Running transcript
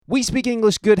We Speak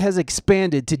English Good has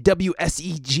expanded to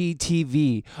WSEG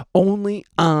TV, only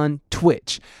on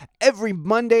Twitch. Every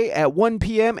Monday at 1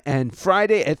 p.m. and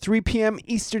Friday at 3 p.m.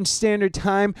 Eastern Standard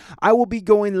Time, I will be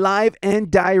going live and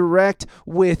direct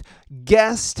with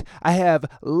guests. I have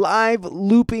live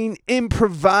looping,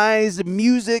 improvised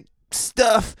music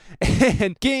stuff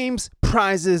and games,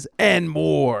 prizes, and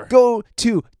more. Go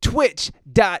to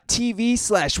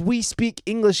twitch.tv/We Speak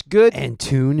English Good and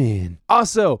tune in.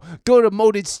 Also, go to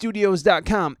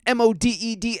modedstudios.com,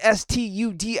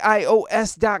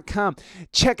 MODEDSTUDIOS.com.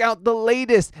 Check out the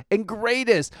latest and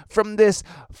greatest from this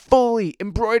fully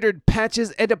embroidered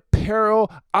patches and apparel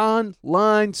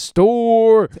online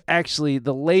store. Actually,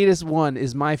 the latest one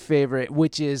is my favorite,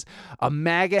 which is a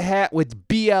MAGA hat with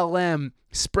BLM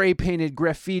spray painted,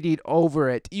 graffitied over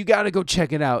it. You got to go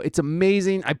check it out. It's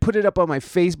amazing. I put it up on my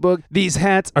Facebook. These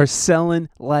hats are selling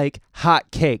like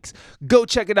hotcakes. Go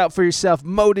check it out for yourself.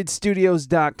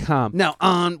 modedstudios.com. Now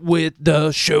on with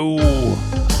the show.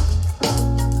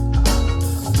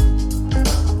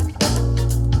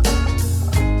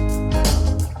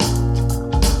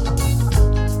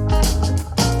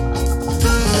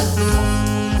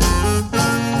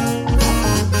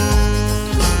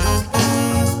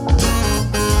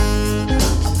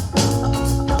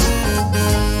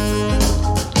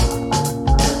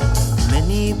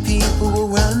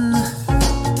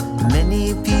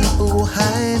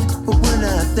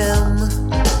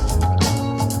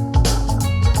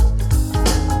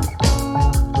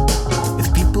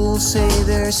 Say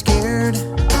they're scared,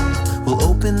 we'll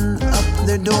open up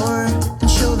their door and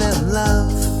show them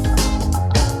love.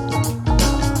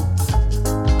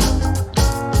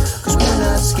 'Cause we're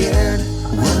not scared,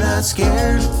 we're not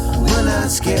scared, we're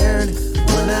not scared,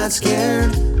 we're not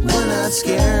scared, we're not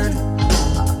scared.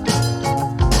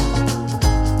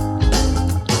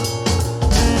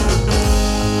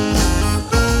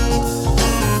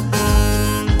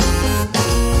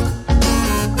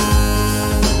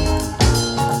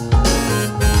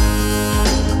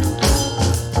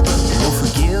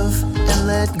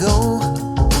 Let go,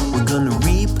 we're gonna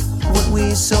reap what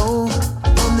we sow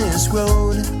on this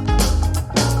road.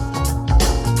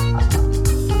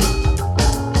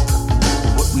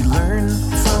 What we learn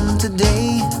from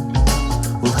today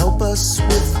will help us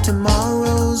with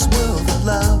tomorrow's world of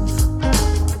love.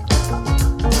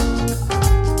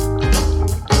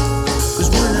 'Cause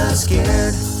we're not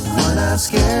scared, we're not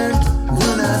scared,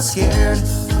 we're not scared,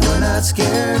 we're not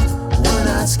scared, we're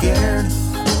not scared.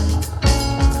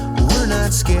 We're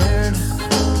not scared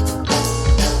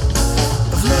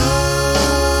of love.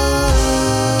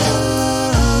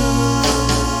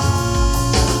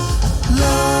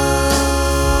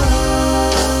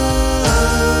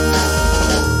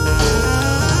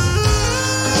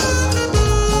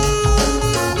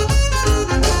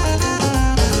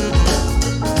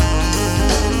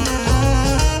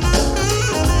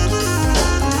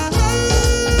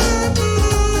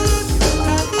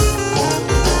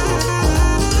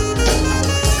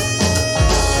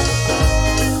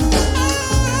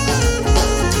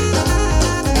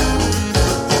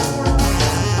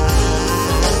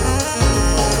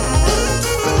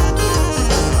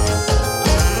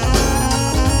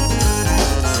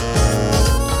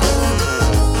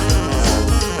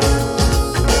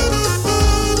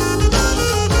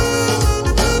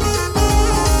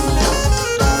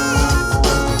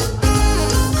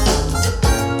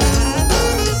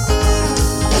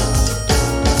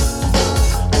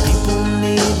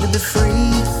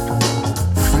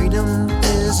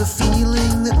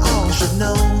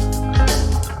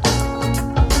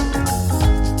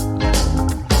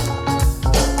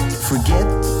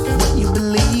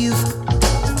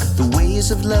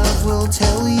 Of love will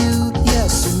tell you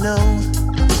yes or no.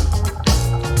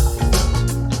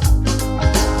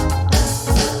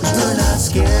 'Cause we're not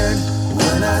scared,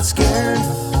 we're not scared,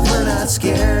 we're not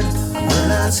scared, we're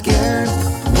not scared,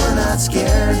 we're not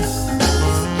scared.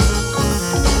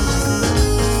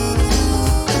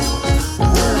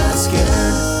 We're not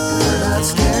scared, we're not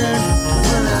scared.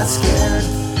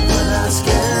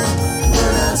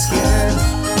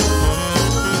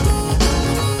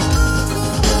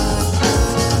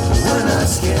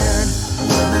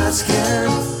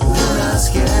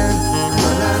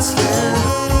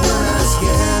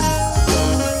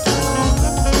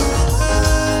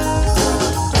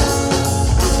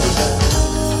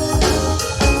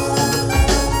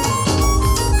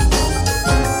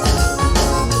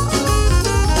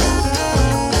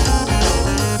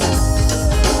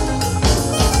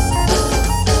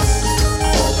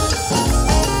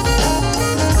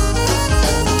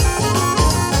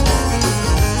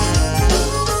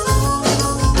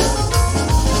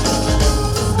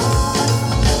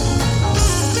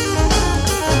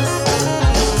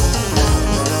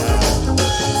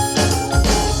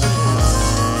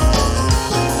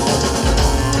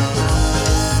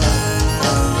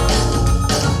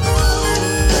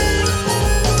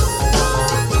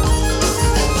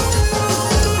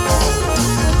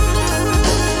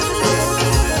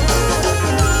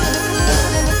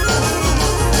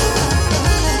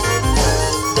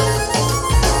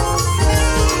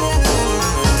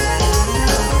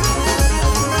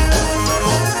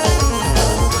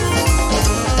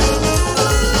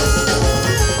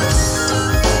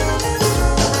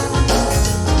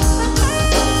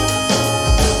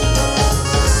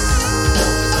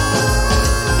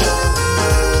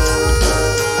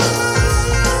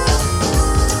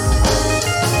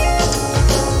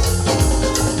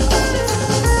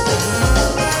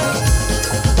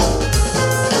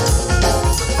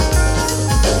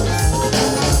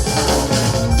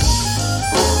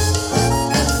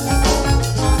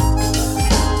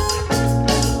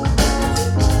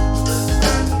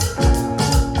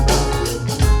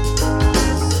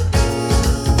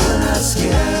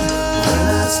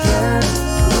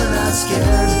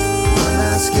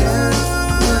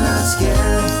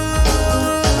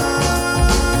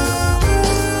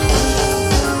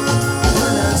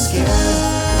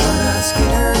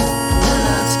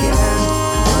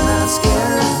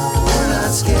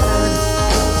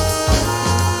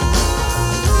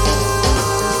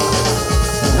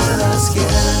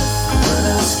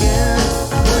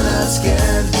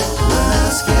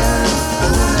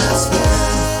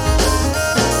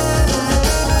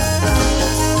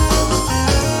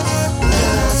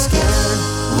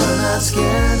 not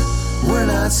scared. We're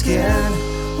not scared.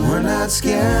 We're not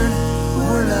scared.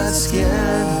 We're not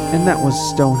scared. And that was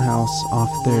Stonehouse off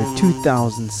their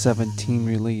 2017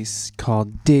 release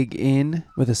called Dig In,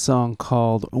 with a song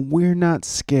called We're Not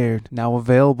Scared, now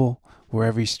available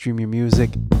wherever you stream your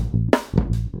music.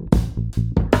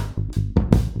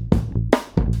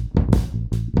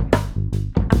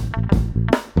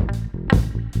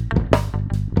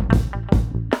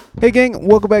 Hey gang,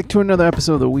 welcome back to another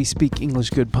episode of the We Speak English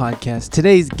Good podcast.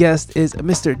 Today's guest is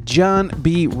Mr. John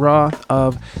B. Roth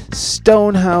of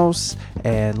Stonehouse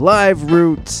and Live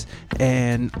Roots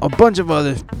and a bunch of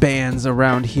other bands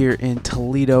around here in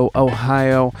Toledo,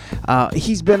 Ohio.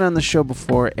 He's been on the show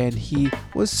before, and he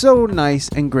was so nice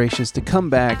and gracious to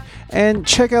come back and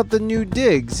check out the new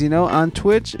digs, on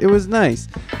Twitch. It was nice.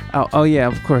 Oh yeah,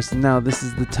 of course, now this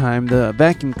is the time the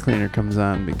vacuum cleaner comes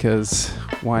on, because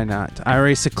why not? I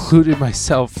already secluded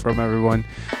myself from everyone.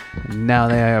 Now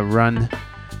they're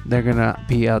gonna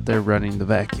be out there running the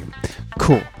vacuum.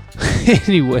 Cool.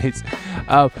 Anyways,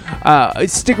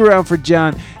 stick around for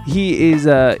John. He is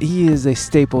a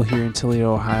staple here in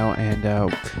Toledo, Ohio,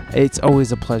 and it's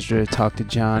always a pleasure to talk to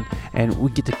John, and we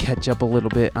get to catch up a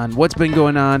little bit on what's been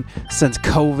going on since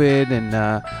COVID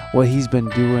and what he's been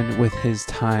doing with his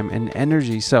time and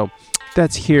energy. So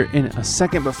that's here in a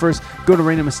second, but first, go to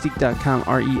ReinaMystique.com,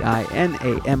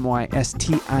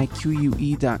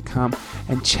 ReinaMystique.com,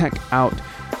 and check out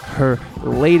her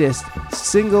latest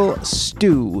single,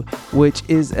 Stew, which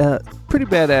is a pretty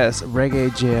badass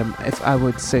reggae jam, if I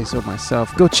would say so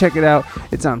myself. Go check it out.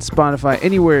 It's on Spotify.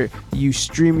 Anywhere you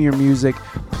stream your music,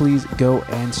 please go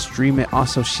and stream it.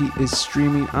 Also, she is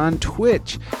streaming on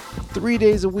Twitch 3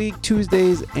 days a week,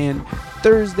 Tuesdays and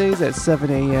Thursdays at 7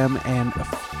 a.m. and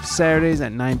Saturdays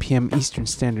at 9 p.m. Eastern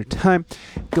Standard Time.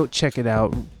 Go check it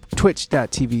out.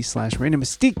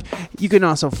 Twitch.tv/ReinaMystique. You can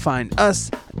also find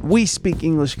us, We Speak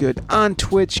English Good, on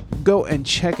Twitch. Go and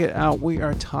check it out. We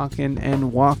are talking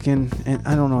and walking, and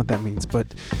I don't know what that means, but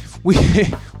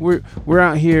we're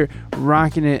out here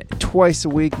rocking it twice a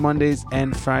week, Mondays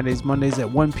and Fridays. Mondays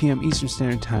at 1 p.m. Eastern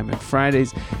Standard Time, and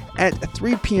Fridays at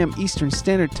 3 p.m. Eastern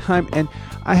Standard Time. And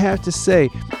I have to say,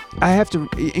 I have to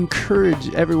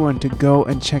encourage everyone to go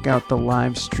and check out the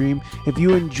live stream. If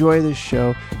you enjoy this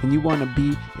show and you want to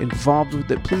be involved with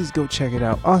it, please go check it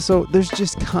out. Also, there's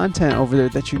just content over there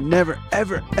that you're never,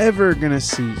 ever, ever going to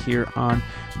see here on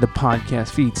the podcast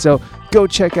feed. So go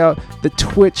check out the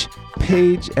Twitch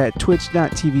page at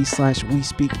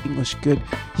twitch.tv/WeSpeakEnglishGood.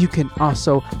 You can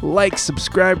also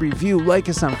subscribe, review, like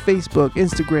us on Facebook,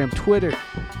 Instagram, Twitter,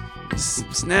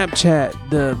 Snapchat,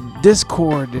 the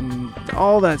Discord, and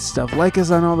all that stuff. Like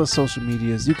us on all the social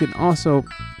medias. You can also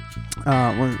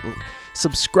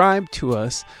subscribe to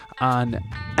us on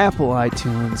Apple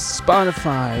iTunes,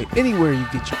 Spotify, anywhere you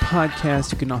get your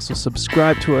podcasts. You can also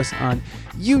subscribe to us on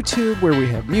YouTube, where we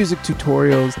have music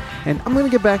tutorials, and I'm going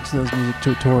to get back to those music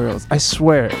tutorials. I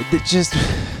swear,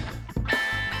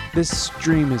 this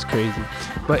stream is crazy.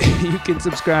 But you can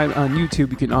subscribe on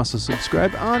YouTube. You can also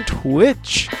subscribe on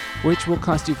Twitch, which will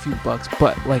cost you a few bucks.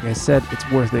 But like I said, it's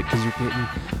worth it because you're getting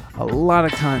a lot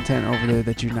of content over there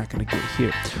that you're not going to get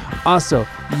here. Also,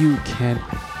 you can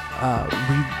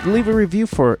leave a review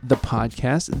for the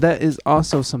podcast. That is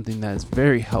also something that is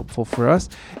very helpful for us.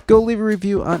 Go leave a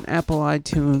review on Apple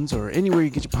iTunes or anywhere you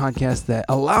get your podcast that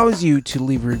allows you to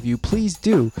leave a review. Please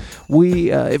do.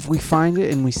 If we find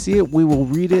it and we see it, we will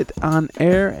read it on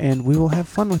air and we will have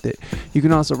fun with it. You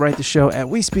can also write the show at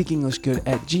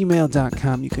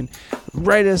WeSpeakEnglishGood@gmail.com. You can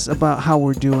write us about how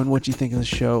we're doing, what you think of the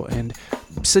show, and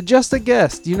suggest a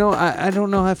guest. I don't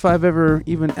know if I've ever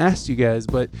even asked you guys,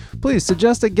 but please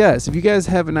suggest a guest. If you guys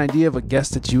have an idea of a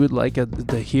guest that you would like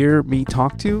to hear me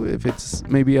talk to, if it's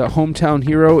maybe a hometown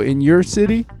hero in your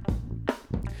city,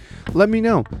 let me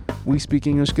know.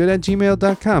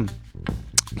 WeSpeakEnglishGood@gmail.com.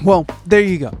 Well, there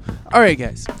you go. All right,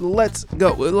 guys, let's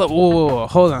go. Whoa,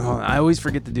 hold on. I always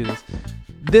forget to do this.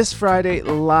 This Friday,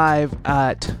 live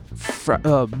at Friday,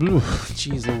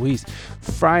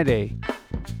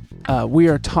 we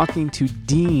are talking to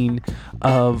Dean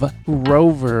of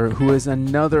Rover, who is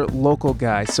another local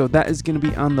guy. So that is going to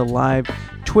be on the live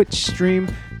Twitch stream.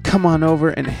 Come on over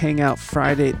and hang out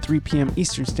Friday at 3 p.m.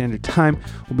 Eastern Standard Time.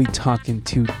 We'll be talking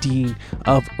to Dean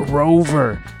of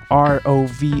Rover,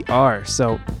 ROVR.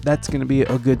 So that's going to be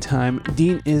a good time.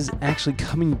 Dean is actually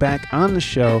coming back on the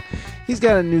show. He's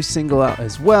got a new single out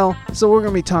as well. So we're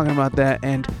going to be talking about that,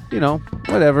 and,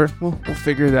 whatever. We'll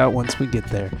figure it out once we get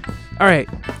there. All right,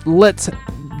 let's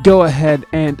go ahead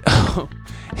and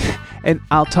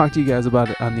I'll talk to you guys about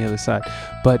it on the other side.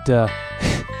 But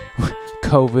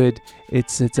COVID,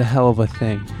 it's a hell of a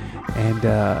thing. and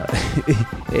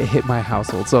it hit my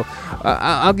household. So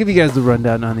I'll give you guys the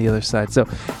rundown on the other side. So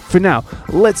for now,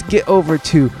 let's get over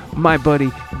to my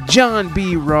buddy John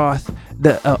B. Roth,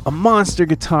 a monster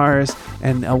guitarist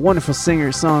and a wonderful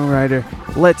singer-songwriter.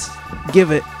 Let's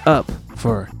give it up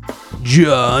for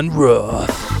John Roth.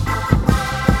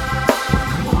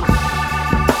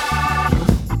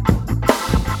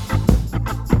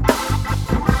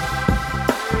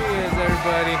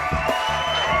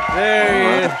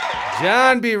 There he is,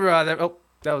 John B. Roth. Oh,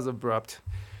 that was abrupt.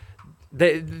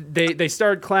 They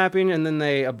started clapping and then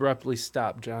they abruptly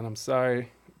stopped. John, I'm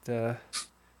sorry.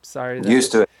 Sorry.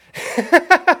 Used to it.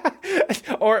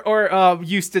 or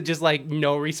used to just like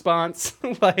no response.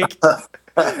 like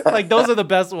those are the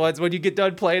best ones when you get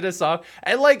done playing a song.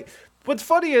 And like what's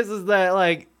funny is that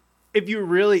like if you're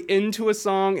really into a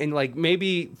song and like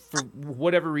maybe for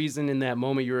whatever reason in that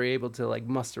moment you were able to like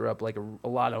muster up like a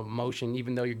lot of emotion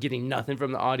even though you're getting nothing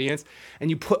from the audience, and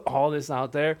you put all this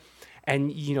out there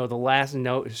and you know the last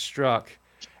note is struck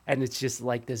and it's just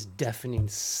like this deafening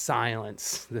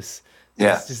silence, this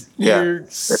just ear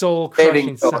soul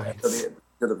crushing silence.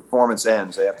 Till the performance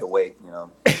ends, they have to wait, you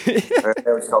know. I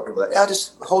always tell people that,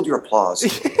 just hold your applause.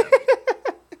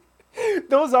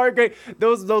 Those are great.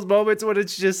 Those moments when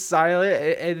it's just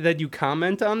silent and then you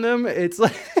comment on them. It's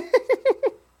like,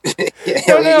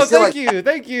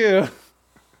 thank you.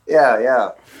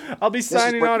 Yeah. I'll be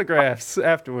signing autographs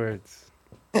afterwards.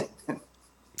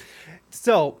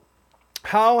 So,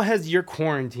 how has your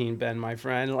quarantine been, my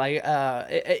friend? Like,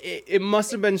 it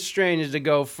must have been strange to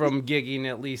go from gigging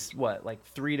at least like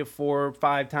 3 to 4 or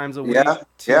 5 times a week.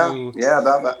 Yeah,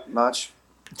 about that much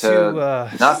to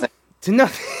nothing. To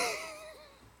nothing.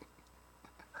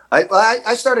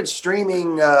 I started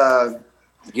streaming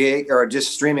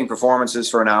just streaming performances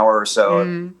for an hour or so,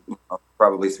 you know,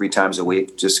 probably 3 times a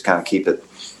week, just to kind of keep it,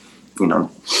 you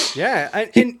know,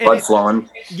 blood flowing.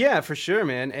 Yeah, for sure,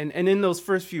 man. And in those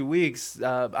first few weeks,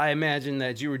 I imagine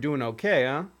that you were doing okay,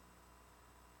 huh?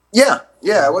 Yeah,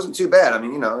 it wasn't too bad. I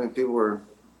mean, you know,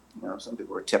 some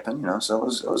people were tipping, you know, so it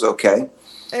was okay.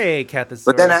 Hey, Cathosaurus.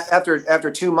 But then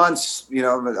after 2 months, you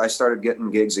know, I started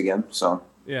getting gigs again. So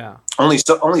yeah, only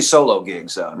solo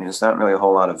gigs. I mean, it's not really a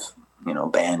whole lot of, you know,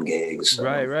 band gigs.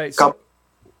 Right. So,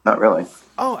 not really.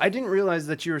 Oh, I didn't realize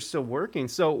that you were still working.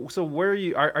 So where are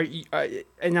you? Are you?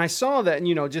 And I saw that,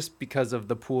 you know, just because of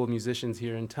the pool of musicians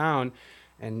here in town,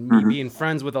 and me being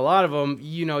friends with a lot of them,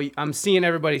 you know, I'm seeing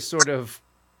everybody sort of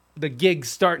the gigs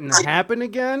starting to happen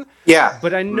again. Yeah.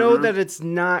 But I know that it's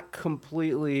not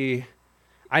completely.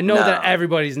 I know that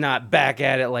everybody's not back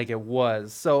at it like it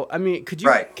was. So, I mean, can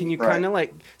you kind of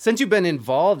like, since you've been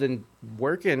involved in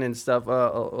working and stuff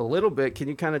a little bit, can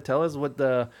you kind of tell us what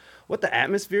the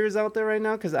atmosphere is out there right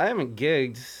now? Because I haven't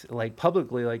gigged like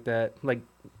publicly like that, like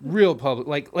real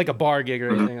public, like a bar gig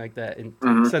or anything like that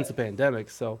since the pandemic.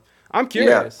 So I'm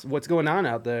curious what's going on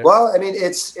out there. Well, I mean,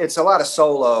 it's a lot of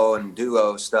solo and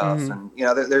duo stuff, and you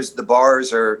know, there's the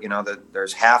bars are, you know,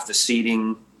 there's half the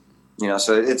seating. You know,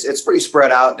 so it's pretty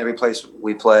spread out in every place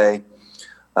we play.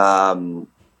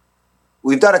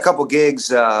 We've done a couple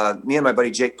gigs. Me and my buddy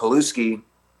Jake Paluski.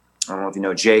 I don't know if you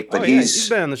know Jake, but he's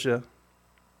been on the show.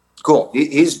 Cool.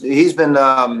 He's been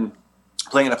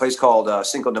playing in a place called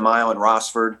Cinco de Mayo in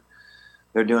Rossford.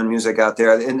 They're doing music out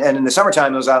there, and in the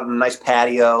summertime it was out in a nice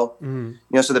patio. You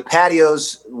know, so the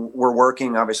patios were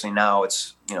working. Obviously now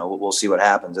it's, you know, we'll see what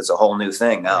happens. It's a whole new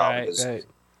thing now. Right.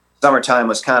 Summertime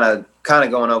was kind of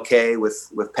going okay with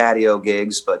patio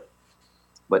gigs, but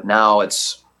now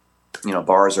it's, you know,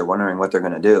 bars are wondering what they're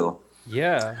going to do.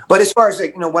 Yeah. But as far as,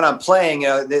 like, you know, when I'm playing, you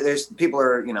know, there's people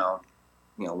are, you know,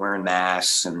 wearing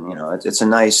masks, and, you know, it's a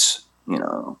nice, you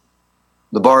know,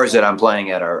 the bars that I'm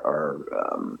playing at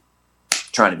are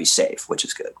trying to be safe, which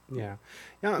is good. Yeah.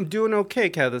 Yeah, I'm doing okay,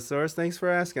 Cathosaurus. Thanks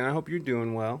for asking. I hope you're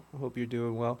doing well.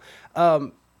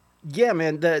 Yeah,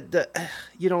 man, the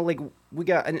you know, like, we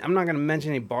got, and I'm not going to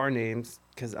mention any bar names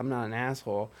because I'm not an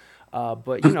asshole,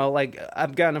 but, you know, like,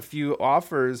 I've gotten a few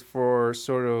offers for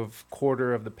sort of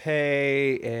quarter of the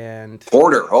pay and...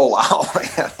 Quarter? Oh, wow.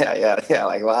 yeah,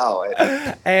 like, wow.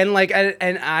 And, like,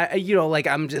 and I, you know, like,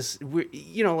 I'm just,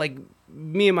 you know, like,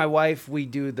 me and my wife, we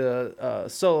do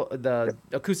the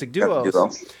acoustic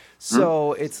duos.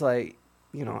 So it's like,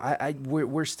 you know,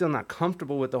 we're still not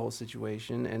comfortable with the whole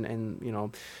situation, and you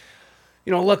know,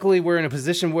 luckily we're in a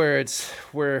position where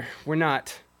we're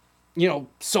not, you know,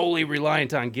 solely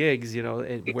reliant on gigs, you know,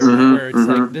 where it's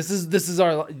like this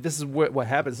is what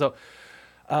happens. So,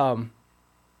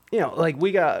 you know, like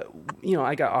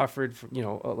I got offered, you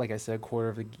know, like I said,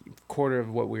 quarter of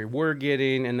what we were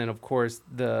getting, and then of course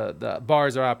the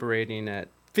bars are operating at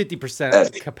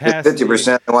 50% capacity.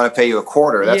 50%, they want to pay you a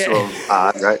quarter. That's Yeah. a little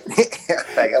odd, right?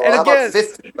 Like, well, And how again- about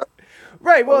 50?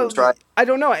 Right. Well, try. I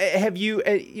don't know. Have you,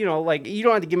 like, you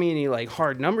don't have to give me any like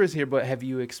hard numbers here, but have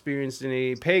you experienced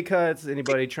any pay cuts?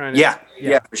 Anybody trying to?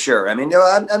 Yeah, for sure. I mean,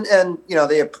 and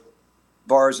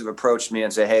bars have approached me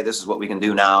and say, hey, this is what we can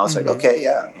do now. It's like, okay,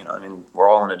 yeah. I mean, we're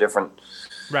all in a different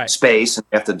Right. space and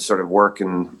we have to sort of work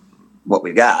in what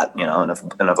we got, and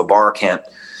if a bar can't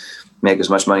make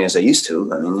as much money as they used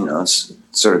to, I mean, it's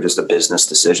sort of just a business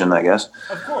decision, I guess.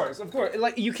 Of course.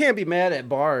 Like, you can't be mad at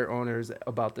bar owners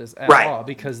about this at Right. all,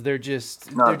 because they're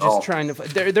just Not at all. trying to.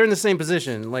 They're in the same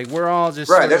position. Like, we're all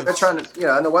just Right. sort They're of- trying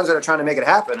to, and the ones that are trying to make it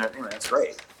happen, that's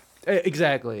great.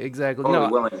 Exactly. Totally No,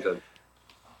 willing to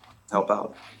help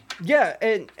out. yeah,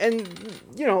 and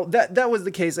that was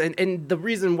the case, and the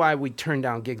reason why we turned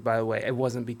down gigs, by the way, it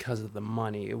wasn't because of the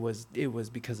money. It was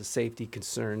because of safety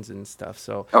concerns and stuff.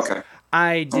 So Okay.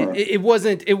 I did. It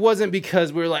wasn't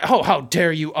because we were like, oh, how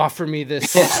dare you offer me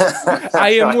this?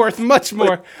 I am worth much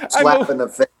more. Slap in the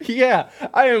face. Yeah,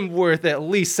 I am worth at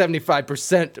least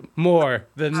 75% more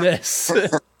than this.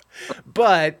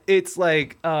 But it's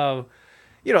like,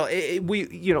 it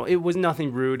was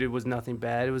nothing rude. It was nothing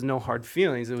bad. It was no hard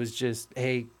feelings. It was just,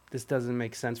 hey, this doesn't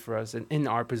make sense for us in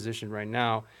our position right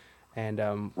now. And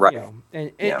Right.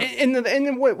 And Yeah.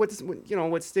 then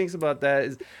what stinks about that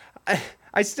is,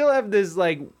 I still have this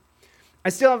like. I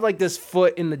still have like this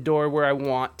foot in the door where I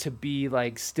want to be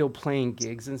like still playing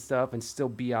gigs and stuff and still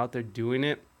be out there doing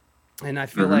it. And I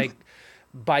feel like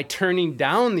by turning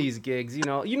down these gigs, you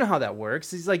know how that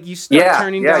works. It's like you start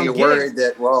turning down you're gigs. worried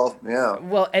that, yeah.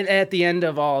 Well, and at the end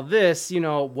of all this,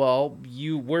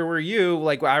 where were you?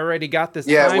 Like, I already got this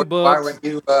Yeah, time why booked. would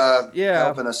you Yeah.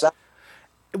 helping us out?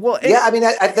 Well, Yeah, I mean,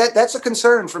 that's a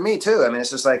concern for me too. I mean, it's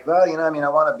just like, well, I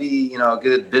want to be, a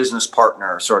good business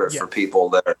partner sort of for people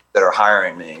that are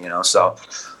hiring me, so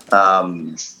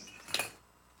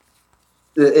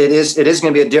it is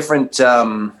going to be a different,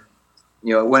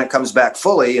 when it comes back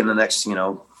fully in the next,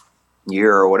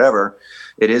 year or whatever,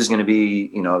 it is going to be,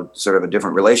 sort of a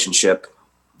different relationship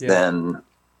than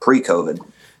pre-COVID,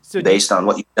 based on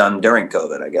what you've done during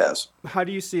COVID, I guess. How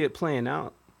do you see it playing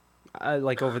out?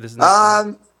 Like over this next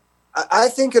I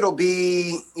think it'll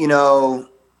be, it'll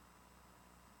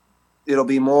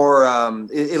be more, at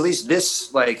least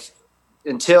this, like,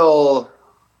 until,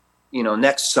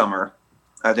 next summer.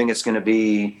 I think it's going to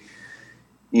be,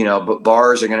 but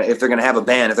bars are going to, if they're going to have a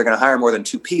band, if they're going to hire more than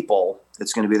two people,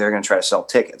 it's going to be, they're going to try to sell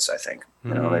tickets. I think,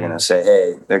 they're going to say,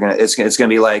 hey, it's going to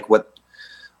be like what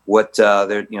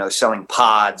they're selling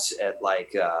pods at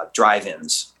like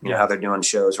drive-ins, how they're doing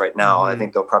shows right now. I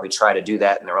think they'll probably try to do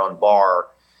that in their own bar,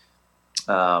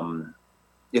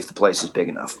 if the place is big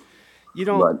enough.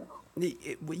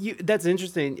 That's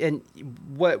interesting. And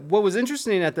what was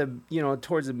interesting at the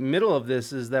towards the middle of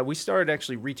this is that we started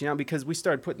actually reaching out, because we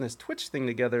started putting this Twitch thing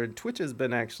together, and Twitch has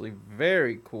been actually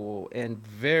very cool and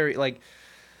very like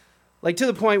to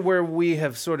the point where we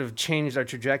have sort of changed our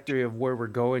trajectory of where we're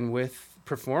going with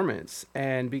performance.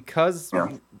 And because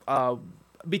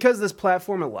this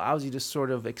platform allows you to sort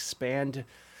of expand,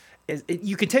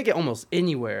 you can take it almost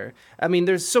anywhere. I mean,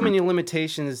 there's so many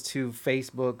limitations to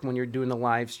Facebook when you're doing the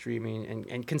live streaming,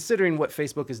 and considering what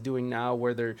Facebook is doing now,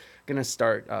 where they're going to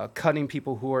start cutting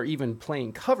people who are even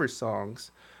playing cover songs.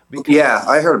 Yeah,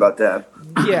 I heard about that.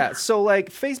 Yeah, so like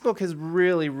Facebook has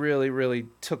really, really, really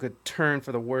took a turn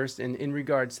for the worst in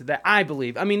regards to that, I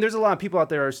believe. I mean, there's a lot of people out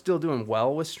there who are still doing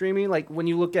well with streaming. Like when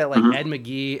you look at like Ed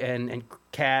McGee and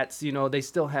Cats, they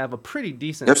still have a pretty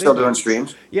decent. They're still doing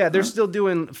streams. Yeah, they're still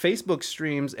doing Facebook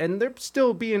streams, and they're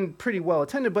still being pretty well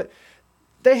attended. But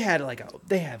they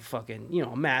have fucking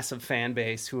a massive fan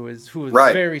base who is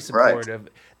very supportive.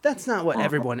 Right. That's not what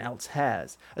everyone else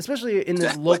has, especially in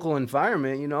this local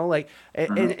environment,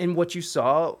 and what you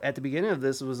saw at the beginning of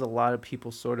this was a lot of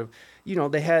people sort of,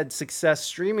 they had success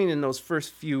streaming in those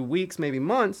first few weeks, maybe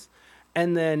months.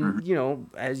 And then,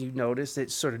 as you noticed,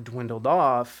 it sort of dwindled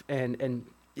off and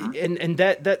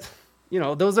that,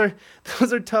 those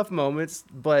are tough moments,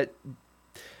 but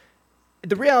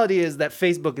the reality is that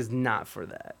Facebook is not for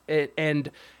that.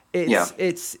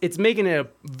 It's making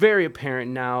it very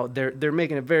apparent now. They're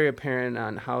making it very apparent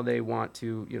on how they want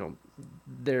to,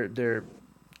 they're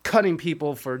cutting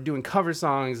people for doing cover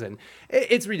songs, and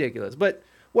it's ridiculous. But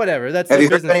whatever. That's have you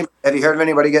heard of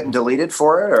anybody getting deleted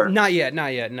for it, or not yet?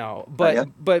 No. But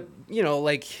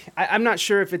I'm not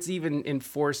sure if it's even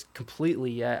enforced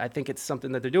completely yet. I think it's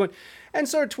something that they're doing, and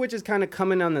so Twitch is kind of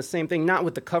coming on the same thing, not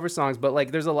with the cover songs, but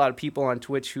like there's a lot of people on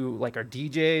Twitch who like are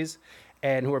DJs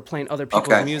and who are playing other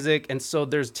people's music, and so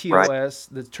there's TOS,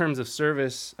 the terms of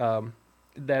service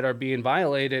that are being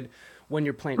violated when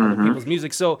you're playing other people's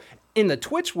music. So in the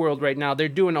Twitch world right now, they're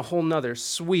doing a whole nother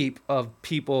sweep of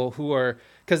people who are,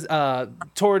 because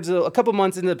towards a couple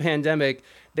months into the pandemic,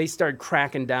 they started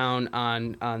cracking down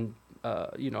on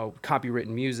copywritten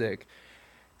music.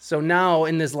 So now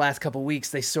in this last couple weeks,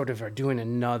 they sort of are doing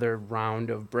another round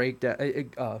of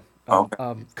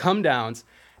come downs.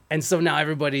 And so now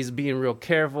everybody's being real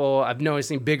careful. I've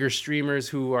noticed bigger streamers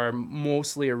who are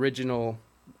mostly original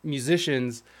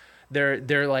musicians,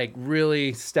 they're like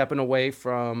really stepping away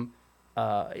from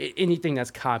anything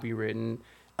that's copywritten.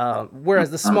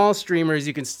 Whereas the small streamers,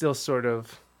 you can still sort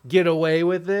of get away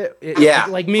with it.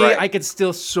 Like me, right. I could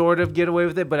still sort of get away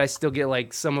with it, but I still get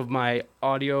like some of my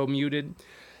audio muted.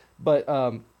 But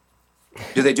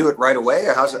do they do it right away,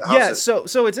 or how's it?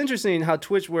 So it's interesting how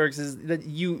Twitch works is that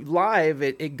you live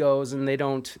it goes and they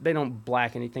don't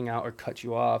black anything out or cut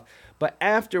you off. But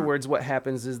afterwards, what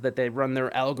happens is that they run their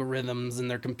algorithms and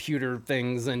their computer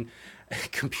things and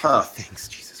things.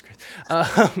 Jesus Christ.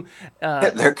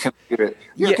 Their computer.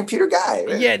 You're a computer guy.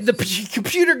 Right? Yeah, the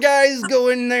computer guys go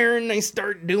in there and they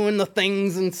start doing the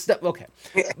things and stuff. Okay,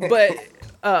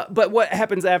 but what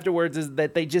happens afterwards is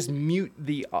that they just mute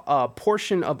the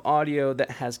portion of audio that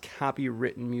has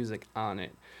copywritten music on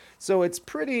it. So it's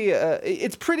pretty.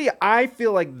 I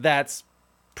feel like that's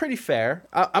pretty fair.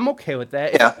 I'm okay with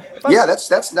that. Yeah,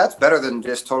 that's better than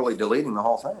just totally deleting the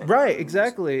whole thing. Right,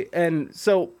 exactly. And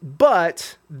so,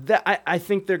 but that I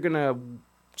think they're gonna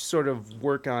sort of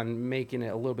work on making it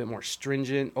a little bit more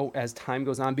stringent as time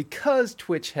goes on, because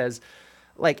Twitch has.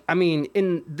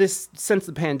 Since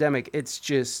the pandemic, it's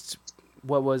just,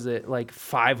 what was it, like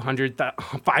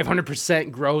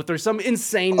 500% growth or some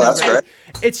insane number. That's right.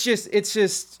 It's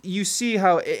just, you see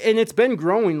how, and it's been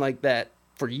growing like that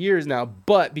for years now,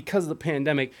 but because of the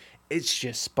pandemic, it's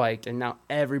just spiked, and now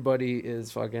everybody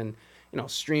is fucking,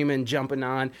 streaming, jumping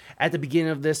on. At the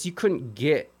beginning of this, you couldn't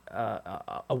get a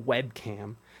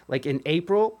webcam. Like in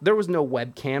April, there was no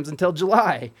webcams until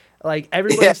July. Like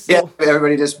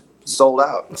everybody just sold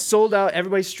out.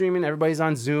 Everybody's streaming. Everybody's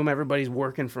on Zoom. Everybody's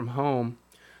working from home,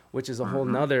 which is a whole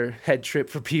nother head trip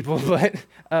for people. But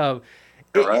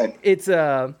it's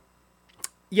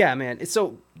man.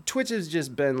 So Twitch has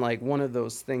just been like one of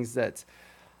those things that's,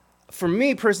 for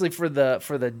me personally, for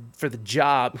the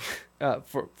job,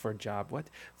 for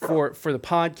the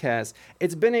podcast,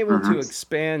 it's been able to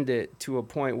expand it to a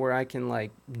point where I can like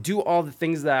do all the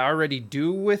things that I already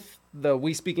do with the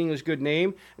We Speak English Good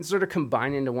name and sort of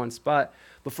combine into one spot.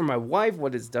 But for my wife,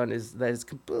 what it's done is that it's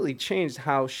completely changed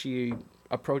how she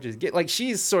approaches gig. Like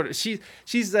she says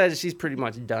she's pretty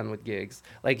much done with gigs.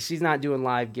 Like she's not doing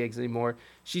live gigs anymore.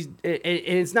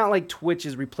 It's not like Twitch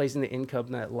is replacing the income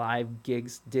that live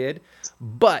gigs did,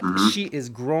 but she is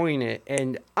growing it,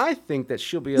 and I think that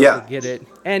she'll be able to get it.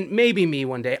 And maybe me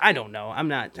one day. I don't know. I'm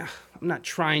not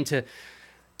trying to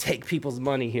take people's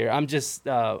money here. I'm just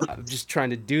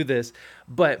trying to do this.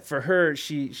 But for her,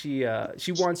 she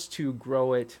wants to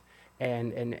grow it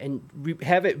and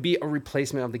have it be a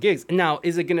replacement of the gigs. Now,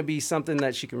 is it going to be something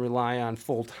that she can rely on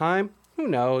full time? Who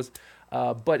knows?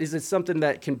 But is it something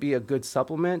that can be a good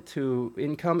supplement to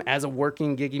income as a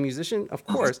working giggy musician? Of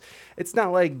course. It's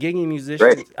not like giggy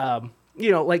musicians.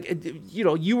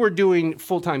 You were doing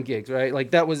full-time gigs, right?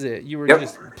 Like that was it. You were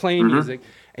just playing music,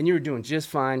 and you were doing just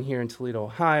fine here in Toledo,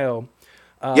 Ohio.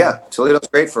 Toledo's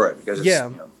great for it because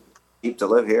it's cheap to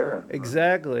live here.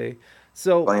 Exactly.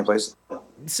 So plenty of places.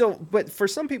 So, but for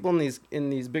some people in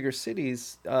these bigger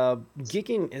cities,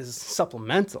 gigging is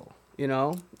supplemental,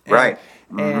 Right.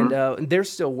 And they're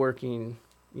still working,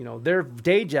 their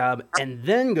day job and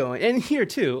then going. And here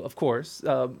too, of course,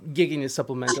 gigging is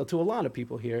supplemental to a lot of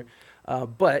people here.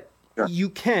 But you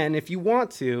can, if you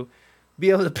want to, be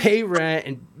able to pay rent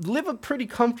and live a pretty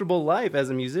comfortable life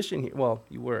as a musician here. Well,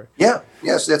 you were. Yeah.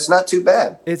 Yes, it's not too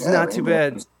bad. It's not too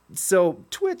bad. So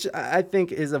Twitch, I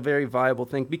think, is a very viable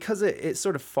thing because it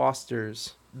sort of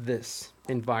fosters this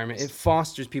environment. It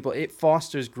fosters people. It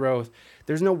fosters growth.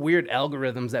 There's no weird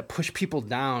algorithms that push people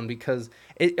down because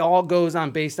it all goes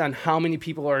on based on how many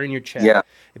people are in your chat. Yeah.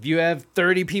 If you have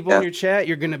 30 people in your chat,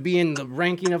 you're going to be in the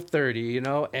ranking of 30,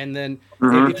 And then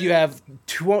if you have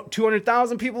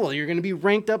 200,000 people, you're going to be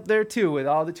ranked up there too with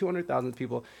all the 200,000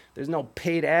 people. There's no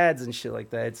paid ads and shit like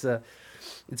that. It's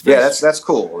very that's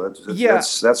cool.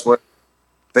 That's what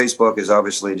Facebook is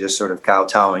obviously just sort of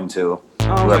kowtowing to.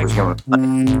 Whoever's going.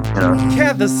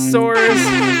 Yeah, the source.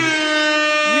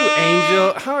 You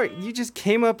angel. You just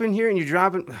came up in here and you're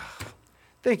dropping.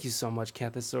 Thank you so much,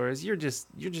 Cathosaurus. You're just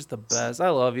the best. I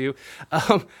love you.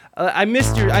 I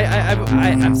missed your.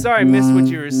 I'm sorry, I missed what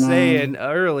you were saying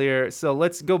earlier. So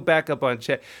let's go back up on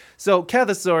chat. So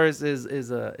Cathosaurus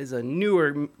is a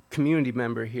newer community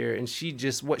member here, and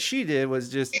what she did was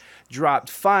just dropped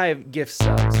 5 gift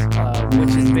subs,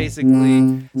 which is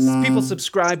basically people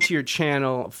subscribe to your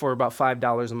channel for about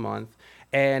 $5 a month.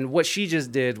 And what she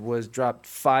just did was drop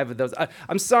 5 of those.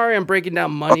 I'm sorry I'm breaking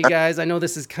down money, guys. I know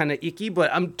this is kind of icky,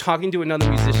 but I'm talking to another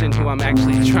musician who I'm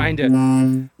actually trying to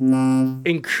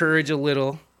encourage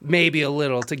maybe a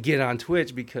little, to get on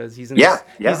Twitch because he's in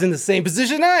the same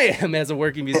position I am as a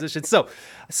working musician. So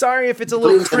sorry if it's a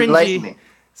little cringy.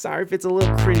 Sorry if it's a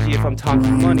little cringy if I'm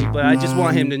talking money, but I just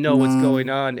want him to know what's going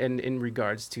on and in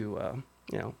regards to,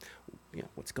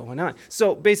 what's going on.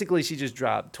 So basically she just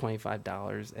dropped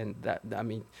 $25 and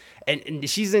and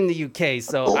she's in the UK.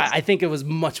 So I think it was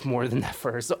much more than that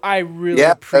for her. So I really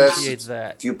appreciate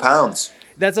that. A few pounds.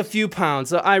 That's a few pounds.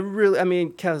 So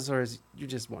Cathosaurus, you're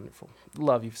just wonderful.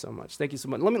 Love you so much. Thank you so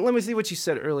much. Let me see what you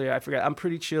said earlier. I forgot. I'm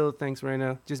pretty chill. Thanks,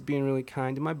 Raina. Just being really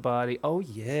kind to my body. Oh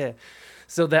yeah.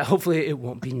 So that hopefully it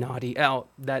won't be naughty out.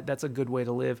 That's a good way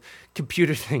to live.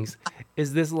 Computer things.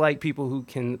 Is this like people who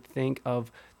can think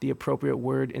of the appropriate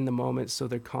word in the moment, so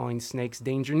they're calling snakes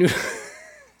danger noodles?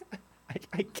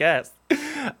 I guess.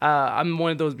 I'm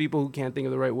one of those people who can't think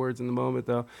of the right words in the moment,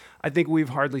 though. I think we've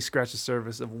hardly scratched the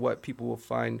surface of what people will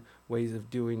find ways of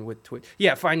doing with Twitch.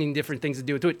 Yeah, finding different things to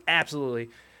do with Twitch. Absolutely.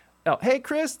 Oh, hey,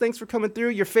 Chris, thanks for coming through.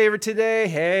 Your favorite today.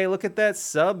 Hey, look at that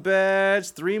sub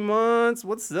badge. 3 months.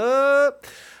 What's up?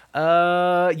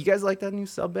 You guys like that new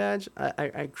sub badge?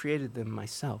 I created them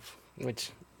myself,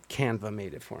 which Canva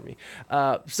made it for me.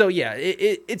 So yeah,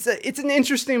 it's an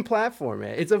interesting platform,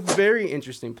 man. It's a very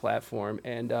interesting platform,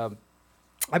 and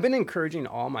I've been encouraging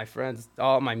all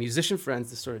my musician friends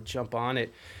to sort of jump on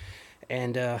it.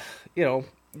 And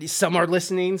some are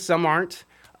listening, some aren't.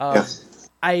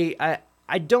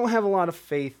 I don't have a lot of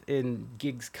faith in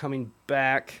gigs coming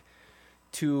back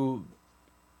to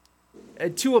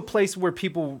a place where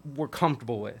people were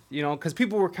comfortable with, because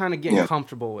people were kind of getting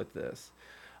comfortable with this.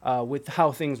 With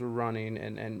how things were running,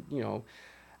 and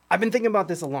I've been thinking about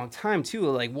this a long time too.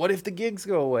 Like, what if the gigs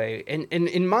go away? And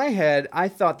in my head, I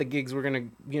thought the gigs were gonna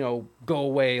go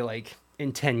away like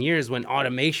in 10 years when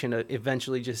automation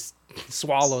eventually just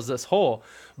swallows us whole.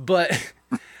 But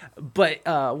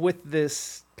with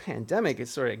this pandemic, it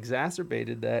sort of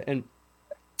exacerbated that,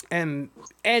 and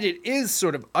it is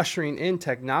sort of ushering in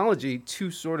technology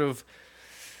to sort of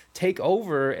take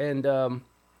over. And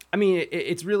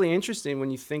it's really interesting when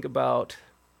you think about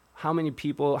how many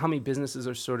businesses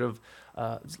are sort of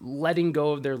letting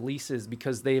go of their leases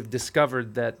because they've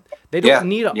discovered that they don't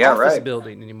need an office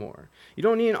building anymore. You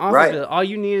don't need an office building. All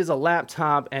you need is a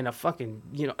laptop and a fucking,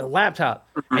 a laptop,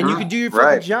 and you can do your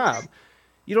fucking job.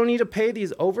 You don't need to pay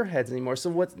these overheads anymore. So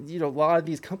a lot of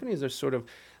these companies are sort of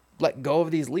let go of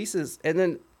these leases, and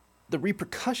then the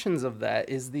repercussions of that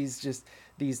is these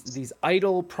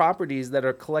idle properties that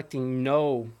are collecting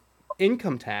no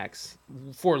income tax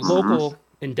for local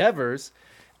endeavors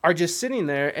are just sitting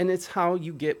there, and it's how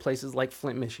you get places like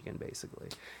Flint, Michigan, basically,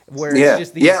 where it's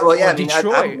just these,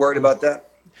 Detroit. I'm worried about that.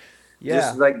 Yeah,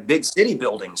 just like big city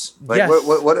buildings. Like,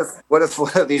 what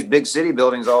if these big city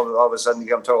buildings all of a sudden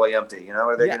become totally empty? What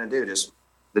are they going to do? Just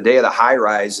the day of the high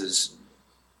rise is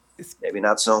maybe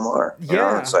not so more. You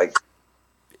know? It's like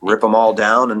rip them all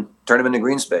down and turn them into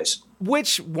green space.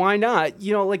 Which, why not?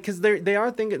 Because they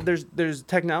are thinking there's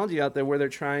technology out there where they're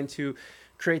trying to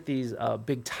create these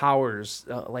big towers,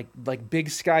 like big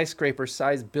skyscraper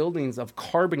sized buildings of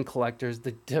carbon collectors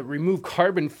to remove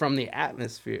carbon from the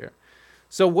atmosphere.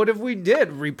 So what if we did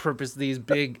repurpose these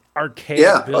big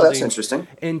archaic buildings that's interesting.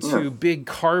 into big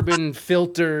carbon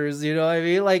filters? You know what I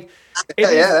mean? Like,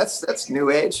 that's new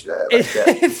age.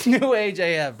 It's new age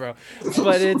AF, bro.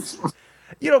 But it's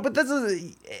but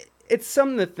it's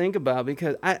something to think about,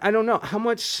 because I don't know how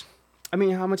much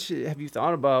have you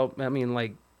thought about?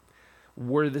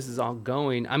 Where this is all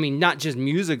going. Not just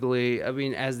musically.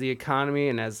 As the economy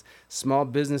and as small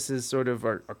businesses sort of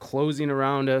are closing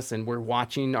around us, and we're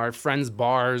watching our friends'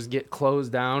 bars get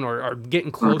closed down or are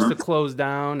getting close to close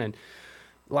down, and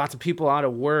lots of people out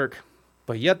of work,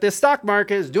 but yet the stock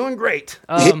market is doing great.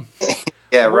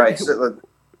 Right. So,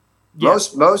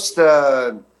 most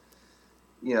the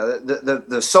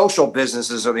social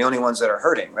businesses are the only ones that are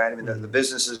hurting, right? The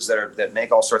businesses that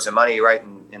make all sorts of money, right,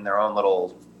 in their own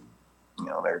little,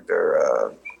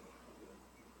 they're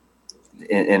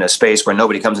in a space where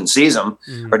nobody comes and sees them,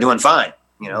 are doing fine.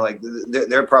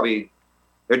 They're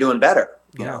doing better.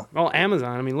 You know? Well,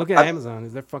 Amazon. I mean, look at Amazon.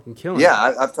 They're fucking killing it.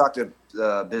 Yeah, I've talked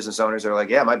to business owners that are like,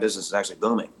 yeah, my business is actually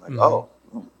booming. Like, oh.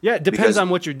 Yeah, it depends Because- on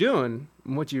what you're doing,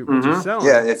 and what you're selling.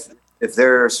 Yeah, if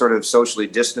they're sort of socially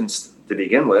distanced to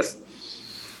begin with,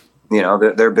 you know,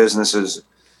 their business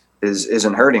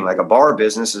isn't hurting. Like a bar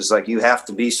business is like, you have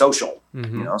to be social,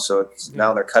 you know, so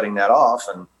now they're cutting that off,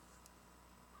 and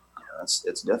you know,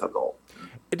 it's difficult.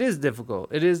 It is difficult.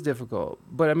 It is difficult.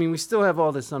 But I mean, we still have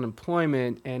all this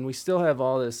unemployment, and we still have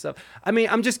all this stuff. I mean,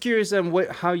 I'm just curious on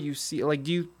how you see. Like,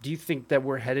 do you think that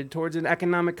we're headed towards an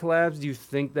economic collapse? Do you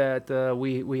think that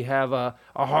we have a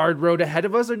hard road ahead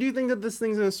of us, or do you think that this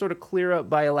thing's going to sort of clear up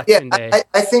by election day?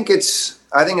 I think it's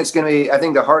going to be. I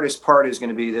think the hardest part is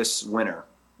going to be this winter.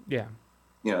 Yeah.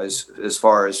 You know, as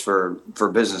far as for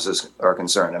businesses are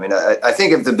concerned. I mean, I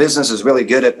think if the business is really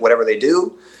good at whatever they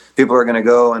do, people are going to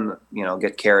go and, you know,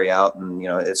 get carry out, and, you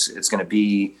know, it's going to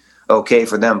be okay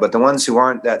for them. But the ones who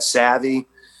aren't that savvy,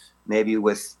 maybe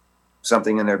with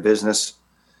something in their business,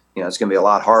 you know, it's going to be a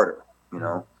lot harder, you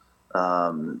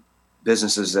know.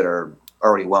 Businesses that are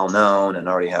already well known and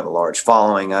already have a large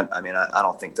following, I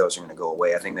don't think those are going to go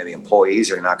away. I think maybe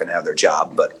employees are not going to have their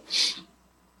job, but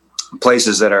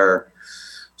places that are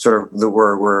sort of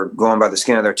were going by the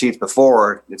skin of their teeth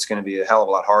before, it's going to be a hell of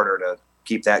a lot harder to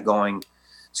keep that going.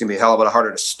 It's going to be a hell of a lot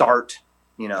harder to start,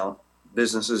 you know,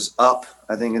 businesses up.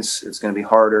 I think it's going to be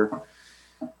harder.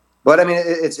 But I mean,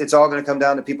 it's all going to come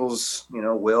down to people's, you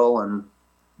know, will and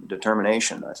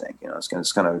determination. I think, you know, it's going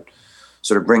to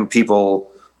sort of bring people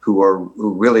who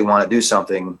really want to do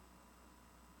something.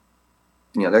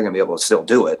 You know, they're going to be able to still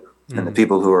do it, and the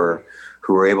people who are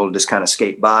able to just kind of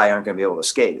skate by aren't going to be able to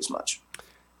skate as much.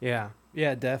 Yeah,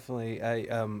 definitely.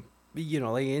 You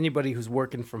know, like anybody who's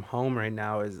working from home right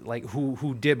now is like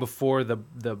who did before the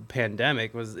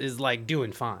pandemic is like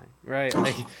doing fine, right?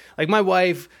 Like my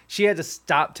wife, she had to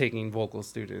stop taking vocal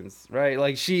students, right?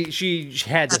 Like she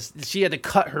had to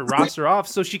cut her roster off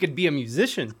so she could be a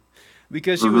musician,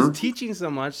 because she was teaching so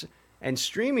much and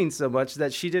streaming so much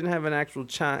that she didn't have an actual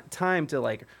time to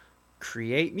like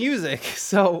create music.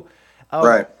 So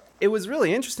right. It was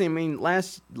really interesting. I mean,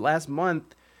 last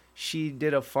month, she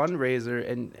did a fundraiser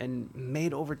and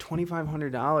made over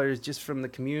 $2,500 just from the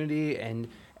community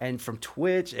and from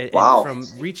Twitch and from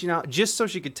reaching out, just so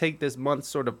she could take this month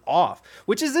sort of off,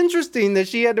 which is interesting that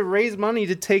she had to raise money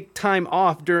to take time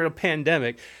off during a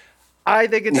pandemic. I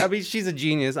think I mean, she's a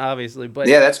genius, obviously, but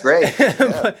yeah, that's great.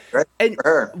 Yeah, great and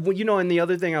for her. you know, and the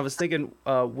other thing I was thinking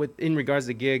in regards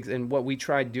to gigs and what we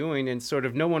tried doing, and sort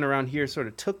of no one around here sort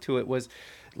of took to it, was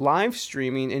live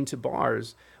streaming into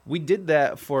bars. We did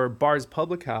that for Bars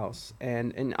Public House,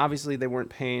 and obviously they weren't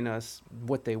paying us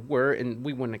what they were, and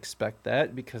we wouldn't expect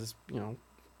that because, you know,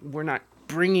 we're not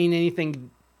bringing anything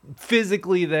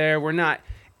physically there. We're not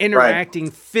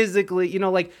interacting physically. You know,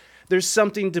 like there's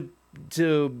something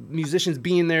to musicians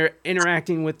being there,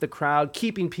 interacting with the crowd,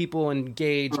 keeping people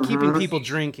engaged, keeping people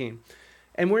drinking,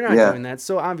 and we're not doing that.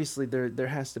 So obviously there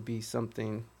has to be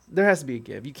something. There has to be a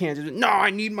give. You can't just, no, I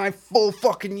need my full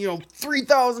fucking, you know,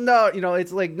 $3,000. You know,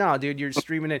 it's like, no, dude, you're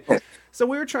streaming it. So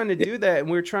we were trying to do that, and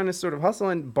we were trying to sort of hustle,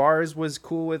 and Bars was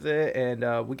cool with it,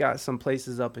 and we got some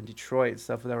places up in Detroit and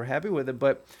stuff that were happy with it.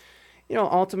 But, you know,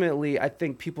 ultimately, I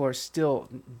think people are still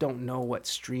don't know what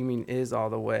streaming is all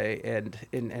the way,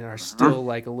 and are still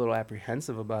like a little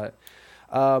apprehensive about it.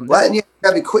 Well, and you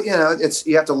have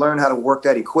you have to learn how to work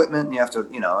that equipment. And you have to,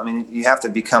 you know, I mean, you have to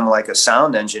become like a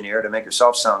sound engineer to make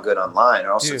yourself sound good online,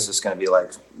 or else it's just going to be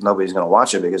like nobody's going to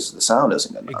watch it because the sound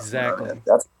isn't good enough. Exactly. You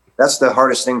know? That's the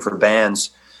hardest thing for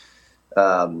bands,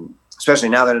 especially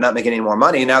now that they're not making any more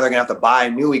money. Now they're going to have to buy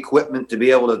new equipment to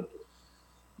be able to,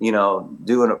 you know,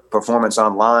 do a performance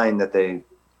online that they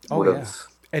would have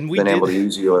been able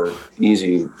to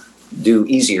do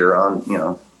easier on, you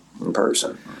know, in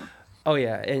person. Oh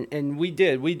yeah, and we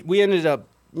did. We ended up,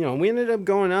 you know,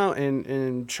 going out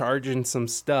and charging some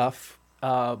stuff,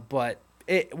 but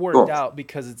it worked out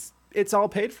because it's all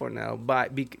paid for now.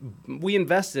 We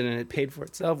invested in it, paid for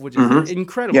itself, which is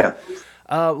incredible. Yeah.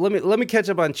 Let me catch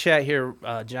up on chat here,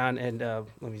 John, and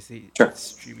let me see. Sure.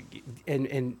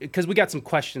 And because we got some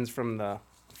questions from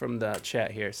the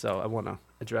chat here, so I want to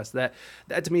address that.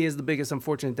 That to me is the biggest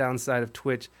unfortunate downside of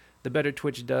Twitch. The better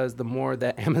Twitch does, the more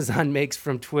that Amazon makes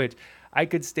from Twitch. I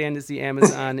could stand to see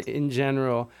Amazon in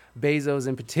general, Bezos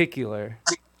in particular,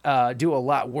 do a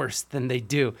lot worse than they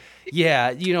do. Yeah,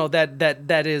 you know,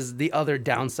 that is the other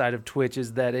downside of Twitch,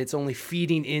 is that it's only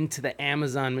feeding into the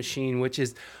Amazon machine, which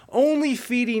is only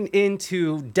feeding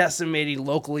into decimating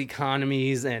local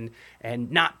economies and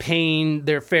not paying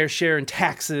their fair share in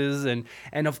taxes, and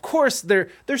of course they're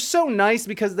so nice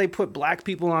because they put black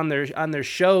people on their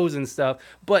shows and stuff,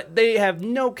 but they have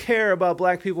no care about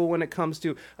black people when it comes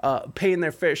to paying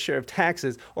their fair share of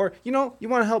taxes. Or you want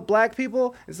to help black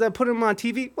people instead of putting them on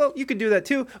TV? Well, you could do that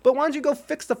too, but why don't you go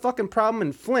fix the fucking problem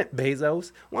in Flint,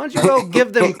 Bezos? Why don't you go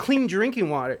give them clean drinking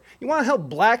water? You want to help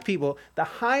black people, the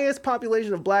highest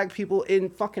population of black people in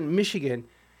fucking Michigan?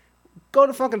 Go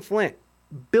to fucking Flint.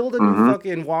 Build a new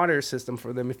fucking water system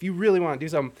for them if you really want to do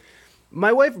something.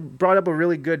 My wife brought up a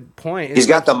really good point. He's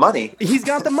got the money. He's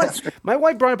got the money. My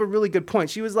wife brought up a really good point.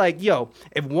 She was like, yo,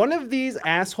 if one of these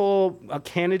asshole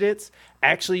candidates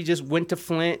actually just went to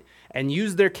Flint and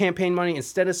used their campaign money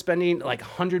instead of spending like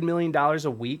 $100 million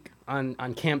a week on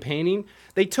campaigning,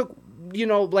 they took,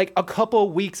 like a couple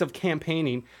weeks of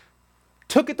campaigning,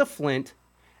 took it to Flint,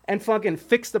 and fucking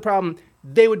fixed the problem,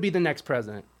 they would be the next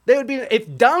president. They would be,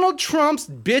 if Donald Trump's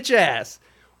bitch ass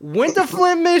went to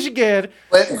Flint, Michigan,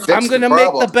 I'm going to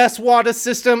make the best water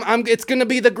system. It's going to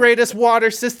be the greatest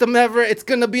water system ever. It's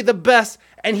going to be the best.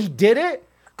 And he did it?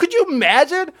 Could you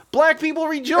imagine? Black people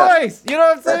rejoice. You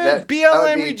know what I'm saying?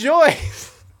 BLM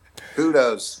rejoice.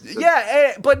 Kudos.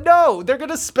 Yeah, but no, they're going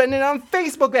to spend it on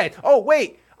Facebook ads. Oh,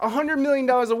 wait. $100 million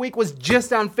a week was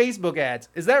just on Facebook ads.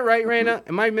 Is that right, Raina?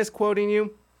 Am I misquoting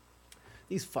you?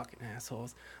 These fucking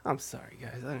assholes. I'm sorry,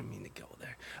 guys. I didn't mean to go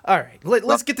there. All right,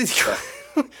 let's get this.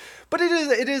 But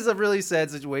it is a really sad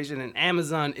situation, and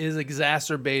Amazon is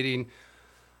exacerbating.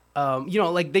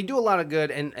 Like they do a lot of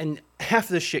good, and half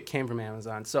of this shit came from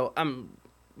Amazon. So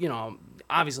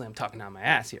obviously I'm talking out my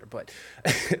ass here, but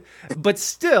but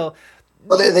still.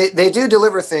 Well, they do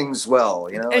deliver things well,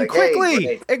 and like,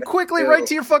 quickly right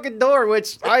to your fucking door,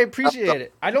 which I appreciate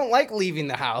it. I don't like leaving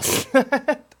the house.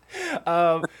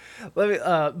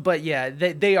 But yeah,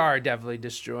 they are definitely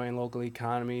destroying local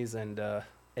economies and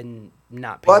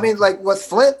not. Well, I mean, like with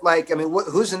Flint,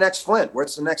 who's the next Flint?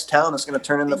 Where's the next town that's going to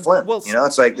turn into Flint? Well,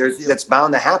 it's like it's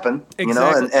bound to happen,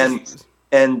 exactly.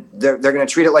 and they're going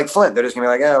to treat it like Flint. They're just going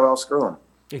to be like, well, screw them.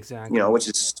 Exactly. Which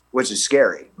is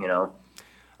scary.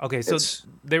 Okay, so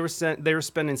they were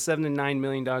spending $7 to $9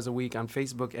 million a week on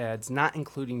Facebook ads, not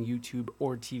including YouTube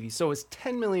or TV. So it's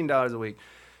 $10 million a week.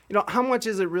 How much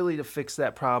is it really to fix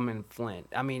that problem in Flint?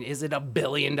 I mean, is it $1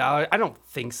 billion? I don't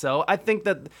think so. I think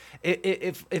that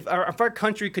if our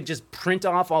country could just print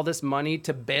off all this money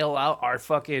to bail out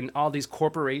all these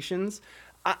corporations,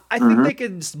 I think they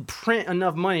could just print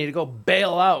enough money to go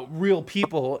bail out real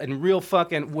people and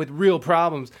with real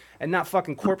problems, and not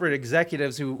fucking corporate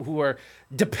executives who are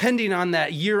depending on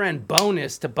that year-end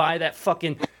bonus to buy that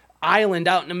fucking island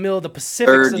out in the middle of the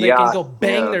Pacific so they can go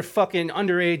bang their fucking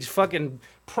underage fucking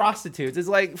prostitutes. It's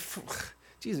like,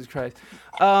 Jesus Christ.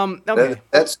 Okay.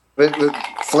 But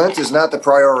Flint is not the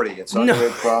priority. It's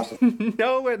underage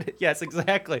prostitutes. Yes,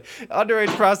 exactly.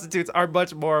 Underage prostitutes are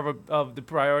much more of the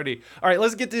priority. All right,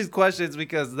 let's get to these questions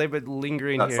because they've been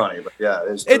lingering here. It's not funny, but yeah,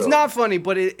 it is. It's not funny,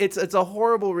 but it's a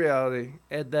horrible reality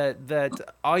that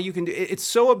all you can do. It's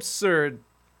so absurd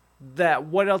that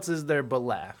what else is there but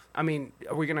laugh? I mean,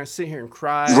 are we gonna sit here and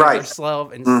cry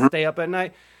ourselves and stay up at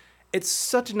night? It's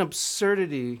such an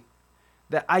absurdity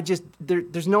that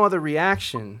there's no other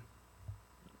reaction.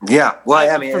 Yeah,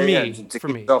 well, I mean, for me, keep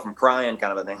yourself from crying,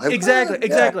 kind of a thing. Like,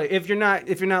 exactly. If you're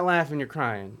not laughing, you're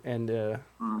crying. And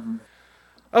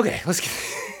okay, let's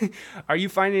get. Are you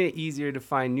finding it easier to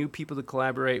find new people to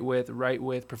collaborate with, write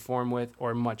with, perform with,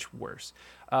 or much worse?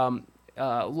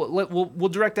 We'll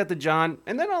direct that to John,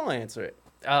 and then I'll answer it.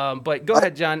 But go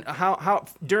ahead, John. How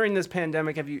during this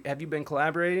pandemic have you been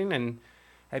collaborating, and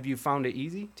have you found it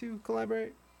easy to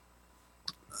collaborate?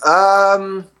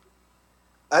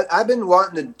 I've been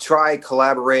wanting to try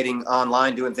collaborating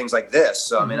online, doing things like this.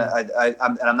 So I mean,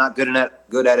 I'm not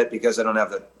good at it because I don't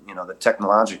have the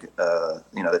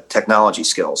the technology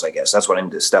skills. I guess that's what I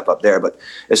need to step up there. But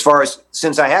as far as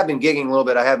since I have been gigging a little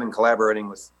bit, I have been collaborating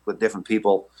with different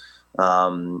people,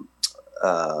 in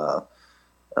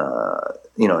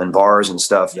bars and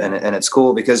stuff, and it's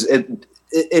cool because it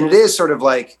is sort of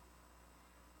like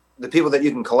the people that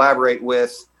you can collaborate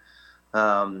with.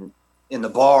 In the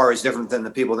bar is different than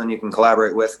the people that you can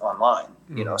collaborate with online,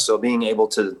 so being able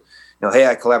to, hey,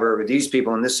 I collaborate with these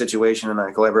people in this situation and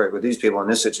I collaborate with these people in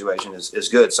this situation is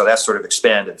good. So that's sort of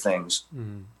expanded things,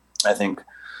 I think,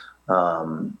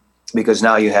 because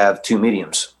now you have two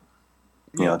mediums,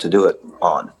 to do it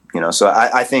on, so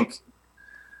I think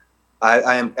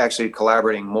I am actually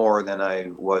collaborating more than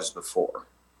I was before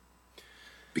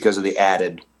because of the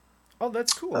added, oh,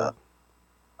 that's cool,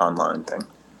 online thing.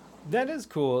 That is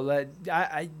cool.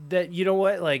 That you know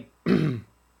what, like, for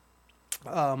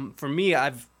me,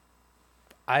 I've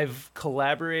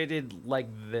collaborated like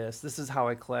this. This is how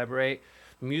I collaborate.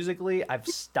 Musically, I've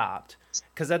stopped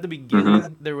because at the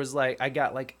beginning there was like I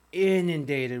got like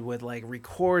inundated with like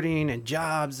recording and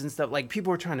jobs and stuff. Like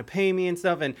people were trying to pay me and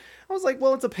stuff, and I was like,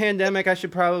 well, it's a pandemic. I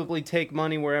should probably take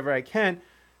money wherever I can.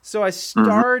 So I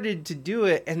started to do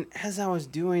it, and as I was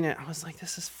doing it, I was like,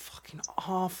 this is fucking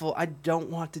awful. I don't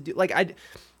want to do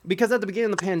because at the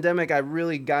beginning of the pandemic, I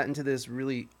really got into this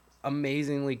really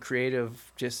amazingly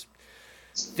creative just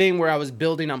thing where I was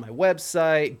building on my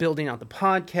website, building out the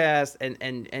podcast,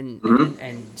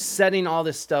 and setting all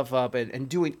this stuff up and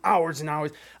doing hours and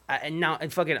hours.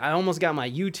 I almost got my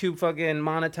YouTube fucking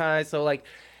monetized. So like,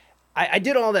 I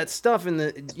did all that stuff in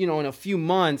a few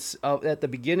months at the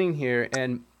beginning here,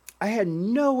 and I had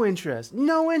no interest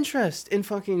in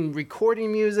fucking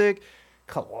recording music,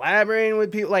 collaborating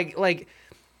with people. Like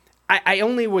I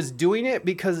only was doing it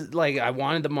because like I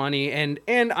wanted the money, and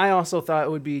I also thought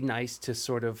it would be nice to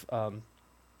sort of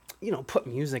put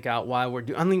music out while we're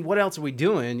doing. I mean, what else are we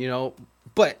doing?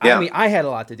 But yeah. I mean, I had a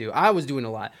lot to do. I was doing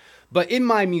a lot, but in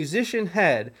my musician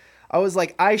head, I was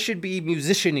like, I should be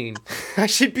musicianing. I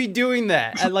should be doing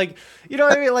that. And like, you know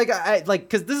what I mean? Like,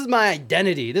 because this is my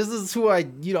identity. This is who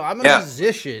I'm a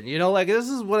musician. Like this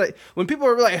is what when people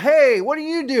are like, hey, what do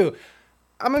you do?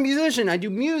 I'm a musician. I do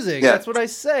music. Yeah. That's what I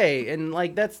say. And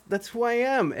like, that's who I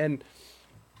am. And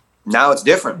now it's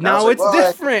different. Now it's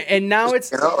different. And now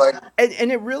it's,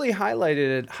 and it really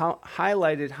highlighted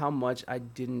how much I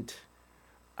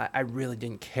really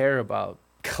didn't care about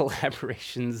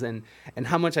collaborations and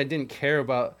how much I didn't care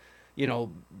about,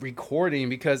 recording,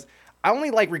 because I only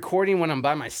like recording when I'm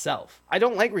by myself. I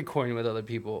don't like recording with other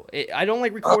people. I don't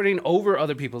like recording over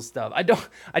other people's stuff. I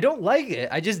don't like it.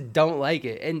 I just don't like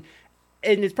it. And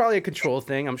it's probably a control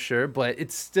thing, I'm sure, but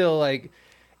it's still like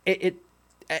it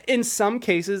in some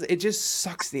cases it just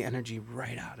sucks the energy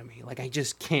right out of me. Like I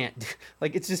just can't.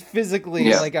 Like it's just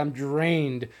physically like I'm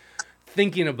drained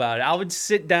thinking about it. I would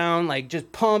sit down, like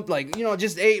just pumped, like,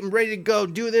 just ate and ready to go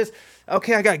do this.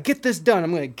 Okay, I got to get this done.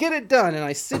 I'm going to get it done. And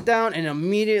I sit down and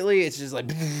immediately it's just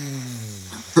like,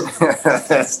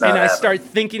 and I start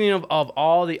thinking of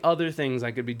all the other things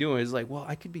I could be doing. It's like, well,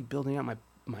 I could be building out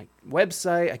my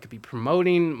website. I could be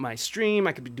promoting my stream.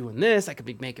 I could be doing this. I could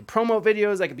be making promo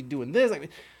videos. I could be doing this. And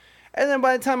then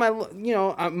by the time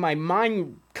my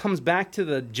mind comes back to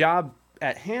the job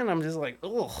at hand, I'm just like,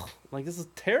 ugh, like this is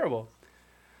terrible.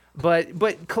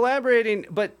 But collaborating,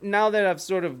 but now that I've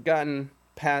sort of gotten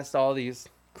past all these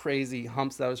crazy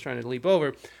humps that I was trying to leap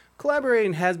over,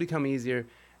 collaborating has become easier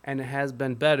and it has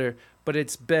been better, but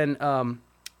it's been mostly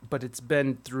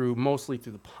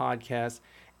through the podcast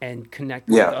and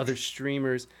connecting with other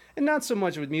streamers and not so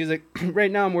much with music. Right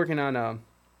now I'm working on a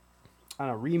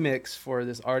remix for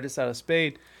this artist out of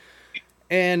Spain,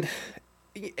 and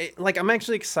like I'm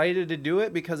actually excited to do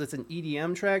it because it's an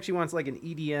EDM track. She wants like an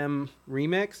EDM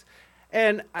remix,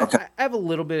 and I have a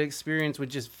little bit of experience with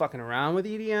just fucking around with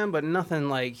EDM, but nothing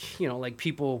like like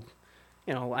people,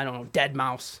 I don't know,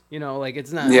 Deadmau5, like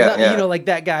it's not, like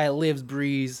that guy lives,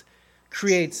 breathes,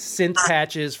 creates synth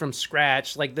patches from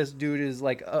scratch. Like this dude is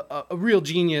like a real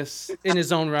genius in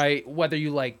his own right, whether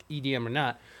you like EDM or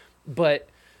not. But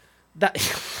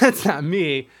that's not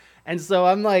me. And so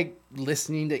I'm like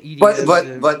listening to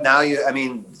EDM. But now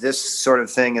this sort of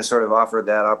thing has sort of offered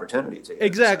that opportunity to you.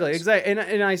 Exactly.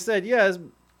 And I said yes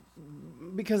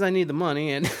because I need the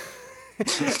money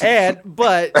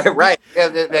but right.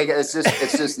 It's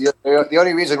just the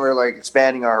only reason we're like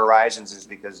expanding our horizons is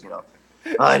because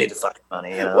I need the fucking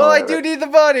money. Well, I do need the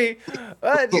money.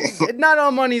 Not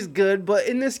all money's good, but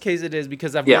in this case it is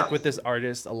because I've worked with this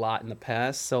artist a lot in the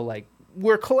past. So like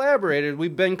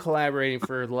we've been collaborating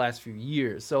for the last few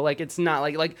years. So like it's not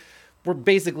like we're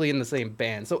basically in the same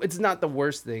band. So it's not the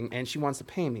worst thing, and she wants to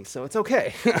pay me. So it's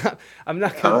okay. I'm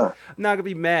not gonna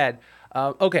be mad.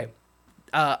 Okay.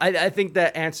 I think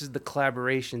that answers the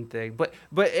collaboration thing. But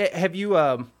have you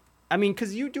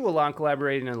because you do a lot of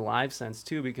collaborating in a live sense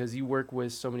too, because you work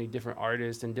with so many different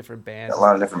artists and different bands. A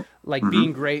lot of different, like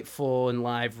Being Grateful and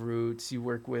Live Roots. You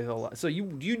work with a lot, so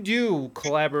you do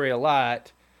collaborate a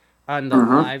lot on the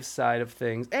live side of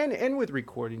things, and with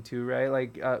recording too, right?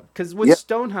 Like, because with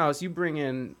Stonehouse, you bring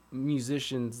in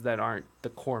musicians that aren't the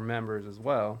core members as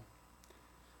well.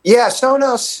 Yeah,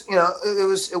 Stonehouse,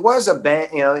 it was a band.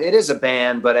 It is a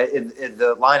band, but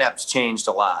the lineup's changed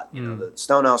a lot. The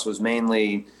Stonehouse was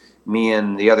mainly me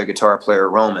and the other guitar player,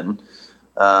 Roman.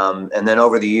 And then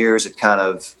over the years, it kind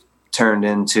of turned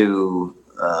into,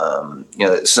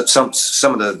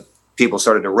 some of the people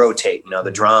started to rotate,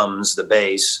 the drums, the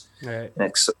bass. Right. and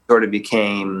it sort of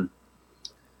became,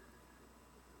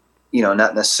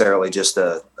 not necessarily just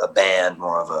a band,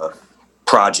 more of a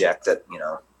project that,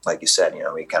 like you said,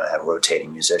 we kind of have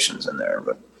rotating musicians in there.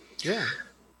 But yeah,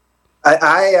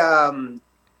 I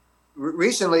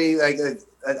recently, like,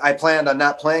 I planned on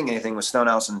not playing anything with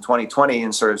Stonehouse in 2020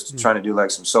 and sort of trying to do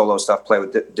like some solo stuff, play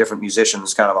with different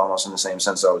musicians, kind of almost in the same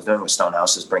sense I was doing with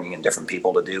Stonehouse, is bringing in different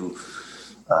people to do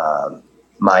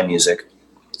my music.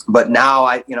 But now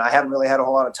I haven't really had a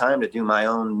whole lot of time to do my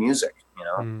own music.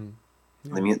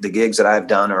 The gigs that I've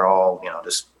done are all,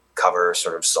 just cover,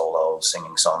 sort of solo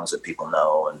singing songs that people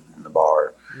know and in the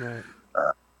bar. Right.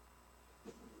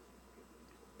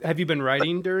 Have you been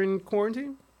writing during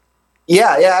quarantine? Yeah.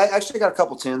 I actually got a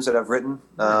couple tunes that I've written.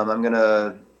 I'm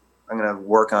gonna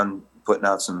work on putting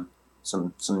out some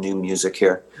new music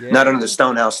here. Yeah. Not under the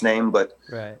Stonehouse name, but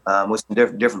right. With some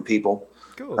different people.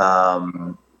 Cool.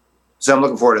 So I'm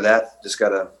looking forward to that. Just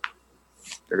gotta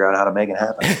figure out how to make it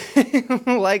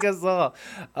happen. Like us all.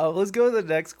 Let's go to the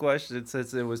next question,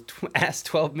 since it was asked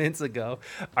 12 minutes ago.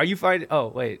 Are you finding? Oh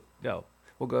wait, no.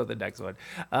 We'll go to the next one.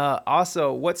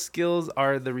 Also, what skills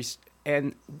are the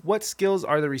restrictions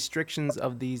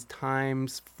of these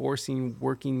times forcing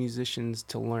working musicians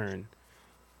to learn?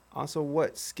 Also,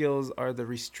 what skills are the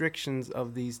restrictions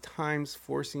of these times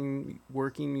forcing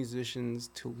working musicians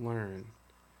to learn?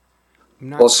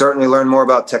 Well, certainly learn more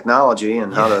about technology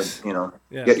and how to,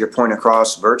 get your point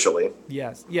across virtually.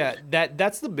 Yes. Yeah.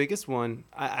 That's the biggest one,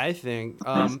 I think.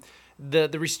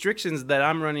 The restrictions that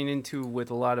I'm running into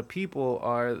with a lot of people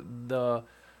are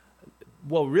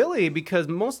really, because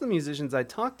most of the musicians I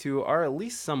talk to are at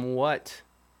least somewhat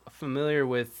familiar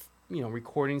with,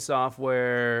 recording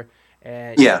software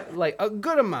and like a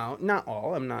good amount, not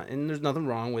all. I'm not, and there's nothing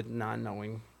wrong with not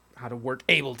knowing how to work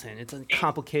Ableton. It's a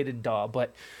complicated DAW,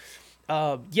 but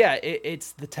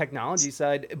it's the technology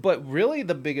side. But really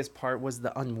the biggest part was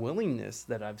the unwillingness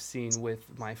that I've seen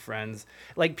with my friends.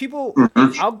 Like people,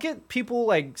 I'll get people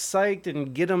like psyched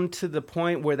and get them to the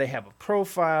point where they have a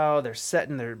profile, they're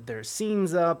setting their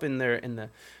scenes up in the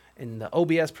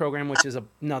OBS program, which is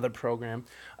another program,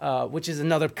 which is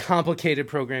another complicated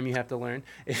program you have to learn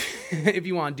if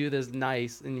you want to do this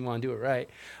nice and you want to do it right.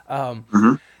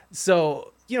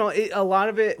 So, a lot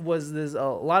of it was this. A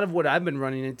lot of what I've been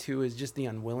running into is just the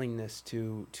unwillingness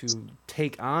to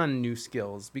take on new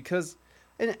skills, because,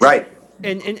 right.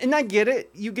 And I get it.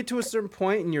 You get to a certain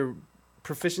point in your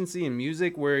proficiency in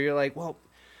music where you're like, well,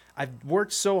 I've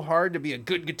worked so hard to be a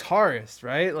good guitarist,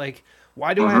 right? Like,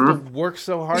 why do I have to work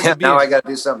so hard to be? Now I got to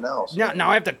do something else. Now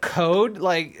I have to code.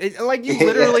 Like you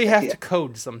literally have to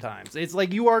code sometimes. It's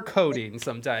like you are coding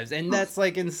sometimes, and that's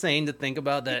like insane to think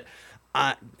about that.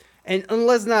 And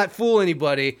let's not fool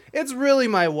anybody, it's really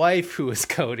my wife who is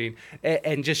coding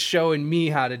and just showing me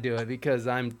how to do it, because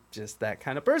I'm just that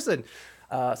kind of person.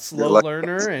 Slow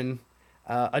learner and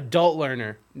adult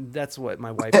learner. That's what my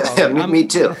wife calls me. Me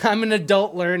too. I'm an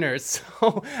adult learner,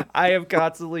 so I have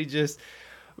constantly just,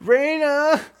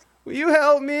 Raina, will you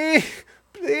help me,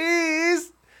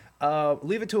 please?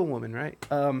 Leave it to a woman, right?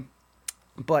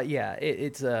 But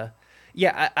yeah,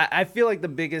 I feel like the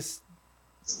biggest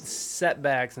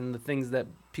setbacks and the things that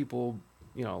people,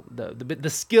 the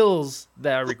skills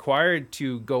that are required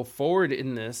to go forward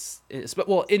in this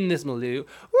milieu.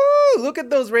 Woo! Look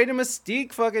at those Raina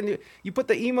Mystique fucking. You put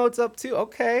the emotes up too.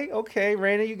 Okay,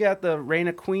 Raina, you got the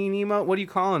Raina Queen emote. What are you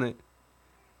calling it?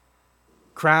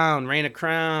 Crown, Raina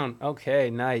Crown.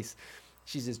 Okay, nice.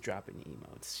 She's just dropping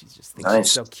emotes. She just thinks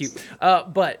she's so cute.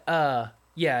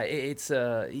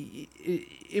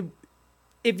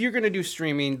 If you're going to do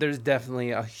streaming, there's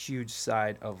definitely a huge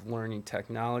side of learning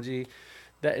technology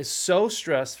that is so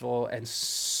stressful and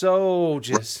so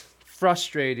just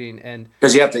frustrating. And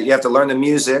because you have to learn the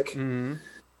music, then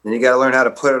you got to learn how to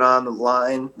put it on the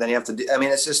line. Then you have to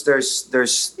it's just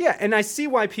there's and I see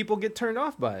why people get turned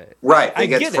off by it. Right, they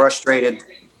get frustrated.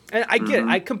 And I get it.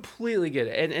 I completely get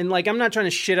it. And like, I'm not trying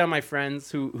to shit on my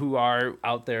friends who are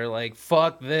out there like,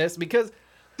 fuck this, because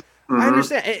I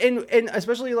understand, and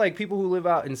especially like people who live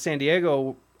out in San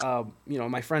Diego,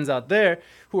 my friends out there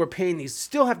who are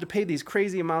still have to pay these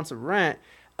crazy amounts of rent.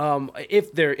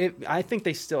 I think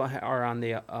they still are on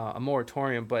the a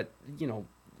moratorium, but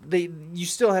you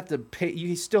still have to pay.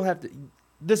 You still have to.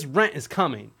 This rent is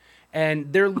coming,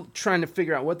 and they're trying to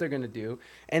figure out what they're gonna do,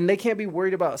 and they can't be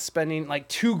worried about spending like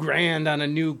 $2,000 on a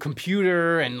new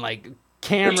computer and like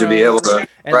cameras to be able to,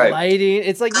 and lighting.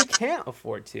 It's like you can't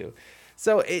afford to.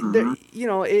 So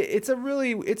it's a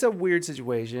weird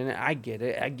situation. I get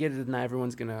it. that not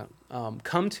everyone's gonna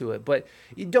come to it, but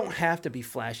you don't have to be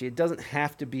flashy. It doesn't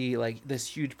have to be like this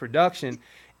huge production.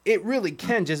 it really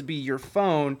can just be your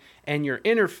phone and your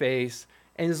interface.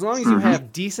 And as long as you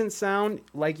have decent sound,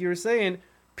 like you were saying,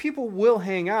 people will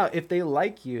hang out if they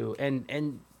like you.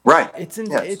 And Right. it's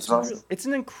Yes, it's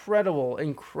an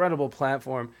incredible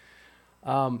platform.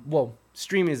 Well,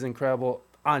 streaming is incredible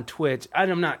on Twitch.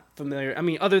 I'm not familiar. I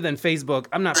mean, other than Facebook,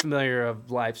 I'm not familiar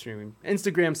of live streaming.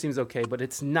 Instagram seems okay, but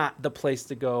it's not the place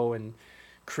to go and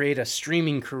create a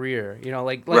streaming career. You know,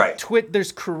 like Right.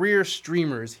 there's career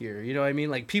streamers here. You know what I mean?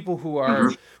 Like people who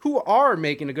are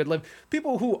making a good living.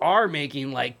 People who are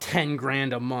making like 10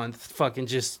 grand a month, fucking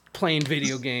just playing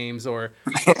video games or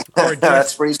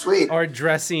That's pretty sweet. or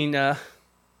dressing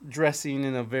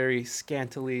in a very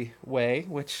scantily way,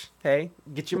 which, hey,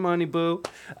 get your money, boo.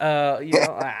 You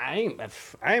know, I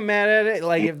ain't mad at it.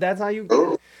 Like, if that's how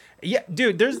you, yeah,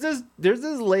 dude. There's this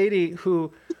lady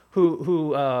who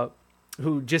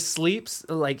just sleeps.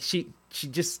 Like she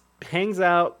just hangs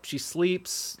out. She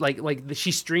sleeps. Like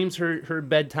she streams her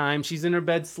bedtime. She's in her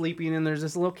bed sleeping, and there's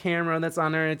this little camera that's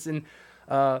on her. And it's in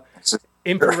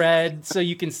infrared, so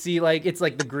you can see, like, it's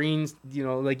like the greens, you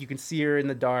know, like you can see her in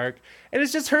the dark, and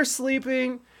it's just her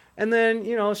sleeping. And then,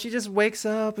 you know, she just wakes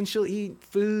up and she'll eat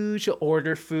food, she'll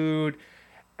order food,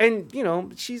 and, you know,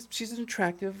 she's an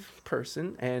attractive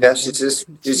person, and Yeah, she's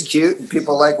cute, and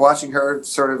people like watching her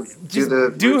sort of do the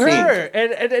routine. her,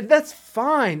 and that's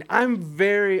fine. I'm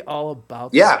very all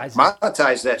about Yeah, that.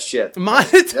 monetize that shit.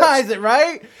 Monetize it,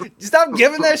 right? Stop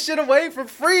giving that shit away for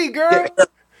free, girl.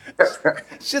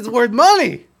 Shit's worth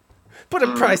money. Put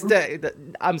a price tag.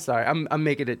 I'm sorry, I'm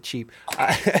making it cheap.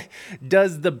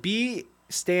 Does the B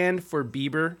stand for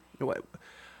Bieber?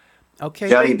 Okay.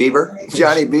 Johnny Bieber.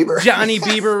 Johnny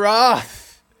Bieber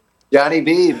Roth. Johnny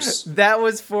Biebs. That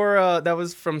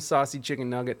was from Saucy Chicken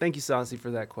Nugget. Thank you, Saucy,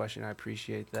 for that question. I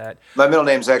appreciate that. My middle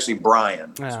name's actually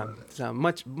Brian. So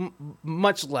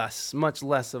much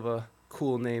less of a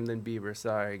cool name than Bieber.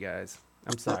 Sorry, guys.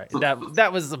 I'm sorry.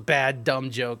 That was a bad, dumb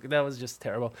joke. That was just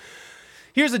terrible.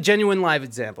 Here's a genuine live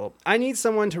example. I need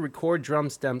someone to record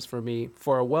drum stems for me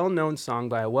for a well-known song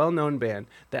by a well-known band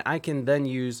that I can then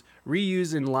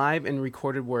reuse in live and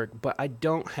recorded work, but I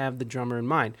don't have the drummer in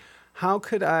mind. How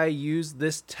could I use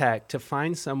this tech to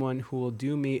find someone who will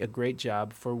do me a great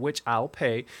job for which I'll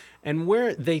pay, and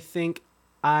where they think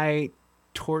I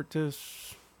don't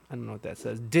know what that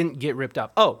says, didn't get ripped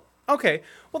off? Oh, okay.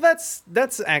 Well,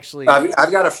 that's actually.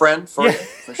 I've got a friend for you.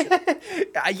 For sure.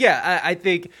 Yeah, I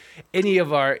think any of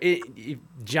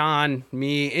John,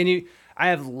 me, I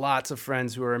have lots of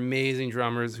friends who are amazing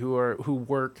drummers who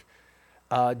work,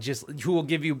 who will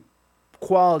give you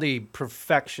quality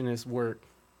perfectionist work.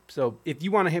 So if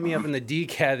you want to hit me up in the D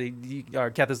Kathy or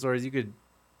Kathy Stories, you could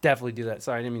definitely do that.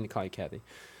 Sorry, I didn't mean to call you Kathy.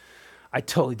 I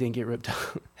totally didn't get ripped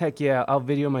off. Heck yeah, I'll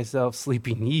video myself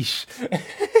sleeping. Yeesh.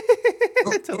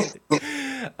 Totally.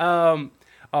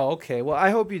 Oh, okay. Well, I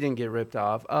hope you didn't get ripped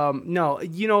off. No,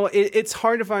 you know, it's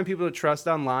hard to find people to trust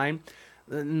online.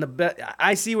 And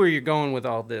I see where you're going with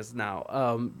all this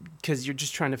now, because you're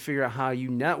just trying to figure out how you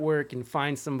network and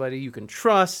find somebody you can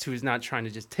trust who's not trying to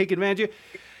just take advantage of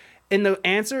you. And the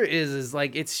answer is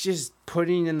like, it's just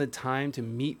putting in the time to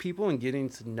meet people and getting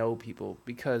to know people.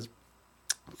 Because,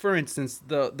 for instance,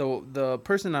 the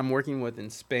person I'm working with in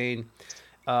Spain,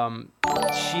 she's, oh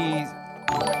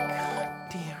my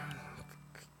God, damn.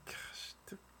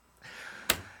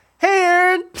 Hey,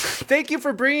 Aaron, thank you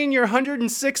for bringing your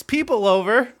 106 people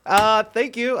over.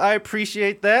 Thank you. I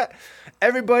appreciate that.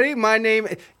 Everybody, my name,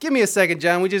 give me a second,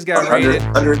 John. We just got rated.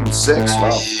 106.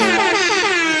 Wow.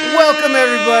 Welcome,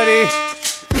 everybody.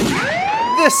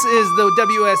 This is the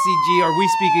WSEG, or We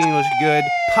Speak English Good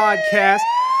podcast.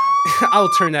 I'll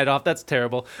turn that off. That's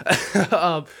terrible.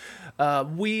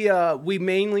 We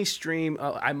mainly stream.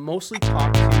 I mostly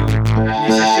talk to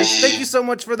musicians. Thank you so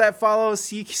much for that follow,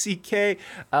 CCK.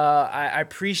 I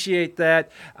appreciate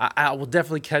that. I will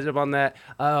definitely catch up on that.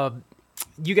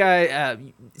 You guys,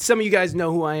 some of you guys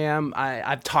know who I am.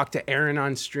 I've talked to Aaron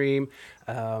on stream.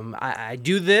 I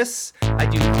do this. I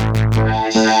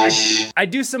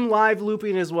do some live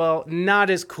looping as well. Not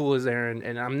as cool as Aaron,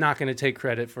 and I'm not going to take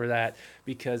credit for that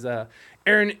because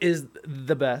Aaron is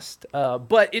the best.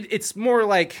 But it's more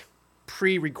like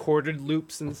pre-recorded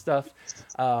loops and stuff,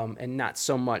 and not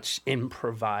so much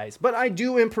improvise. But I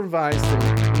do improvise the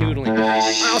noodling.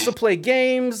 I also play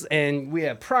games, and we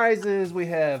have prizes, we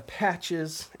have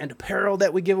patches and apparel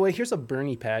that we give away. Here's a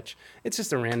Bernie patch. It's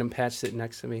just a random patch sitting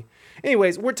next to me.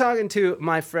 Anyways, we're talking to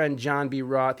my friend John B.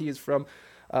 Roth. He is from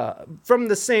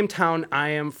the same town I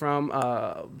am from,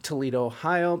 Toledo,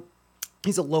 Ohio.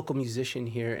 He's a local musician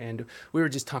here, and we were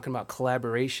just talking about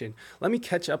collaboration. Let me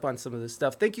catch up on some of this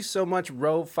stuff. Thank you so much,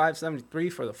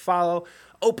 Row573, for the follow.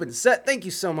 Open Set, thank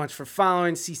you so much for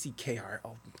following. CCKR,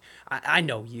 oh, I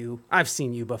know you. I've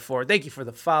seen you before. Thank you for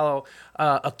the follow.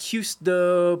 Accuse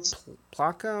de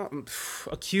Placa?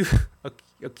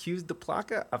 Accuse de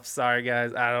Placa? I'm sorry,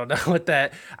 guys. I don't know what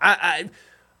that...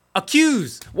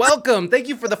 Accuse, welcome. Thank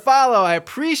you for the follow. I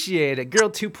appreciate it. Girl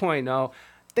 2.0.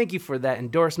 Thank you for that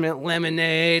endorsement.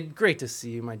 Lemonade, great to see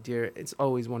you, my dear. It's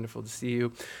always wonderful to see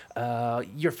you.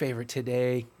 Your favorite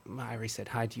today. I already said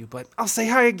hi to you, but I'll say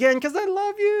hi again because I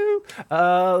love you.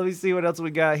 Let me see what else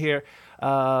we got here.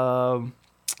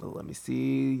 Let me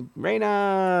see.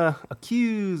 Reina,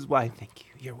 Accuse. Why, thank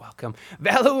you. You're welcome.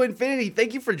 Valo Infinity,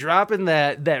 thank you for dropping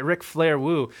that Ric Flair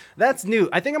woo. That's new.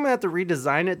 I think I'm gonna have to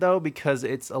redesign it though because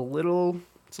it's a little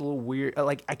weird.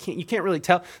 Like you can't really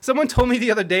tell. Someone told me the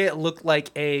other day it looked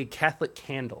like a Catholic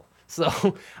candle.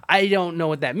 So I don't know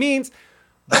what that means.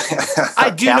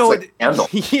 I do know what candle.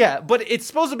 Yeah, but it's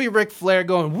supposed to be Ric Flair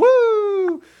going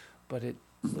woo, but it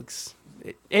looks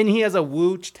and he has a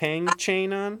Wu Tang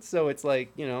chain on, so it's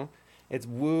like, you know, it's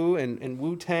Wu and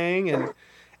Wu Tang and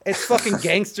it's fucking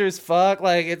gangster as fuck.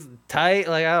 Like it's tight.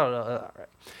 Like I don't know.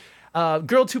 All right.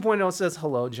 Girl 2.0 says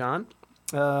hello, John.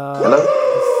 Hello.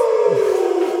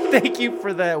 Thank you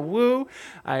for that woo.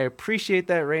 I appreciate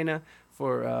that, Reina,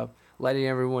 for letting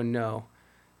everyone know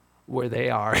where they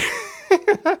are.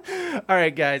 All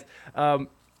right, guys.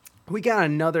 We got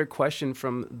another question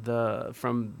from the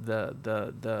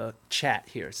chat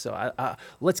here. So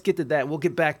let's get to that. We'll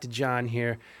get back to John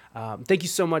here. Thank you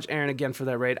so much, Aaron, again for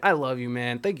that raid. I love you,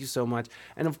 man. Thank you so much.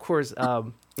 And of course,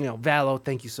 Valo,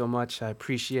 thank you so much. I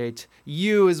appreciate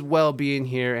you as well being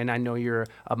here. And I know you're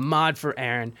a mod for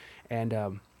Aaron.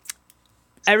 And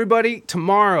everybody,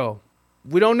 tomorrow,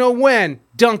 we don't know when,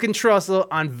 Duncan Trussell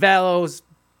on Valo's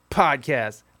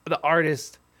podcast, The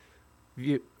Artist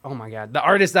View. Oh my God, The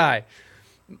Artist Eye.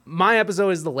 My episode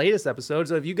is the latest episode,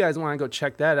 so if you guys want to go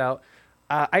check that out,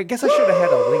 I guess I should have had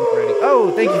a link ready.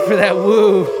 Oh, thank you for that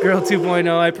woo, Girl 2.0.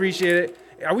 I appreciate it.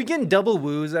 Are we getting double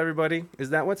woos, everybody?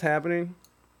 Is that what's happening?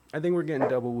 I think we're getting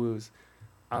double woos.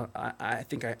 I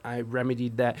think I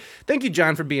remedied that. Thank you,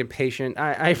 John, for being patient.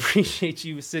 I appreciate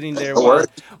you sitting there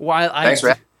while I... Thanks,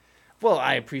 Ray. Well,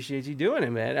 I appreciate you doing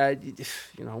it, man.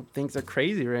 Things are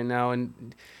crazy right now,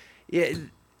 and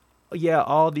yeah,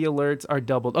 all the alerts are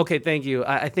doubled. Okay, thank you.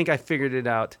 I think I figured it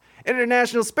out.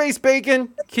 International Space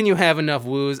Bacon, can you have enough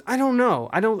woos? I don't know.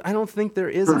 I don't think there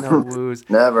is enough woos.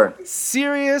 Never.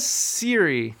 Serious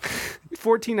Siri,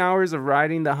 14 hours of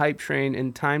riding the hype train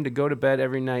and time to go to bed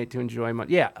every night to enjoy my...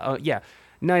 Yeah.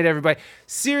 Night, everybody.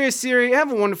 Serious Siri,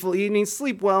 have a wonderful evening.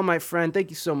 Sleep well, my friend.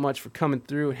 Thank you so much for coming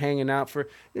through and hanging out, for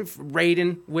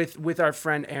raiding with our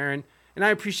friend Aaron. And I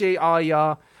appreciate all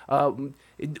y'all.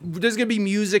 There's going to be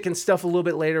music and stuff a little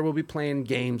bit later. We'll be playing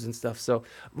games and stuff. So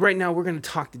right now we're going to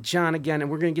talk to John again, and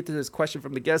we're going to get to this question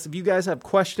from the guests. If you guys have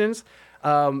questions,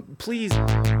 please.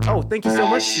 Oh, thank you so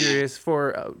much, Sirius,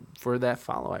 for that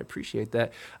follow. I appreciate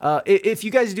that. If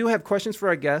you guys do have questions for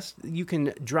our guests, you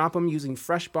can drop them using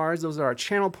fresh bars. Those are our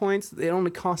channel points. They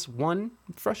only cost one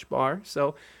fresh bar,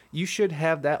 so you should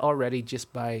have that already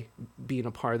just by being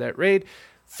a part of that raid.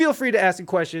 Feel free to ask a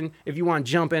question if you want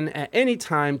to jump in at any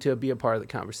time to be a part of the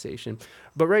conversation.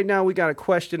 But right now we got a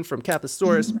question from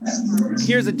Cathosaurus.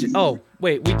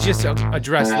 We just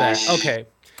addressed that. Okay.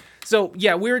 So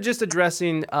yeah, we were just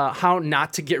addressing how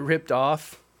not to get ripped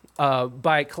off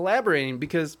by collaborating,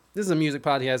 because this is a music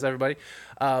podcast, everybody.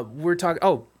 We're talking.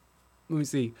 Oh, let me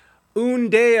see.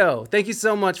 Undeo, thank you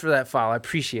so much for that follow. I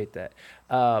appreciate that.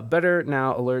 Better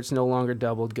now. Alerts no longer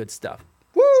doubled. Good stuff.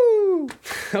 Woo!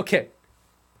 Okay.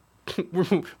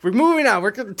 We're moving on.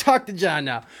 We're going to talk to John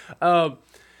now.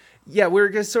 We're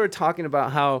just sort of talking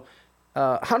about how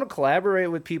to collaborate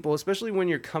with people, especially when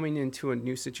you're coming into a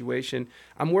new situation.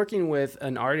 I'm working with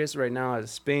an artist right now out of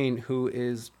Spain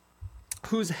who's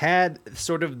had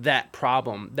sort of that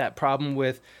problem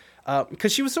with,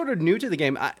 because she was sort of new to the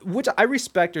game, which I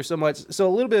respect her so much. So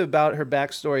a little bit about her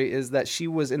backstory is that she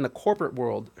was in the corporate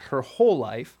world her whole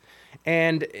life.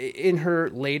 And in her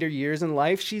later years in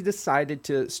life, she decided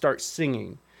to start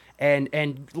singing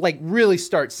and like really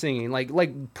start singing, like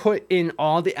put in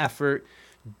all the effort,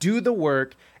 do the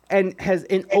work, and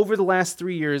over the last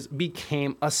 3 years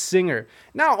became a singer.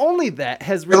 Not only that,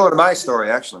 Similar to my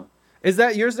story, actually. Is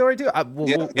that your story too?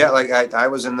 Like I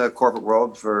was in the corporate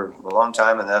world for a long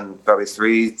time, and then probably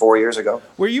 3-4 years ago.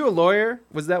 Were you a lawyer?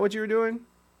 Was that what you were doing?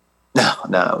 No,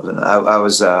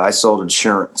 I sold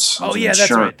insurance. I Oh was an yeah,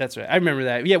 insurance. that's right. I remember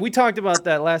that. Yeah, we talked about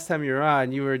that last time you were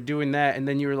on. You were doing that, and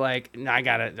then you were like, "Nah, I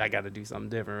gotta do something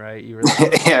different, right?" You were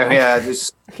like, yeah,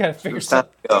 just "I gotta it figure was time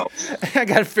some, to go. I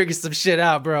gotta figure some shit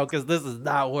out, bro, because this is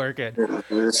not working."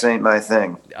 This ain't my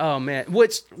thing. Oh man,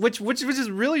 which is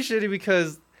really shitty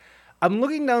because I'm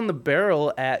looking down the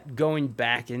barrel at going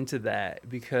back into that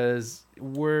because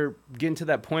we're getting to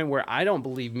that point where I don't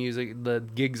believe the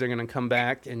gigs are gonna come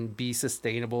back and be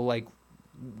sustainable like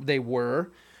they were,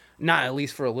 not at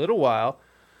least for a little while.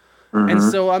 And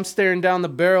so I'm staring down the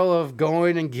barrel of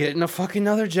going and getting a fucking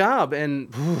other job,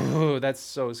 and that's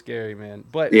so scary, man.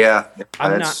 But Yeah,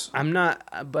 I'm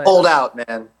not. But hold out,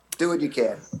 man. Do what you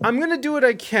can. I'm gonna do what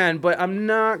I can, but I'm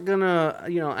not gonna.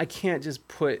 I can't just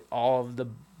put all of the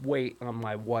weight on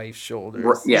my wife's shoulders.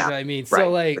 Yeah, You know what I mean? right.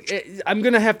 So like, I'm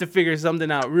gonna have to figure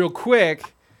something out real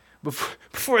quick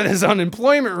before this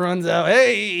unemployment runs out.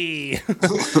 Hey,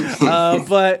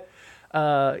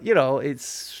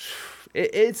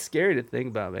 it's scary to think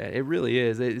about, man. It really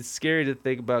is. It's scary to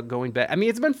think about going back. I mean,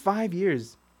 it's been 5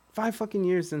 years. 5 fucking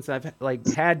years since I've like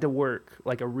had to work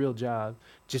like a real job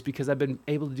just because I've been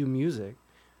able to do music.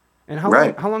 And how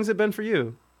long has it been for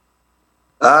you?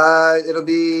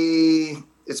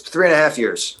 It's 3.5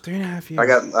 years. 3.5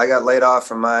 years. I got laid off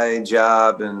from my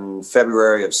job in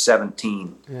February of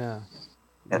 17. Yeah.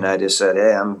 And I just said,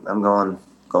 hey, I'm going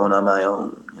on my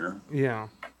own, Yeah.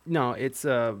 No, it's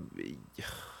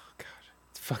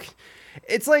fucking,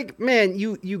 it's like, man,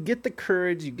 you get the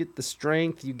courage, you get the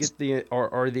strength, you get the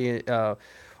or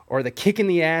the kick in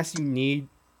the ass you need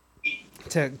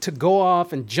to go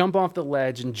off and jump off the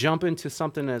ledge and jump into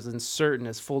something as uncertain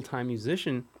as full-time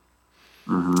musician.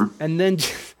 And then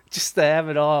just to have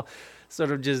it all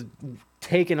sort of just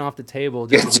taken off the table.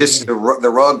 Just the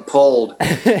rug pulled.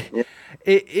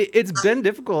 It's been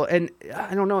difficult, and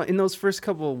I don't know, in those first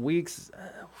couple of weeks,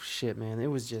 shit, man, it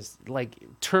was just like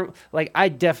I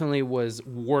definitely was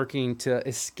working to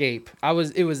escape. It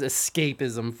was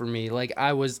escapism for me. Like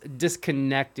I was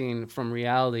disconnecting from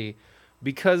reality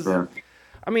because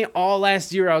I mean, all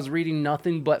last year I was reading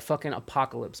nothing but fucking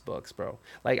apocalypse books, bro.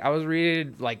 Like I was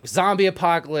reading like zombie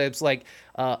apocalypse, like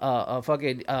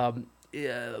fucking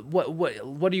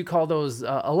what do you call those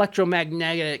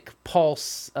electromagnetic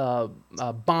pulse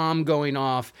bomb going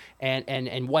off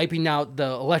and wiping out the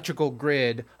electrical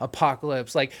grid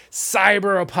apocalypse, like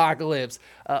cyber apocalypse,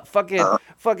 fucking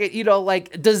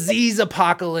like disease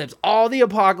apocalypse, all the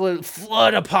apocalypse,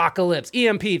 flood apocalypse,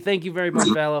 EMP. Thank you very much,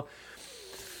 Vallo.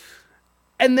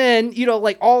 And then,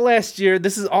 like all last year,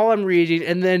 this is all I'm reading,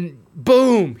 and then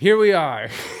boom, here we are.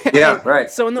 Yeah,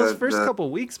 right. So in those first couple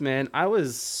of weeks, man, I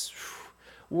was.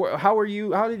 How were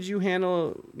you? How did you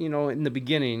handle, in the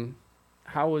beginning?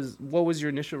 What was your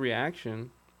initial reaction?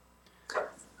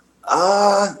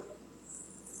 Yeah,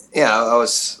 I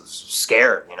was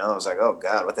scared. I was like, oh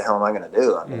God, what the hell am I going to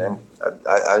do? I mean,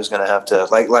 I was going to have to,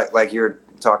 like you were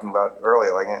talking about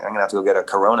earlier, like I'm going to have to go get a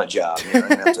Corona job. I'm going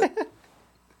to have to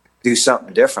do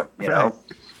something different, know.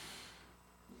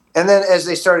 And then as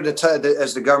they started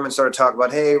as the government started talking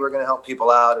about, hey, we're going to help people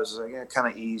out, it was like, kind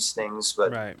of ease things,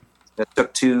 but it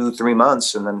took 2-3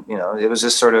 months, and then it was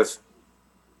just sort of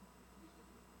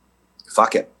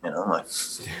fuck it, like.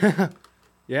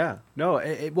 Yeah, no,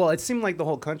 it seemed like the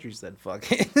whole country said fuck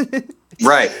it.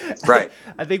 Right.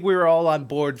 I think we were all on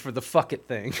board for the fuck it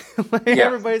thing.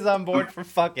 Everybody's on board for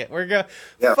fuck it. We're going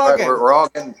fuck it. We're all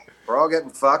getting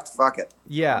fucked. Fuck it.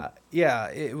 Yeah.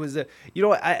 It was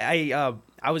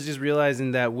I was just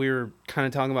realizing that we were kind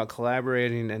of talking about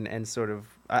collaborating and sort of.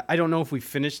 I don't know if we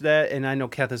finished that, and I know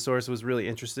Cathosaurus was really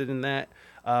interested in that.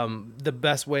 The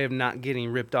best way of not getting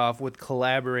ripped off with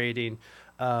collaborating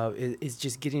is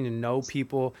just getting to know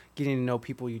people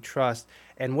you trust.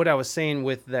 And what I was saying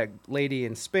with that lady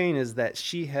in Spain is that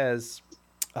she has,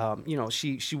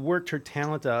 she worked her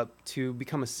talent up to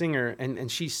become a singer, and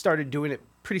she started doing it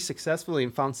pretty successfully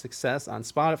and found success on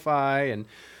Spotify and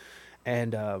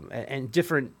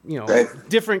different,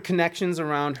 different connections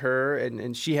around her,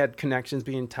 and she had connections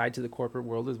being tied to the corporate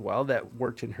world as well that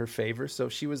worked in her favor. So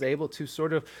she was able to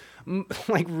sort of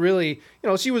like really,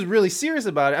 she was really serious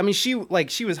about it. I mean, she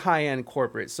was high end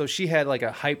corporate, so she had like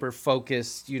a hyper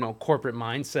focused, corporate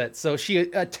mindset. So she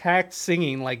attacked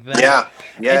singing like that. Yeah,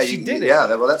 and she did it. Yeah,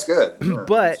 well, that's good. Yeah.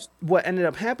 But what ended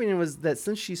up happening was that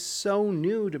since she's so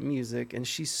new to music and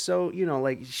she's so,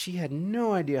 she had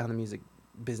no idea how the music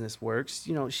business works,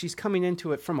 she's coming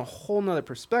into it from a whole nother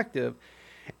perspective,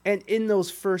 and in those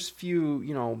first few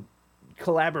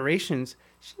collaborations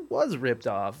she was ripped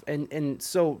off, and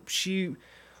so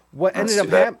what ended up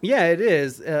happening, it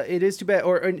is too bad,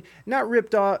 or not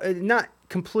ripped off, not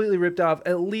completely ripped off,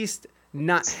 at least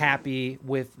not happy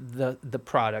with the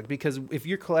product. Because if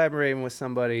you're collaborating with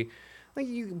somebody, like,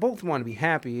 you both want to be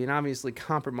happy, and obviously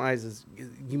compromises,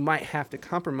 you might have to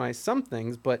compromise some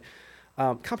things, but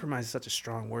compromise is such a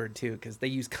strong word too, because they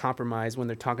use compromise when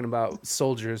they're talking about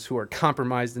soldiers who are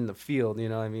compromised in the field. You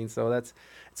know what I mean? So it's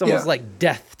almost like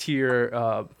death to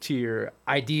your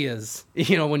ideas.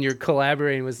 You know, when you're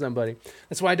collaborating with somebody.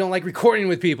 That's why I don't like recording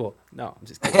with people. No, I'm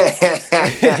just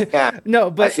kidding.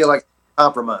 No, but I feel like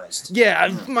compromised.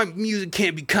 Yeah, my music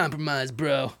can't be compromised,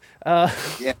 bro.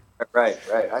 Yeah. Right.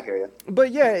 I hear you.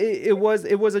 But yeah, it was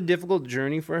a difficult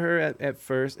journey for her at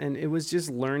first, and it was just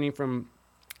learning from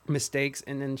mistakes.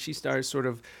 And then she started sort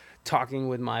of talking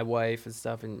with my wife and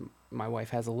stuff, and my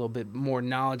wife has a little bit more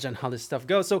knowledge on how this stuff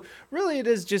goes. So really, it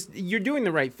is just, you're doing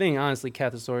the right thing, honestly,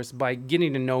 Cathosaurus, by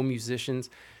getting to know musicians,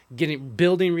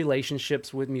 building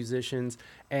relationships with musicians,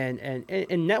 and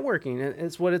networking.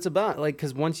 It's what it's about. Like,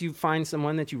 because once you find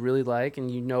someone that you really like and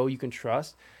you know you can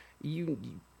trust,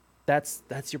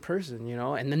 that's your person, you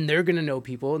know. And then they're gonna know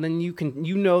people, and then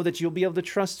you know that you'll be able to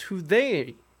trust who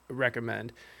they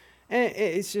recommend. And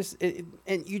it's just,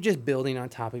 and you're just building on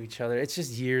top of each other. It's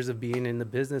just years of being in the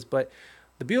business. But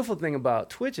the beautiful thing about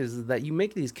Twitch is that you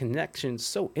make these connections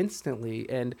so instantly.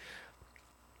 And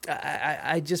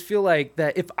I just feel like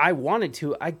that if I wanted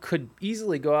to, I could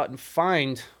easily go out and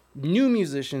find new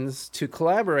musicians to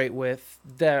collaborate with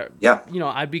that, you know,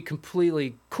 I'd be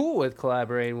completely cool with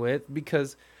collaborating with,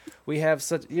 because we have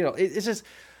such, you know, it's just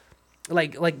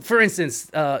like for instance,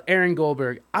 Aaron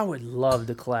Goldberg. I would love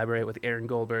to collaborate with Aaron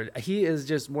Goldberg. He is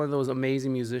just one of those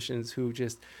amazing musicians who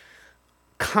just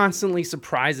constantly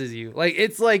surprises you. Like,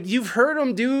 it's like you've heard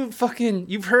him do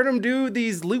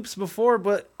these loops before,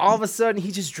 but all of a sudden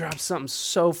he just drops something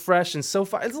so fresh and so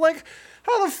far. It's like,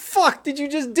 how the fuck did you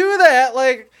just do that?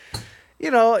 Like, you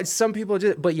know, some people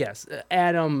just, but yes,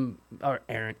 Adam,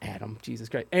 Jesus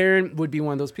Christ. Aaron would be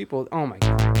one of those people. Oh my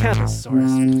God.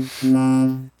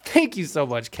 Cathosaurus. Thank you so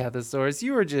much, Cathosaurus.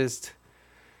 You were just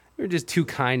too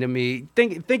kind to me.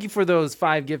 Thank you for those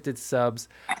 5 gifted subs.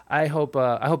 I hope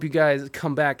you guys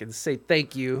come back and say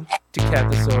thank you to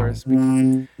Cathosaurus,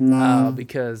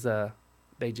 because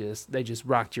they just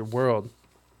rocked your world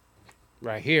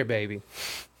right here, baby.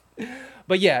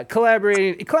 But yeah,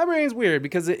 collaborating is weird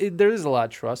because there is a lot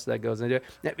of trust that goes into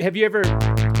it. Have you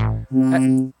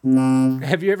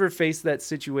ever faced that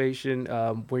situation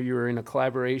where you were in a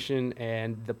collaboration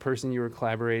and the person you were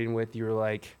collaborating with, you were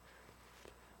like,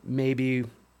 maybe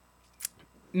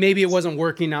it wasn't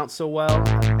working out so well?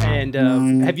 And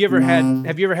have you ever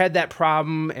had that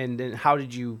problem? And then how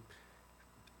did you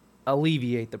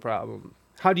alleviate the problem?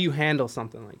 How do you handle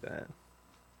something like that?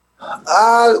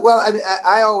 Well,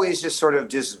 I always just sort of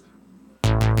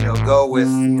go with,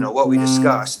 what we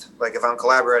discussed. Like, if I'm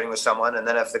collaborating with someone, and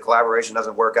then if the collaboration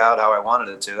doesn't work out how I wanted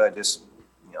it to, I just,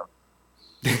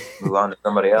 move on to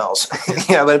somebody else.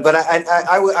 But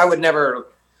I would never,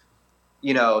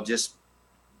 just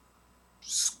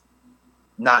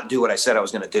not do what I said I was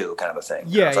going to do, kind of a thing.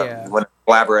 Yeah. When I'm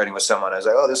collaborating with someone, I was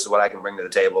like, oh, this is what I can bring to the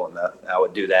table, and I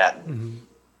would do that. Mm-hmm.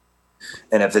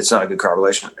 And if it's not a good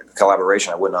collaboration,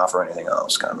 I wouldn't offer anything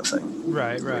else, kind of a thing.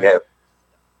 Right. Yeah.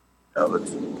 But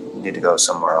need to go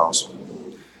somewhere else.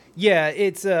 Yeah,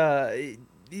 it's I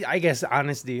guess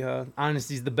honesty, huh?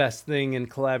 Honesty is the best thing in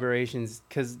collaborations,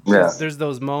 because there's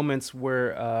those moments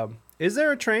where is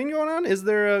there a train going on? Is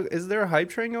there a hype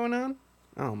train going on?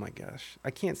 Oh my gosh, I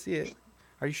can't see it.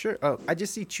 Are you sure? Oh, I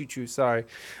just see choo choo. Sorry,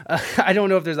 I don't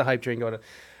know if there's a hype train going on.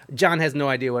 John has no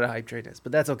idea what a hype train is,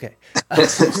 but that's okay.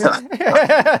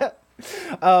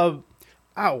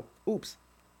 Ow! Oops!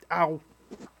 Ow!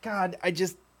 God, I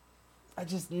just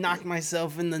knocked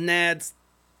myself in the nads.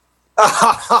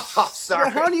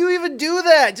 Sorry. How do you even do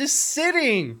that? Just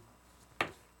sitting.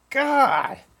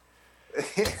 God.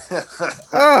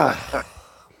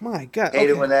 My God. Hate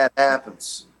it when that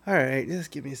happens. All right,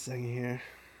 just give me a second here.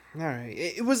 All right,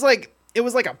 it was like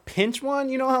a pinch one.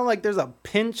 You know how like there's a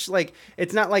pinch, like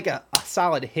it's not like a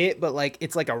solid hit, but like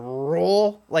it's like a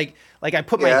roll. Like I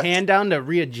put my hand down to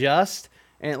readjust,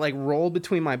 and it like rolled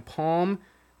between my palm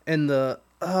and the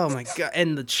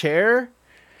and the chair.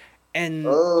 And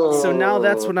so now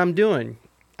that's what I'm doing.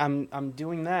 I'm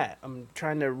doing that. I'm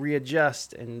trying to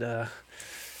readjust, and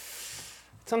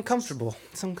it's uncomfortable.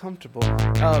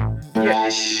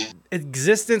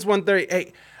 Existence 130.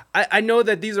 Hey, I know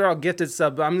that these are all gifted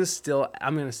subs, but I'm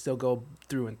gonna still go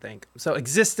through and thank. So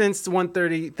Existence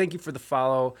 130, thank you for the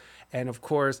follow, and of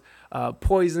course,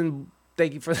 Poison,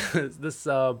 thank you for the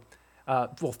sub.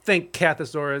 Thank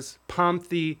Cathosaurus,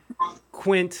 Pomthy,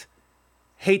 Quint,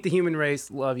 Hate the Human Race,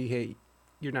 love you, hate.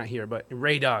 You're not here, but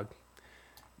Ray Dog.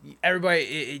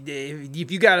 everybody,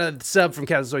 if you got a sub from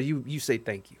Catholic Source, you say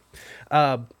thank you.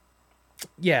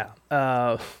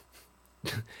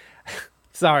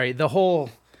 Sorry, the whole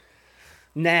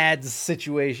Nads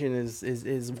situation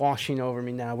is washing over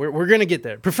me now. We're gonna get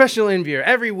there. Professional interviewer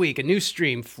every week, a new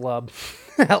stream. Flub,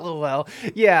 LOL.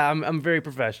 Yeah, I'm very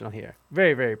professional here,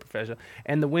 very very professional.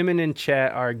 And the women in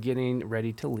chat are getting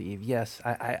ready to leave. Yes,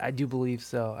 I do believe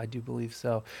so. I do believe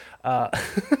so.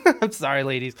 I'm sorry,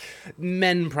 ladies.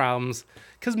 Men problems,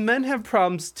 because men have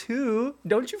problems too.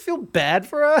 Don't you feel bad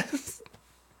for us?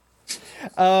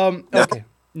 Okay.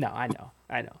 No, I know.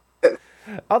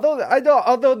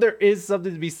 Although there is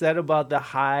something to be said about the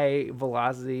high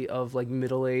velocity of like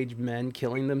middle-aged men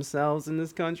killing themselves in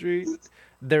this country,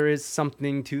 there is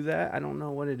something to that. I don't know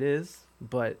what it is,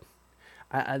 but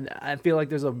I feel like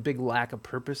there's a big lack of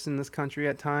purpose in this country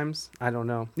at times. I don't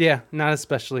know. Yeah, not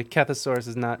especially. Cathosaurus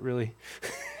is not really,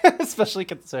 especially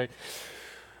Cathosaurus.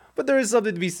 But there is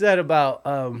something to be said about,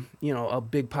 a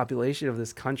big population of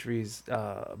this country's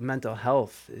mental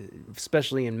health,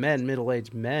 especially in men,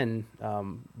 middle-aged men,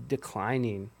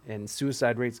 declining, and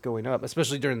suicide rates going up,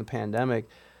 especially during the pandemic.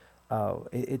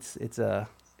 It's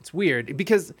weird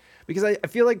because I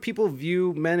feel like people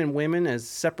view men and women as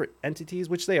separate entities,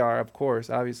 which they are, of course,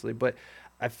 obviously. But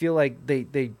I feel like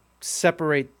they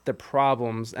separate the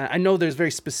problems. I know there's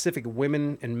very specific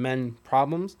women and men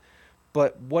problems.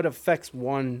 But what affects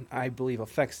one, I believe,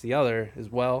 affects the other as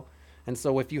well. And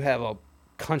so if you have a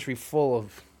country full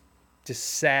of just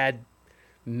sad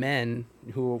men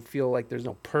who feel like there's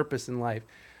no purpose in life,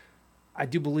 I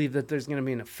do believe that there's going to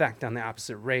be an effect on the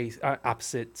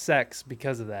opposite sex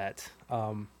because of that.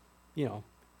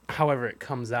 However it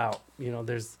comes out,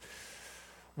 there's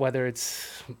whether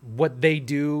it's what they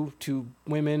do to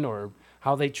women or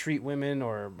how they treat women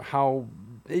or how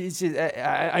it's just,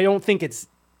 I don't think it's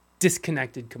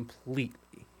disconnected completely.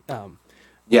 I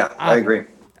agree.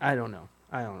 I don't know.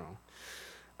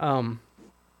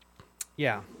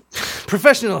 Yeah.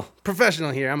 Professional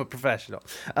here. I'm a professional.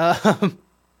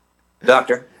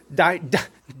 Doctor.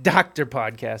 Doctor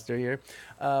podcaster here.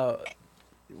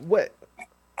 Where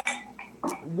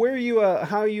are you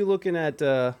how are you looking at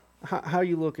how are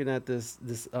you looking at this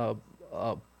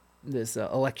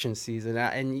election season?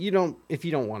 And if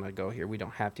you don't want to go here, we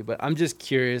don't have to, but I'm just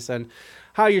curious on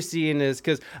how you're seeing this,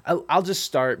 because I'll just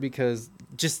start because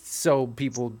just so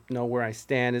people know where I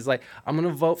stand is like, I'm going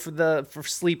to vote for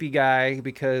Sleepy Guy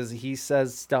because he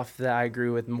says stuff that I agree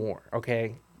with more.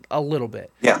 Okay. A little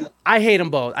bit. Yeah. I hate them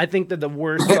both. I think they're the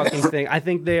worst fucking thing. I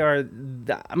think I'm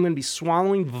going to be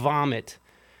swallowing vomit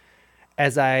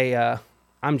as I'm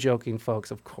joking, folks.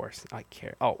 Of course, I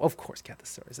care. Oh, of course,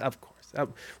 Cathosaurus. Of course.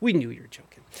 We knew you were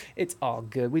joking. It's all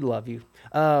good. We love you.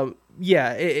 I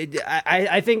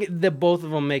think that both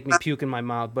of them make me puke in my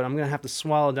mouth, but I'm going to have to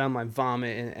swallow down my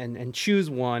vomit and choose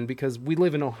one because we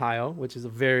live in Ohio, which is a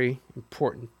very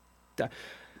important.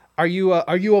 Are you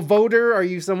a voter? Are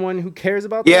you someone who cares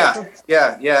about that?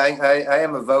 Yeah. I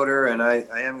am a voter, and I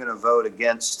am going to vote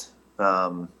against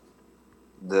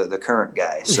the current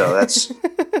guy. So that's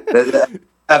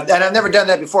and I've never done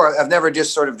that before. I've never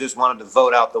just wanted to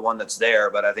vote out the one that's there,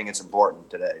 but I think it's important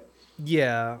today.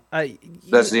 Yeah,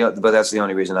 that's the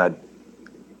only reason I'd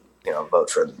vote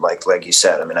for, like you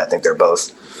said. I mean, I think they're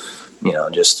both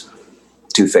just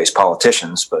two-faced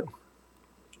politicians, but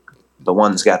the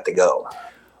one's got to go.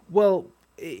 Well,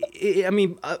 I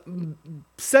mean,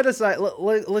 set aside.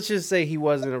 Let's just say he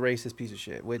wasn't a racist piece of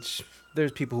shit, which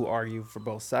there's people who argue for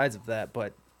both sides of that,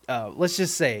 but. Let's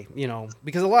just say,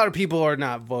 because a lot of people are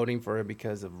not voting for him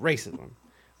because of racism,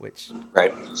 which...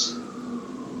 Right.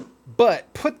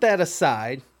 But put that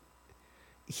aside,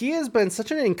 he has been such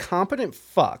an incompetent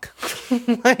fuck.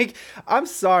 I'm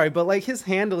sorry, but his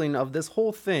handling of this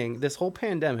whole thing, this whole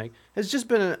pandemic, has just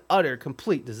been an utter,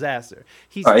 complete disaster.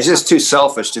 He's just too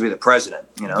selfish to be the president,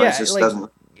 Yeah, it just doesn't...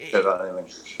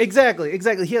 Exactly.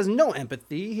 He has no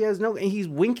empathy. He's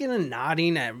winking and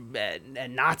nodding at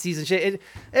Nazis and shit.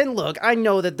 And look, I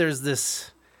know there's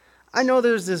this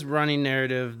running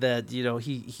narrative that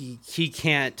he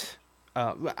can't.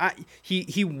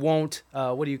 He won't.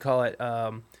 What do you call it?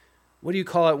 What do you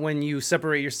call it when you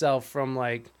separate yourself from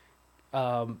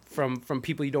from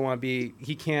people you don't want to be?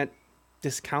 He can't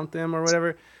discount them or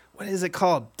whatever. What is it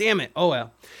called? Damn it. Oh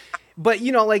well. But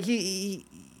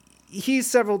he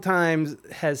several times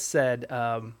has said,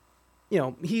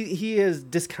 he has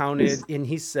discounted and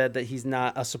he said that he's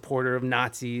not a supporter of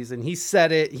Nazis. And he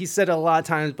said it a lot of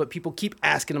times, but people keep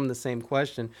asking him the same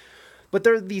question. But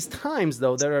there are these times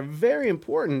though that are very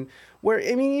important where,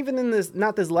 I mean, even in this,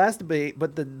 not this last debate,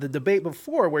 but the debate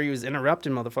before where he was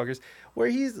interrupting motherfuckers, where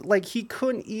he's like, he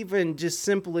couldn't even just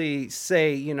simply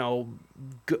say, you know,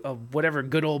 whatever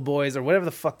good old boys or whatever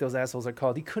the fuck those assholes are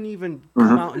called. He couldn't even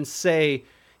come out and say,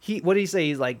 what did he say?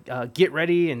 He's like, get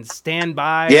ready and stand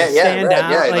by. Stand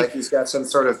down. Yeah, like he's got some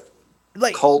sort of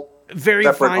like cult. Very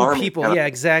fine army, people. kind of. Yeah,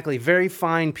 exactly. Very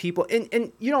fine people.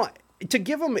 And you know, to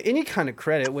give him any kind of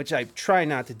credit, which I try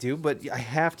not to do, but I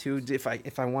have to if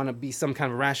I want to be some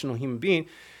kind of rational human being,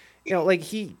 you know, like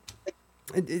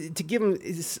to give him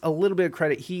a little bit of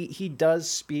credit, he does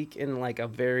speak in like a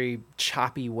very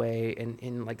choppy way, and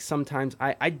in like sometimes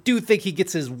I do think he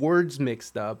gets his words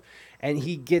mixed up, and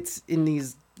he gets in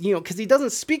these, you know, because he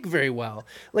doesn't speak very well.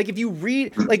 Like if you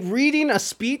read, like reading a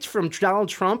speech from Donald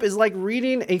Trump is like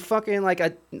reading a fucking like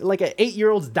an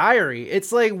 8-year-old's diary.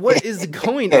 It's like, what is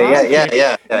going on? Yeah. You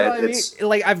know what I mean?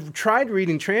 Like I've tried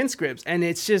reading transcripts, and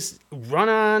it's just run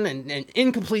on and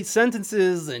incomplete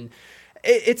sentences, and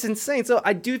it's insane. So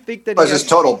I do think that it's just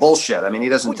total bullshit. I mean, he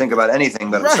doesn't think about anything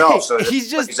but himself. So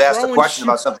he's just he's asked a question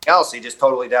about something else, he just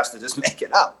totally has to just make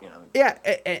it up. You know? Yeah,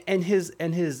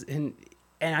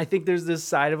 and I think there's this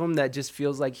side of him that just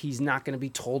feels like he's not going to be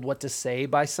told what to say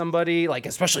by somebody, like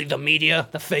especially the media,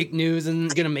 the fake news, and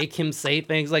going to make him say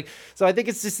things like. So I think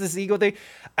it's just this ego thing.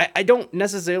 I don't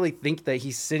necessarily think that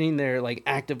he's sitting there like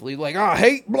actively like, I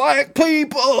hate black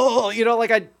people, you know,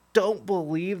 like I don't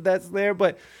believe that's there,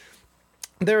 but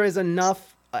there is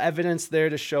enough evidence there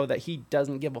to show that he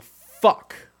doesn't give a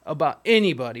fuck about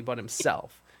anybody but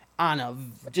himself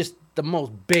on just the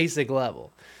most basic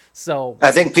level. So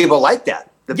I think people like that.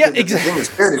 Exactly. The thing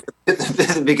is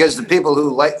weird because the people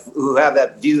who have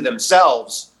that view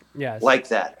themselves, like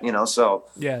that, you know. So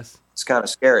it's kind of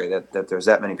scary that there's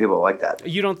that many people like that.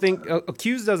 You don't think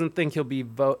Accused doesn't think he'll be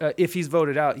if he's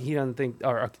voted out? He doesn't think,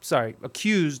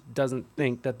 Accused doesn't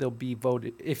think that they'll be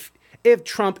voted if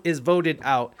Trump is voted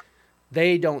out.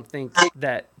 They don't think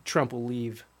that Trump will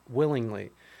leave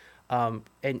willingly. And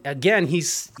again,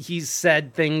 he's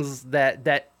said things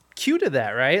that cue to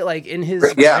that, right? Like in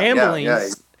his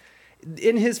ramblings,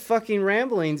 in his fucking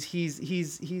ramblings, he's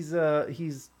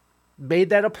made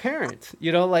that apparent,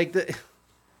 you know, like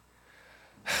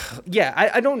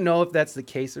I don't know if that's the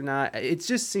case or not. It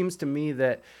just seems to me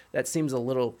that seems a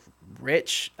little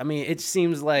rich. I mean, it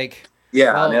seems like, I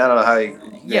mean, I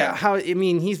don't know how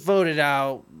he's voted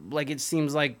out. Like, it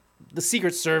seems like the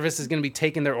Secret Service is going to be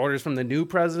taking their orders from the new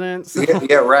president. So.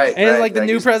 Right. And like the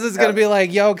new president's going to be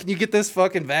like, yo, can you get this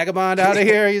fucking vagabond out of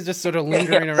here? He's just sort of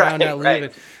lingering around, not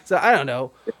leaving. So I don't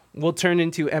know. We'll turn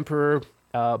into Emperor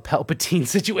Palpatine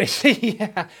situation.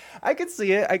 Yeah, I could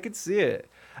see it.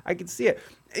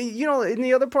 You know, and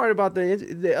the other part about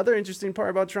the other interesting part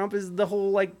about Trump is the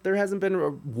whole, like, there hasn't been a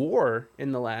war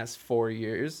in the last 4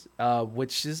 years,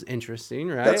 which is interesting,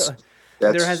 right?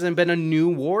 There hasn't been a new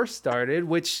war started,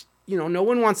 which, you know, no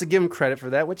one wants to give him credit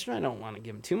for that, which I don't want to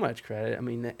give him too much credit. I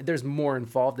mean, there's more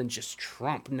involved than just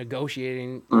Trump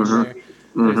negotiating.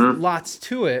 There's lots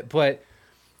to it, but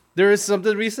there is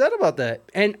something to be said about that.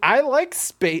 And I like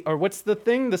space, or what's the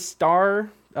thing? The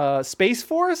Space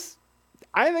Force?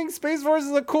 I think Space Force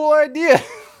is a cool idea.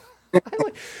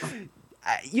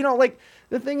 You know, like,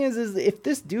 the thing is if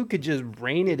this dude could just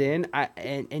rein it in,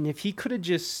 and if he could have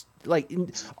just, like,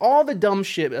 all the dumb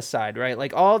shit aside, right?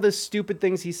 Like, all the stupid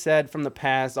things he said from the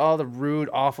past, all the rude,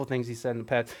 awful things he said in the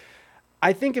past.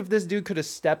 I think if this dude could have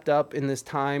stepped up in this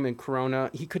time in Corona,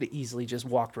 he could have easily just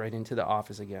walked right into the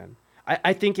office again.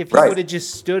 I think if he would have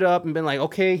just stood up and been like,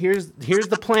 okay, here's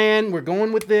the plan. We're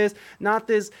going with this, not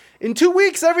this. In 2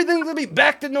 weeks, everything's going to be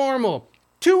back to normal.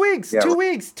 2 weeks, 2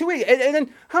 weeks. And then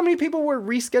how many people were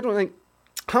rescheduling? Like,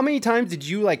 how many times did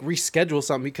you, like, reschedule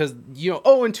something because, you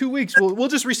know, in 2 weeks, we'll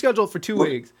just reschedule it for 2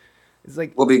 weeks. It's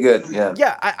like, we'll be good. Yeah.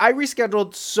 Yeah. I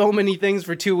rescheduled so many things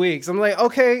for 2 weeks. I'm like,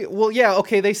 okay, well, yeah.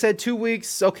 Okay. They said 2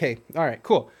 weeks. Okay. All right,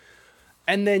 cool.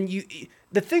 And then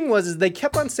the thing was they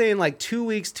kept on saying like 2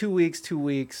 weeks, 2 weeks, 2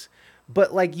 weeks.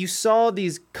 But like you saw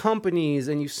these companies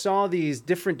and you saw these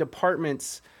different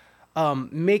departments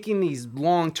making these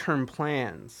long-term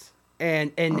plans.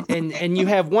 And you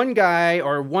have one guy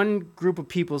or one group of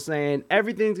people saying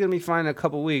everything's going to be fine in a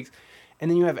couple weeks. And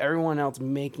then you have everyone else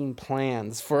making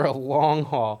plans for a long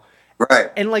haul.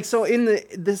 Right. And like, so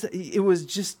it was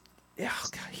just, oh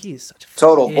God, he is such a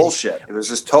total idiot. Bullshit. It was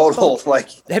just total, like.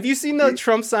 Have you seen the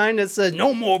Trump sign that says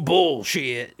 "No more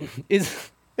bullshit"? It's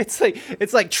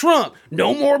like Trump,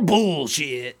 no more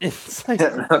bullshit. It's like,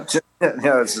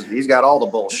 he's got all the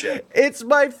bullshit. It's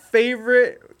my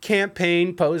favorite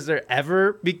campaign poster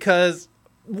ever because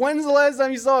When's the last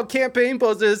time you saw a campaign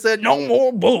poster that said "No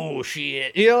more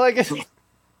bullshit"? You know, like.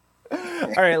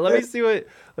 All right, let me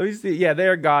see. Yeah, they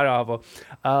are god awful.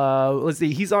 Let's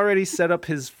see. He's already set up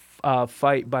his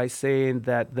fight by saying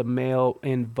that the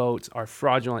mail-in votes are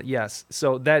fraudulent. Yes,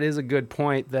 so that is a good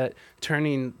point. That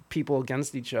turning people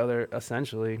against each other,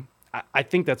 essentially. I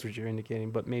think that's what you're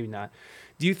indicating, but maybe not.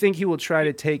 Do you think he will try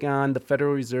to take on the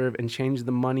Federal Reserve and change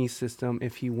the money system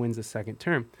if he wins a second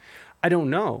term? I don't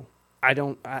know.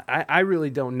 I really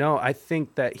don't know. I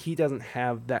think that he doesn't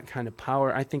have that kind of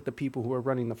power. I think the people who are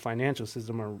running the financial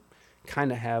system are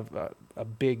kind of have a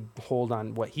big hold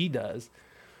on what he does.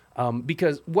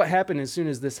 Because what happened as soon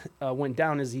as this went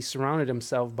down is he surrounded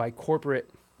himself by corporate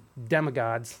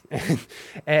demagogues.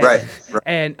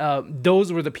 And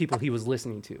those were the people he was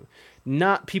listening to,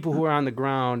 not people who are on the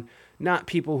ground, not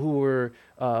people who were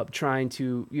trying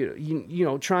to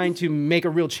trying to make a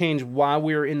real change while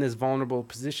we were in this vulnerable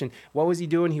position. What was he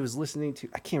doing? He was listening to,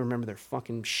 I can't remember their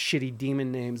fucking shitty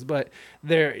demon names, but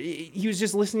he was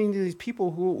just listening to these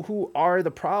people who are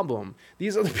the problem.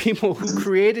 These are the people who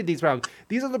created these problems.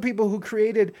 These are the people who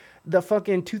created the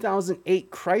fucking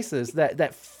 2008 crisis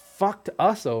that fucked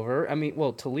us over. I mean,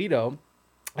 well, Toledo,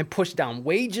 and pushed down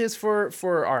wages for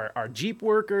our Jeep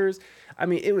workers. I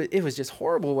mean, it was just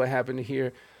horrible what happened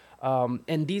here.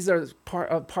 And these are part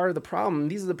of the problem.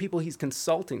 These are the people he's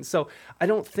consulting. So I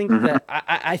don't think that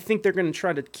I think they're going to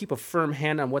try to keep a firm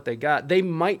hand on what they got. They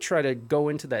might try to go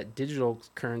into that digital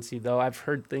currency, though. I've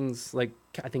heard things like,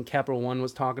 I think Capital One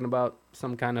was talking about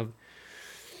some kind of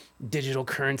digital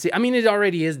currency. I mean, it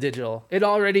already is digital. It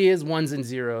already is ones and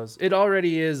zeros. It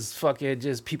already is fucking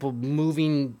just people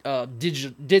moving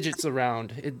digits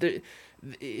around.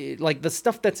 Like the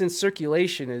stuff that's in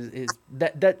circulation is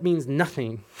that means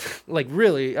nothing. Like,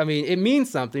 really, I mean, it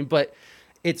means something, but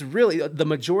it's really the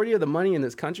majority of the money in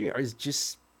this country is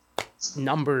just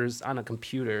numbers on a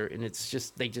computer, and it's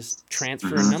just they just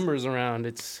transfer numbers around.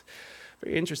 It's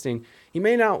very interesting. He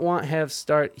may not have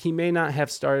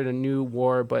started a new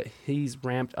war, but he's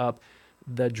ramped up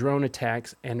the drone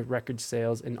attacks and record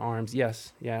sales in arms.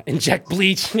 Yes, yeah. Inject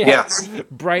bleach. Yeah.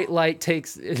 Bright light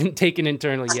taken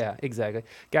internally. Yeah, exactly.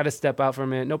 Got to step out for a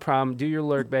minute. No problem. Do your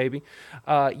lurk, baby.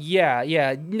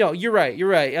 Yeah. No, you're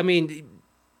right. I mean,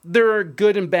 there are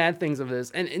good and bad things of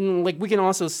this, and like we can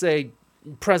also say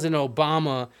President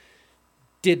Obama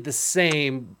did the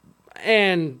same.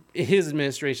 And his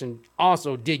administration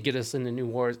also did get us into new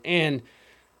wars. And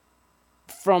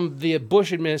from the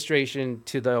Bush administration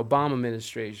to the Obama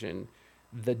administration,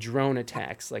 the drone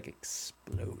attacks like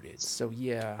exploded. So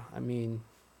yeah, I mean,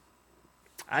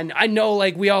 I know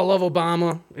like we all love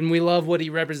Obama and we love what he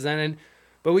represented,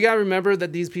 but we gotta remember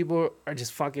that these people are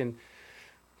just fucking,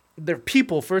 they're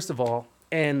people first of all,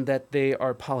 and that they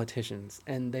are politicians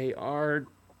and they are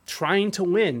trying to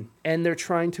win, and they're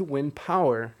trying to win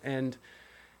power. And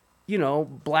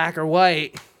black or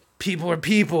white, people are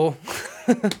people.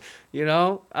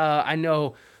 I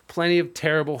know plenty of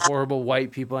terrible, horrible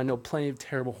white people. I know plenty of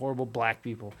terrible, horrible black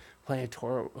people. Plenty of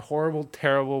horrible,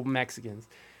 terrible Mexicans.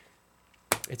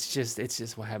 It's just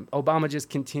what happened. Obama just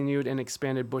continued and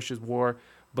expanded Bush's war,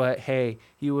 but hey,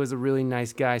 he was a really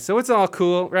nice guy, so it's all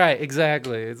cool, right?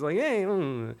 Exactly. It's like, hey,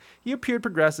 he appeared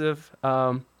progressive.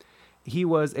 He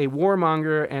was a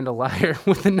warmonger and a liar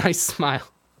with a nice smile.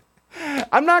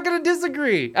 I'm not going to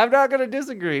disagree.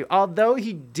 Although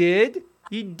he did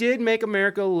make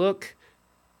America look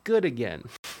good again.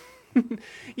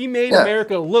 He made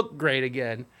America look great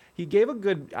again. He gave a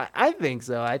good, I think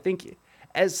so. I think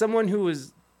as someone who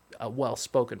was a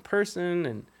well-spoken person,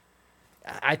 and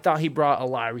I thought he brought a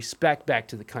lot of respect back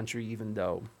to the country, even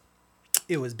though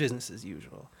it was business as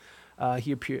usual.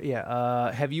 He appeared.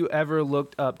 Yeah. Have you ever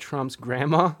looked up Trump's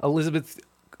grandma, Elizabeth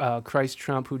Christ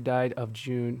Trump, who died on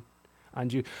June?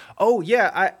 Oh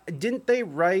yeah. Didn't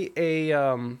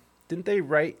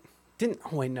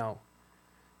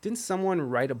someone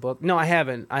write a book? No, I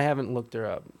haven't looked her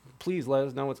up. Please let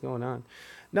us know what's going on.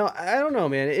 No, I don't know,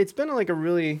 man. It's been like a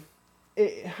really,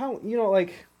 it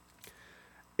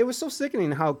was so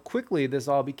sickening how quickly this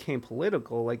all became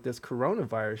political, like this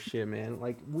coronavirus shit, man.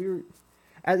 Like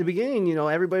at the beginning,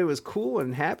 everybody was cool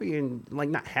and happy, and like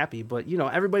not happy, but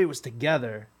everybody was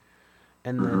together.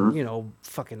 And then,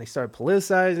 fucking they started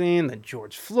politicizing, then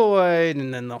George Floyd,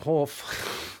 and then the whole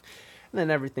and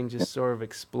then everything just sort of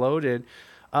exploded.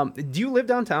 Do you live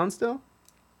downtown still?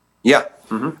 Yeah.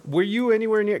 Were you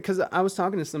anywhere near? Because I was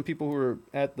talking to some people who were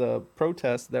at the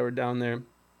protests that were down there,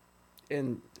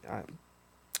 and I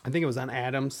think it was on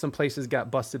Adams. Some places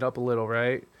got busted up a little,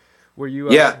 right? Were you?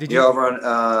 Did you over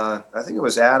on? I think it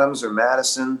was Adams or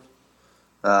Madison.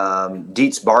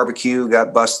 Dietz Barbecue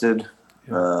got busted.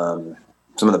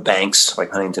 Some of the banks,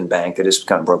 like Huntington Bank, they just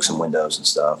kind of broke some windows and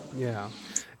stuff. Yeah.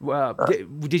 Well,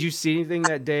 did you see anything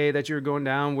that day that you were going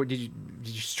down? Where did you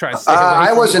just try to stay away?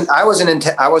 I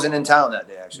wasn't in town that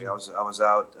day. Actually, I was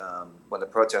out when the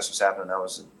protest was happening. I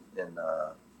was in.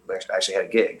 I actually had a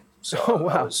gig, so Oh,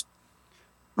 wow. I was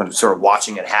sort of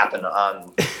watching it happen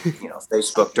on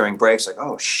Facebook during breaks. Like,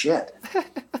 oh shit.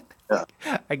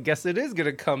 I guess it is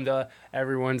gonna come to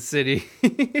everyone's city.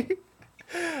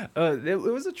 It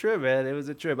was a trip, man. It was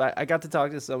a trip. I got to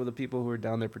talk to some of the people who were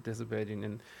down there participating,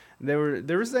 and they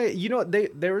were saying,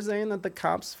 they were saying that the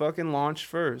cops fucking launched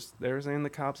first. They were saying the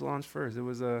cops launched first. It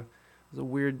was a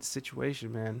weird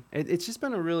situation, man. It's just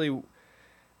been a really,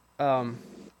 I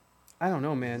don't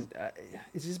know, man.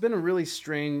 It's just been a really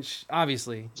strange.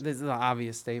 Obviously, this is an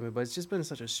obvious statement, but it's just been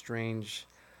such a strange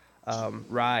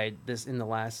ride this in the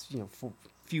last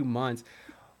few months.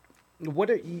 What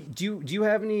do you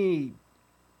have any?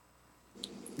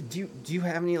 Do you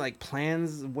have any like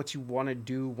plans of what you want to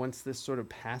do once this sort of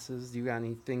passes? Do you got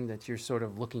anything that you're sort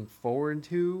of looking forward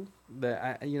to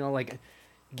that like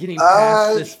getting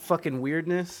past this fucking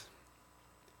weirdness?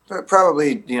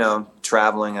 Probably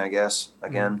traveling, I guess,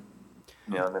 again.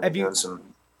 Maybe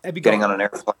getting on an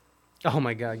airplane. Oh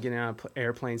my god, getting on an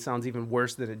airplane sounds even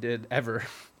worse than it did ever.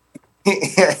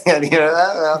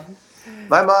 Yeah,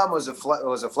 my mom was a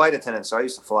flight attendant, so I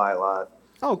used to fly a lot.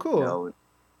 Oh, cool.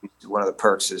 One of the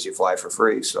perks is you fly for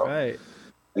free. So right.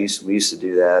 we used to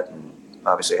do that, and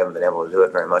obviously haven't been able to do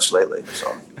it very much lately.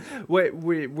 So,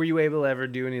 were you able to ever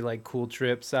do any like cool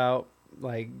trips out?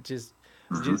 Like just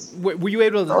were you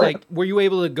able to were you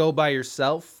able to go by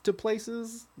yourself to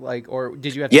places or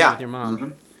did you have to go with your mom? Mm-hmm.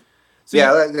 So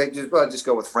just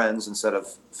go with friends instead of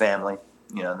family.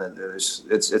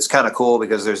 It's kind of cool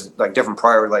because there's like different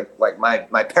priority. Like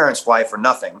my parents fly for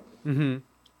nothing. Mm-hmm.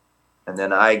 And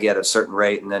then I get a certain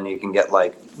rate, and then you can get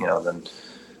then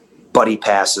buddy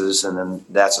passes, and then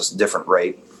that's a different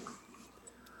rate.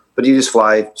 But you just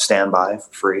fly standby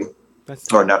for free,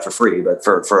 or not for free, but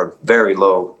for a very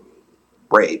low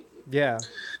rate. Yeah.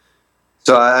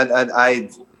 So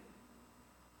I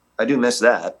do miss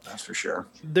that. That's for sure.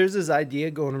 There's this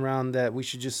idea going around that we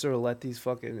should just sort of let these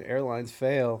fucking airlines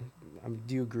fail.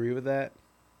 Do you agree with that?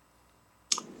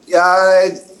 Yeah.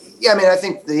 I mean, I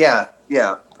think yeah.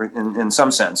 In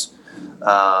some sense,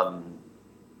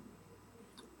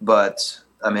 but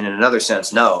I mean, in another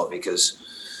sense, no, because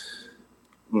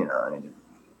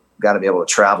got to be able to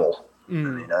travel. I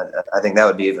mean, I think that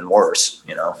would be even worse.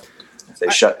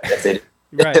 If they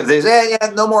if they say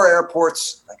no more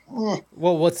airports.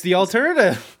 Well, what's the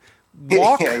alternative?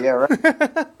 Walk. Yeah,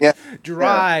 right. Yeah.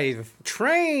 Drive.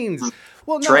 Trains.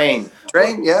 Well, no. Train.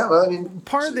 Yeah. Well, I mean,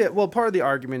 part of the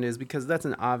argument is because that's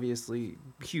an obviously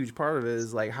huge part of it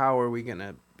is like how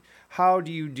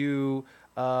do you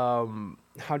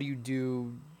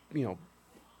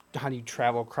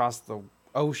travel across the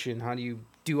ocean? How do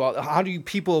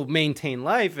people maintain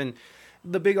life? And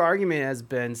the big argument has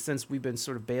been, since we've been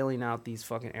sort of bailing out these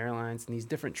fucking airlines and these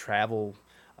different travel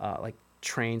like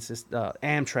trains,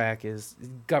 Amtrak is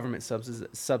government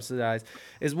subsidized,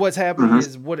 is what's happening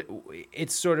is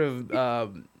it's sort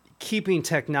of keeping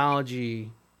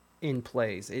technology in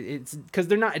place. It's because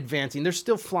they're not advancing. They're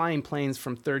still flying planes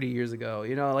from 30 years ago.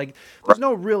 There's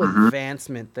no real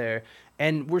advancement there.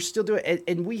 And we're still doing it.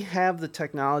 And we have the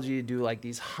technology to do like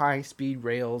these high-speed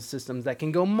rail systems that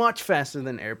can go much faster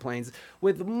than airplanes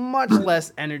with much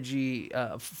less energy,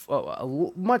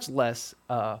 much less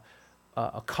a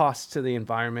cost to the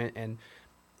environment. And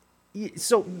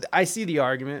so I see the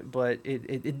argument, but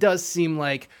it does seem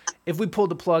like if we pulled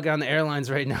the plug on the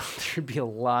airlines right now, there'd be a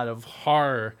lot of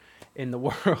horror in the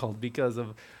world because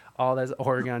of all that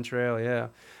Oregon Trail. Yeah.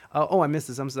 I missed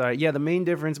this. I'm sorry. Yeah, the main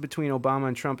difference between Obama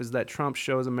and Trump is that Trump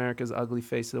shows America's ugly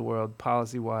face to the world.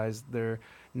 Policy-wise, they're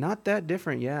not that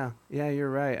different. Yeah, you're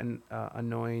right. And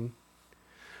annoying.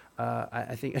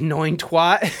 I think annoying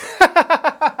twat.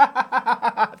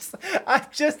 I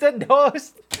just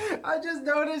noticed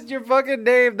your fucking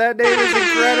name. That name is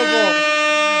incredible.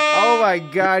 Oh my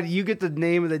god, you get the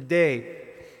name of the day.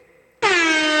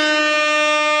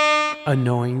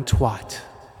 Annoying twat.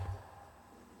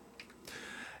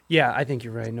 Yeah, I think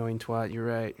you're right. Annoying twat. You're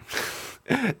right.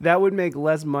 That would make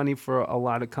less money for a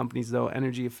lot of companies, though.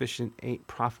 Energy efficient ain't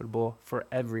profitable for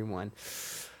everyone.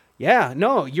 Yeah,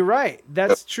 no, you're right.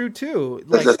 That's true too.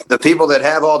 Like the people that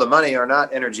have all the money are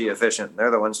not energy efficient.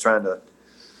 They're the ones trying to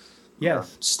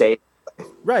stay.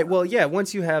 Right. Well, yeah.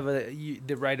 Once you have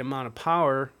the right amount of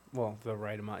power, the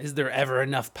right amount. Is there ever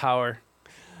enough power?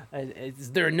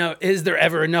 Is there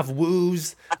ever enough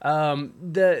woos?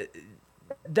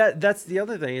 That's the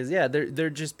other thing is, yeah, they're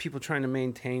just people trying to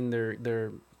maintain their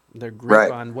grip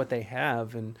Right. on what they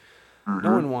have, and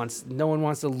no one wants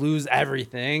to lose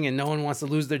everything, and no one wants to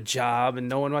lose their job, and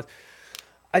no one wants.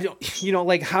 I don't,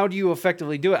 like, how do you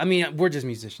effectively do it? I mean, we're just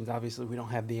musicians, obviously. We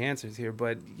don't have the answers here,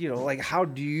 but like, how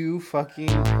do you fucking?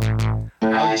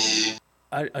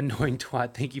 Annoying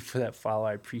twat. Thank you for that follow.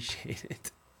 I appreciate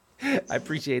it. I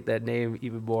appreciate that name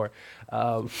even more.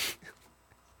 I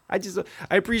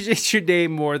appreciate your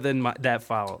name more than that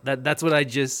follow. That's what I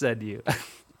just said to you.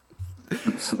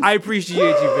 I appreciate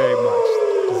you very much.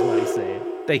 Is what I'm saying.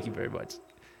 Thank you very much.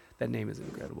 That name is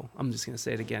incredible. I'm just gonna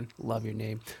say it again. Love your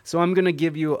name. So I'm gonna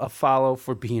give you a follow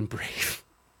for being brave.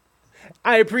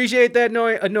 I appreciate that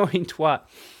annoying twat.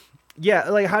 Yeah,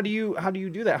 like how do you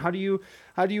do that? How do you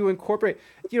incorporate?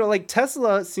 Like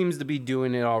Tesla seems to be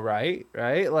doing it all right?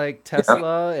 Like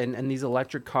Tesla and these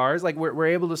electric cars, like we're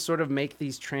able to sort of make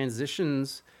these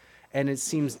transitions, and it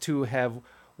seems to have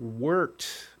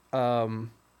worked.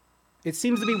 It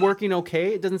seems to be working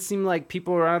okay. It doesn't seem like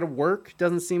people are out of work. It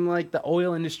doesn't seem like the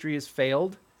oil industry has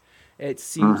failed. It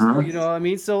seems, you know what I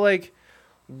mean? So like,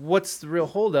 what's the real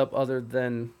holdup other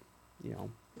than,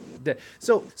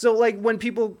 so like when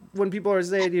people are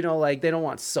saying, like they don't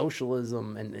want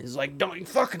socialism, and it's like, don't you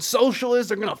fucking socialists,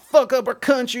 they're gonna fuck up our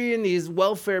country and these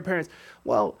welfare parents.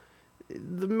 Well,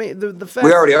 the fact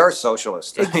we already are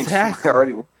socialists.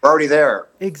 Exactly. We're already there.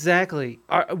 Exactly.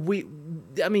 I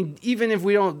mean, even if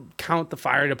we don't count the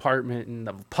fire department and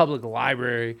the public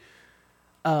library,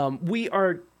 we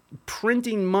are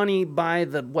printing money by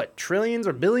the trillions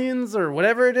or billions or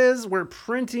whatever it is. We're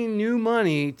printing new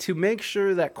money to make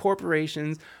sure that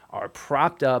corporations are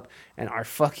propped up and are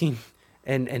fucking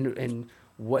and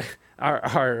what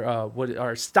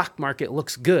our stock market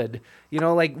looks good.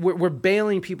 Like we're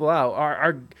bailing people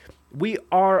out. We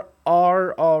are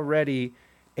already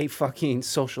a fucking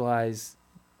socialized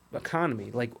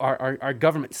economy. Like our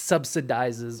government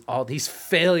subsidizes all these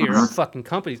failure of fucking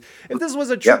companies. If this was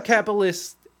a true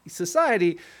capitalist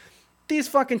society, these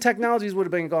fucking technologies would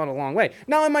have been gone a long way.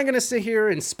 Now, am I going to sit here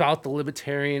and spout the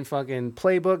libertarian fucking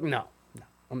playbook? No,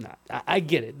 I'm not. I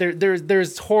get it.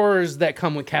 There's horrors that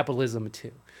come with capitalism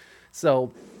too.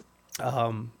 So,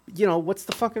 what's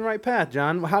the fucking right path,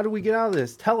 John? How do we get out of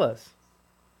this? Tell us.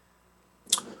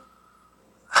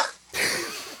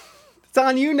 It's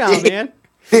on you now, man.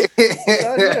 It's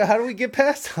on you. How do we get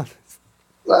past all this?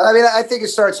 Well, I mean, I think it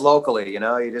starts locally. You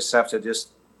just have to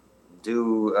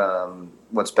do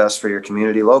what's best for your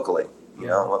community locally.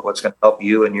 What's going to help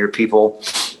you and your people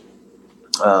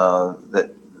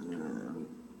that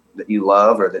you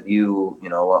love or that you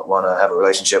want to have a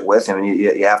relationship with. I mean,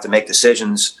 you have to make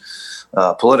decisions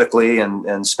politically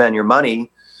and spend your money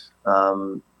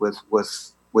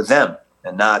with them.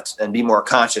 And be more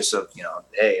conscious of,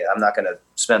 hey, I'm not going to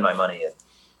spend my money at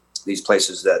these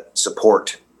places that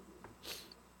support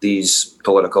these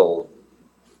political,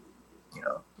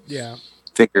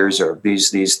 figures or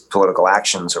these political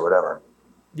actions or whatever.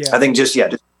 Yeah. I think just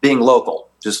being local,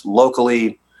 just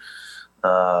locally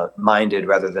minded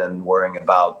rather than worrying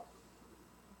about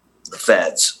the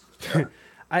feds.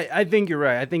 I think you're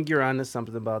right. I think you're onto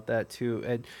something about that too.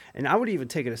 And I would even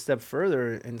take it a step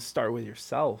further and start with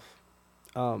yourself.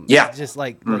 Just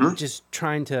like just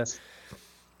trying to,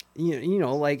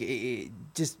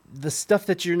 just the stuff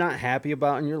that you're not happy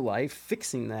about in your life,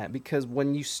 fixing that. Because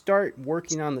when you start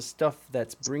working on the stuff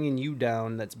that's bringing you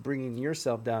down, that's bringing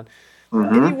yourself down,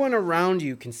 anyone around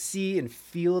you can see and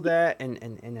feel that, and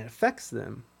it affects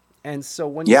them. And so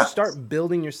when you start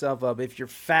building yourself up, if you're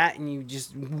fat and you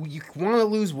want to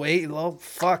lose weight, well,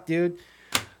 fuck, dude,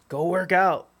 go work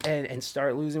out and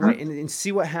start losing weight and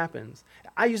see what happens.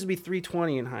 I used to be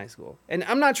 320 in high school, and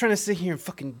I'm not trying to sit here and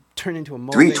fucking turn into a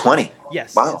motivator. 320?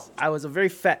 Yes. Wow. Yes. I was a very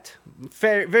fat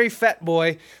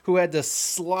boy who had to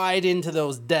slide into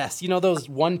those desks. Those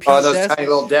one-piece desks? Oh, those tiny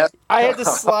little desks? I had to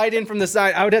slide in from the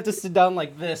side. I would have to sit down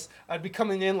like this. I'd be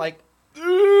coming in like,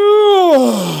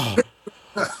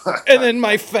 and then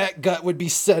my fat gut would be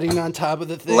sitting on top of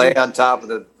the thing. Lay on top of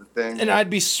the thing. And I'd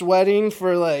be sweating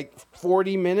for like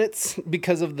 40 minutes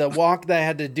because of the walk that I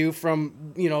had to do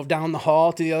from, down the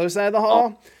hall to the other side of the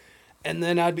hall. And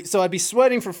then I'd be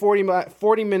sweating for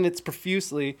 40 minutes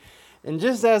profusely. And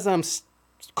just as I'm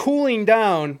cooling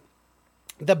down,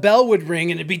 the bell would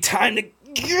ring and it'd be time to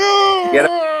get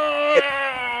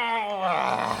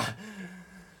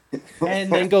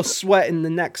and then go sweat in the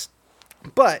next.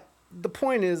 But the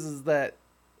point is that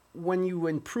when you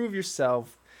improve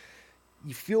yourself,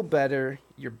 you feel better,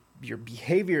 your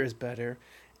behavior is better,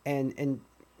 and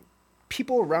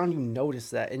people around you notice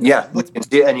that. And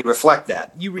and you reflect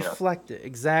that. You reflect it,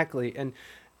 exactly. And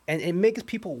And it makes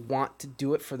people want to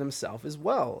do it for themselves as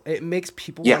well. It makes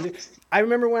people Yeah. want to. I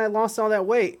remember when I lost all that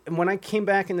weight, and when I came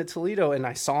back into Toledo, and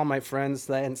I saw my friends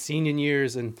that hadn't seen in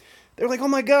years, and they're like, "Oh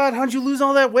my God, how'd you lose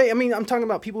all that weight?" I mean, I'm talking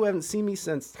about people who haven't seen me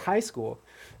since high school.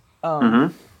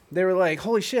 They were like,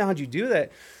 "Holy shit, how'd you do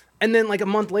that?" And then like a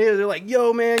month later, they're like,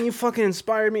 "Yo, man, you fucking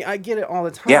inspired me." I get it all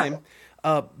the time.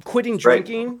 Quitting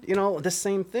drinking, you know, the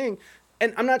same thing.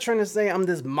 And I'm not trying to say I'm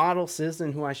this model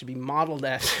citizen who I should be modeled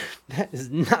after. That is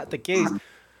not the case.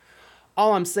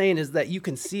 All I'm saying is that you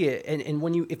can see it. And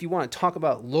when if you want to talk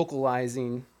about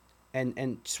localizing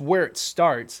and where it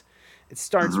starts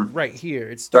right here.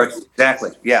 It starts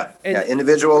Exactly. Yeah. And- Yeah.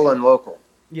 Individual and local.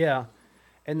 Yeah.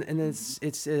 And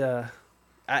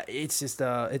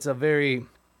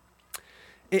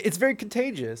it's very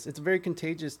contagious. It's very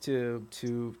contagious to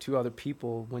other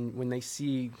people when they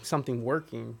see something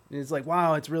working. And it's like,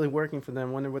 wow, it's really working for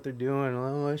them. Wonder what they're doing.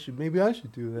 Oh, maybe I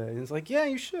should do that. And it's like, yeah,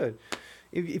 you should.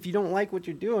 If you don't like what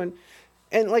you're doing,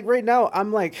 and like right now,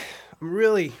 I'm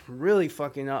really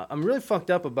fucking up. I'm really fucked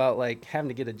up about like having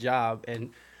to get a job,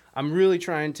 and I'm really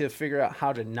trying to figure out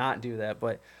how to not do that.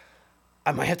 But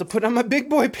I might have to put on my big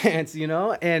boy pants, you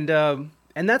know, and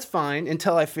that's fine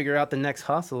until I figure out the next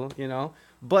hustle, you know.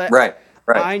 But Right.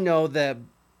 I know that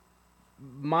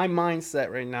my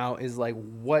mindset right now is like,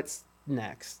 what's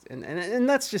next? And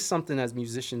that's just something as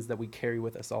musicians that we carry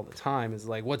with us all the time is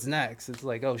like, what's next? It's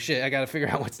like, oh shit, I got to figure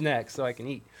out what's next so I can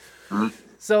eat.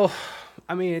 So,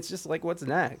 I mean, it's just like, what's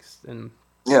next? And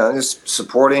Yeah, just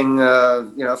supporting,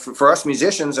 you know, for us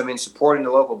musicians, I mean, supporting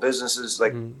the local businesses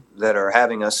like that are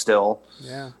having us still,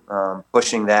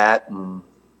 pushing that, and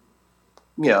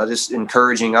you know, just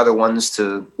encouraging other ones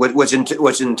to, which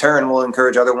in turn will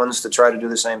encourage other ones to try to do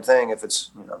the same thing if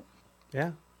it's, you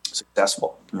know,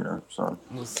 successful, you know. So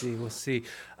we'll see.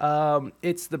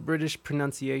 It's the British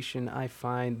pronunciation. I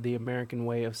find the American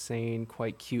way of saying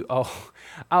quite cute. Oh,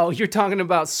 you're talking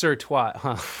about Sir Twat,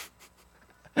 huh?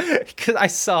 Because I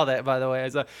saw that, by the way.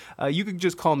 You could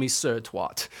just call me Sir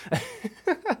Twat.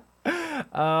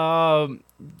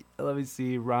 Let me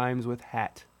see. Rhymes with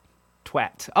hat.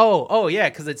 Twat. Oh yeah,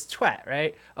 because it's twat,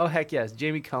 right? Oh, heck yes.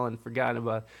 Jamie Cullen, forgotten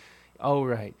about. Oh,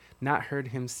 right. Not heard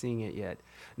him sing it yet.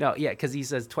 No, yeah, because he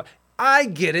says twat. I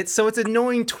get it. So it's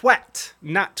annoying twat,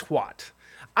 not twat.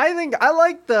 I think I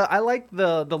like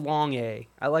the long A.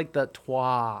 I like the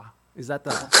twa. Is that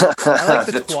the? I like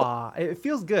the twa. It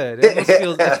feels good. It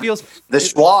feels the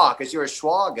schwa, because you're a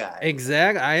schwa guy.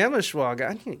 Exactly. I am a schwa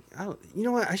guy. You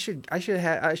know what? I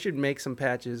should make some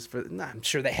patches for. Nah, I'm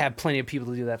sure they have plenty of people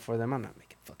to do that for them. I'm not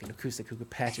making fucking acoustic hookah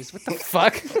patches. What the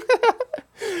fuck?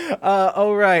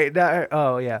 Oh right.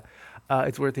 Oh yeah.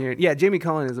 It's worth hearing. Yeah, Jamie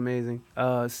Cullen is amazing.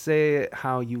 Say it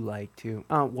how you like to.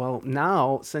 Well,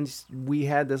 now, since we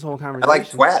had this whole conversation. I like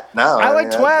twat now. I like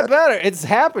twat better. It's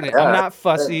happening. Yeah, I'm not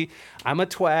fussy. I'm a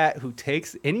twat who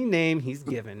takes any name he's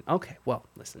given. Okay, well,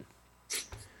 listen.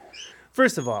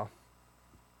 First of all,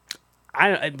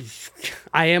 I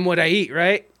am what I eat,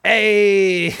 right?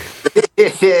 Hey!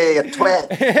 Yeah,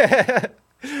 twat.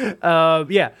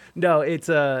 Yeah. No, it's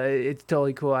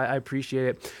totally cool. I appreciate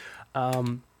it.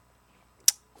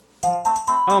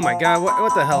 Oh my God,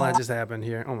 what the hell just happened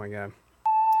here? Oh my God.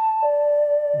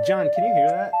 John, can you hear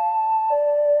that?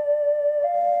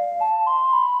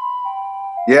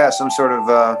 Yeah, some sort of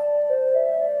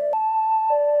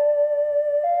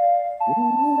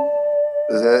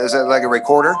is that like a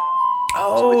recorder?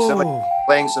 Oh, Somebody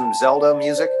playing some Zelda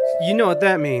music? You know what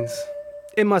that means.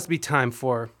 It must be time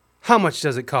for How Much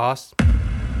Does It Cost?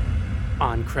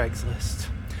 On Craigslist.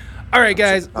 All right,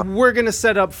 guys, we're going to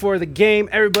set up for the game.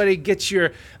 Everybody get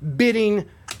your bidding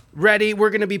ready.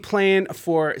 We're going to be playing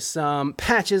for some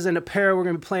patches and apparel. We're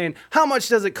going to be playing How Much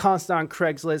Does It Cost on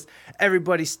Craigslist.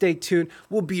 Everybody stay tuned.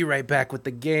 We'll be right back with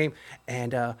the game.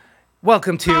 And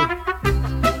welcome to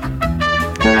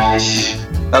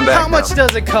I'm back How Much now.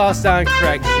 Does It Cost on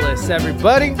Craigslist,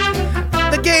 everybody?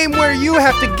 The game where you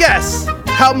have to guess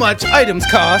how much items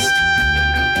cost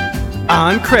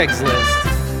on Craigslist.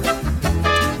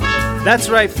 That's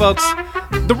right, folks.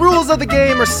 The rules of the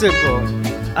game are simple.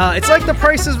 It's like The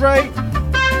Price is Right,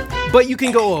 but you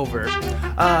can go over.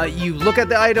 You look at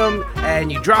the item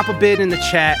and you drop a bid in the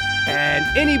chat, and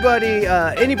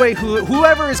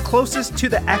whoever is closest to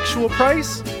the actual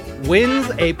price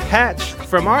wins a patch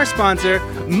from our sponsor,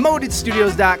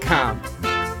 ModedStudios.com.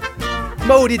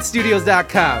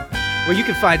 ModedStudios.com, where you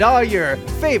can find all your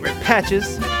favorite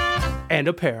patches and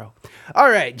apparel. All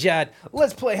right, Jad,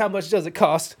 let's play How Much Does It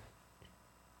Cost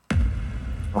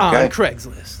on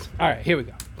Craigslist. All right, here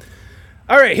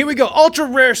we go. Ultra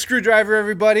rare screwdriver,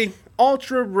 everybody.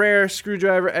 ultra rare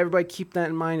screwdriver. Everybody keep that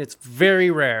in mind. It's very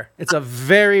rare. It's a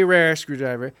very rare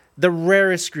screwdriver. The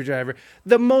rarest screwdriver.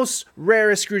 The most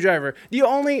rarest screwdriver. The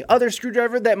only other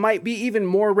screwdriver that might be even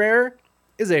more rare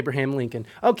is Abraham Lincoln.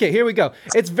 Okay, here we go.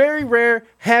 It's very rare.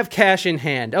 Have cash in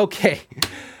hand. Okay.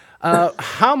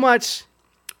 How much,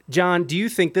 John, do you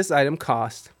think this item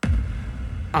cost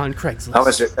on Craigslist?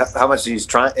 How much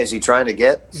is he trying to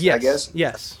get? Yes, I guess.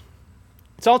 Yes.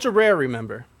 It's ultra rare,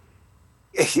 remember.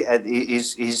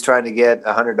 He's trying to get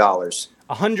 $100.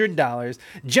 $100.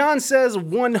 John says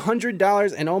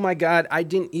 $100, and oh my God, I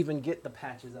didn't even get the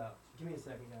patches out. Give me a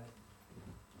second,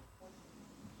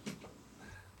 guys.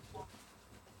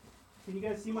 Can you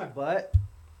guys see my butt?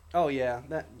 Oh yeah,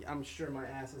 that I'm sure my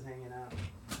ass is hanging out.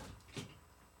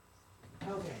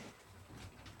 Okay.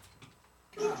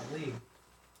 Golly.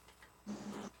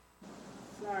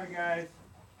 Sorry, guys.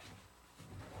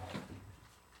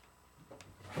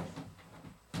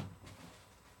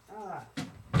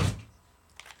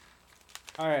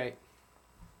 All right.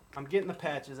 I'm getting the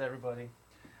patches, everybody.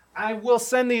 I will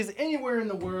send these anywhere in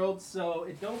the world, so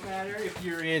it don't matter if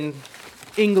you're in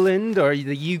England or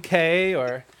the UK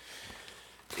or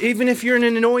even if you're an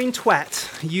annoying twat.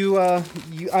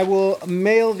 I will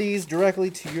mail these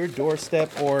directly to your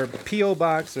doorstep or P.O.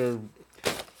 box or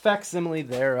facsimile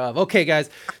thereof. Okay, guys,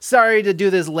 sorry to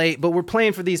do this late, but we're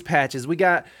playing for these patches. We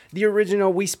got the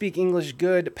original We Speak English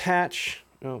Good patch,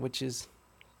 which is,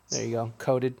 there you go,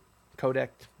 codec,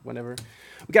 whatever.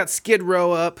 We got Skid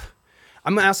Row up.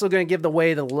 I'm also going to give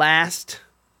away the last.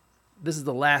 This is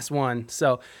the last one.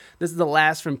 So this is the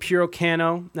last from Puro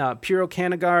Cano. Puro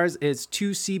Canagars is 2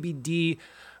 CBD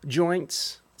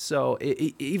joints. So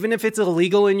even if it's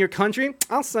illegal in your country,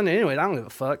 I'll send it anyway. I don't give a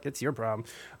fuck. It's your problem.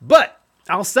 But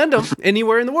I'll send them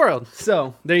anywhere in the world.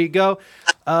 So there you go.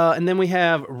 And then we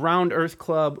have Round Earth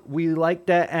Club. We like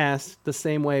that ass the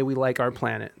same way we like our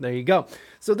planet. There you go.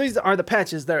 So these are the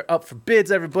patches that are up for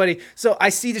bids, everybody. So I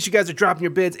see that you guys are dropping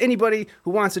your bids. Anybody who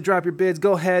wants to drop your bids,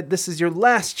 go ahead. This is your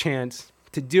last chance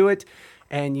to do it.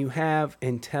 And you have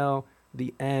until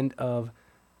the end of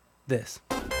this.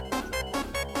 All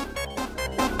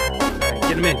right,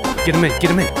 get them in. Get them in. Get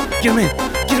them in. Get them in.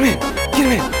 Get them in. Get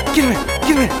them in. Get them in.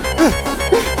 Get them in.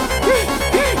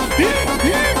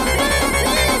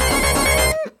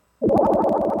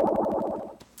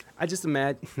 I just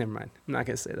imagine. Never mind. I'm not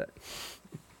going to say that.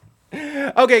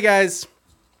 Okay, guys.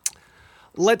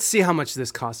 Let's see how much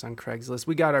this costs on Craigslist.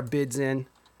 We got our bids in.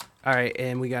 All right,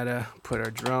 and we got to put our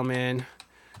drum in.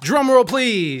 Drum roll,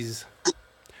 please.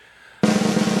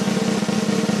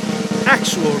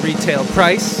 Actual retail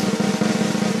price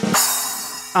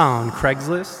on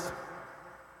Craigslist.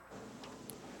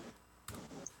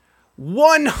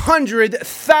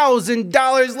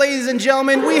 $100,000, ladies and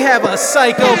gentlemen. We have a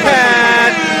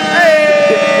psychopath.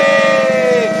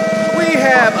 Hey! We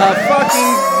have a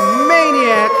fucking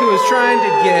maniac who is trying to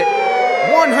get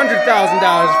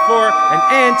 $100,000 for an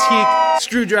antique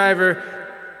screwdriver.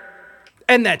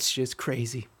 And that's just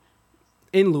crazy.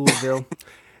 In Louisville.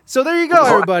 So there you go,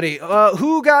 everybody.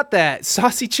 Who got that?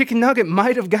 Saucy Chicken Nugget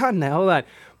might have gotten that. Hold on.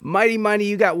 Mighty,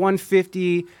 you got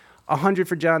 $150. $100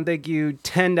 for John, thank you.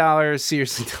 $10,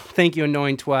 seriously, thank you,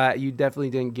 annoying twat. You definitely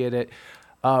didn't get it.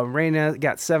 Raina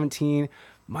got 17.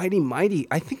 Mighty,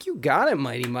 I think you got it,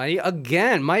 Mighty.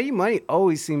 Again, Mighty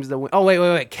always seems to win. Oh,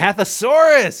 wait.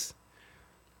 Cathosaurus.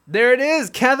 There it is.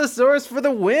 Cathosaurus for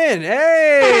the win.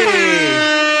 Hey.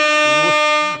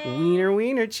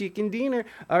 Wiener, chicken dinner.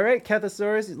 All right,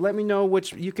 Cathosaurus, let me know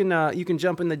which, you can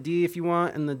jump in the D if you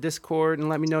want in the Discord and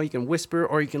let me know. You can whisper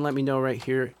or you can let me know right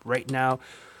here, right now,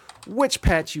 which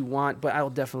patch you want, but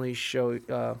I'll definitely show,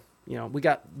 we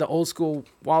got the old school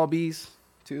Wallabies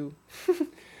too,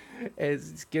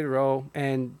 as Skid Row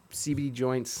and CBD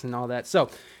joints and all that. So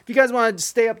if you guys want to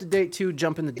stay up to date too,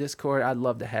 jump in the Discord. I'd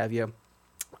love to have you.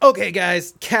 Okay,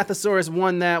 guys, Cathosaurus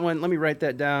won that one. Let me write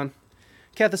that down.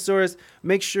 Cathosaurus,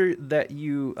 make sure that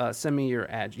you send me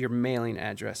your mailing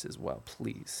address as well,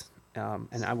 please.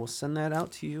 And I will send that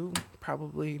out to you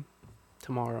probably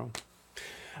tomorrow.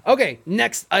 Okay,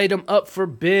 next item up for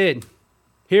bid.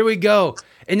 Here we go.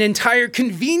 An entire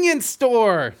convenience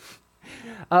store.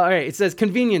 All right, it says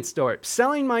convenience store.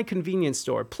 Selling my convenience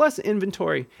store plus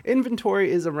inventory.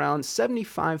 Inventory is around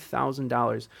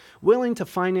 $75,000. Willing to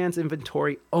finance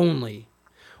inventory only.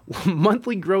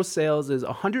 Monthly gross sales is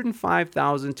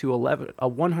 $105,000 to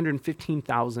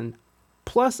 $115,000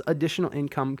 plus additional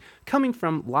income coming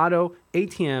from lotto,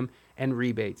 ATM, and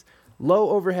rebates.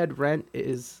 Low overhead rent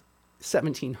is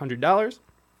 $1,700.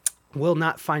 Will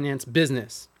not finance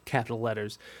business. Capital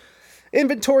letters.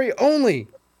 Inventory only.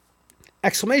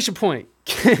 Exclamation point.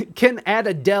 can add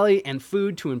a deli and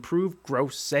food to improve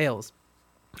gross sales.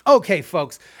 Okay,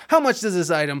 folks, how much does this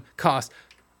item cost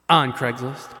on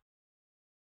Craigslist?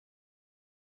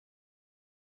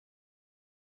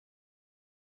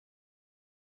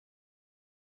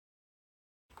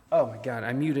 Oh my God,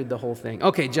 I muted the whole thing.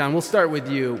 Okay, John, we'll start with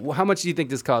you. How much do you think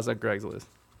this costs on Craigslist?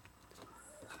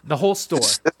 The whole store.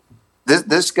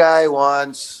 This guy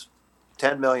wants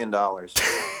 $10 million.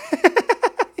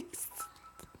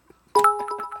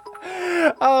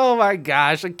 Oh my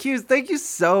gosh, Accused, thank you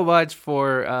so much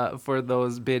for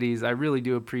those biddies. I really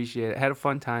do appreciate it. Had a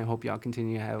fun time. Hope y'all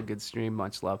continue to have a good stream.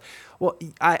 Much love. Well,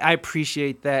 I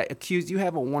appreciate that. Accused, you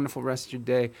have a wonderful rest of your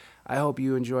day. I hope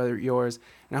you enjoy yours,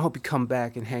 and I hope you come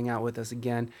back and hang out with us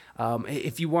again.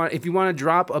 If you want to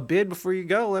drop a bid before you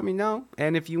go, let me know.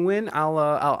 And if you win,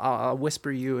 I'll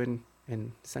whisper you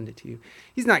and send it to you.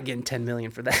 He's not getting $10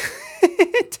 million for that.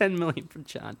 $10 million from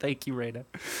John. Thank you, Rada.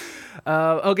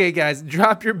 Okay, guys,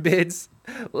 drop your bids.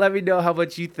 Let me know how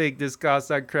much you think this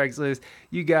costs on Craigslist.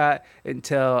 You got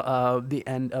until the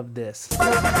end of this.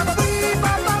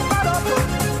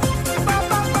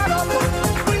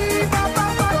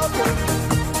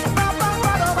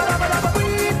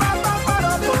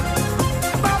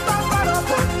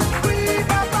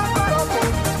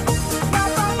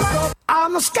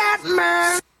 I'm a scat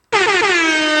man.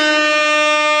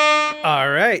 All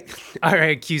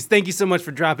right, Q's. Thank you so much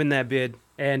for dropping that bid.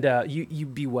 And you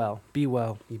be well. Be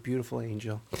well, you beautiful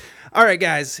angel. All right,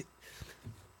 guys.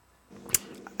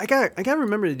 I gotta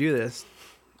remember to do this.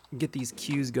 Get these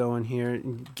cues going here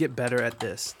and get better at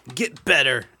this. Get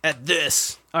better at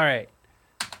this. All right.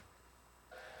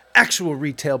 Actual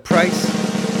retail price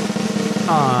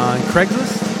on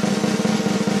Craigslist.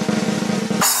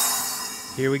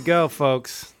 Here we go,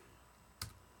 folks.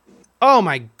 Oh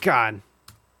my God.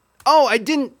 Oh, I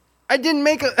didn't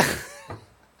make a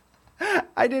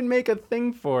I didn't make a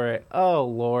thing for it. Oh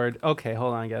Lord. Okay,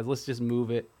 hold on, guys. Let's just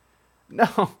move it. No.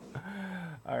 All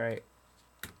right.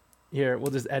 Here,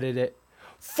 we'll just edit it.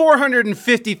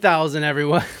 450,000,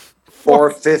 everyone.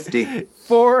 450.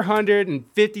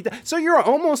 450,000. So you're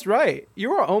almost right.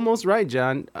 You are almost right,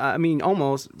 John. I mean,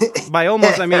 almost. By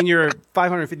almost, I mean you're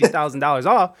 $550,000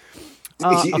 off.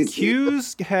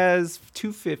 Accused has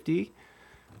 250.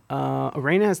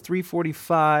 Arena has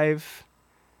 345.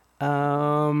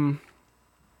 I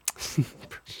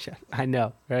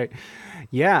know, right?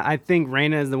 Yeah, I think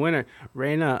Reina is the winner.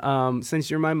 Reina, since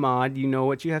you're my mod, you know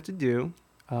what you have to do.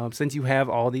 Since you have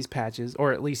all these patches,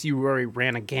 or at least you already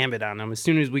ran a gambit on them. As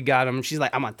soon as we got them, she's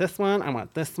like, I want this one, I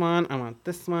want this one, I want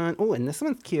this one. Oh, and this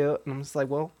one's cute. And I'm just like,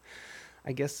 well,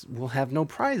 I guess we'll have no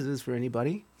prizes for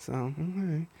anybody. So,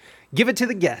 okay. Give it to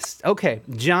the guest. Okay,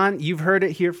 John, you've heard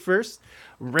it here first.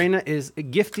 Reina is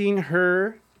gifting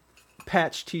her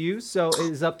patch to you, so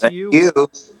it is up to you. Thank you.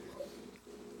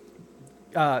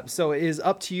 So it is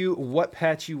up to you what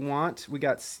patch you want. We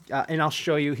got, and I'll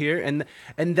show you here, and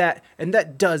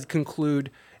that does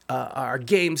conclude our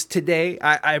games today.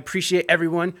 I appreciate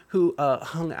everyone who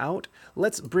hung out.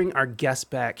 Let's bring our guest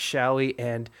back, shall we,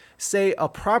 and say a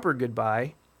proper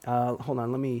goodbye. Hold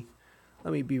on, let me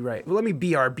be right. Well, let me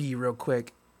BRB real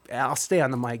quick. I'll stay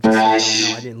on the mic just so you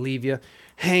don't know I didn't leave you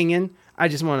hanging. I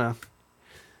just want to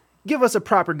give us a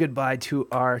proper goodbye to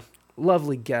our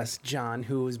lovely guest, John,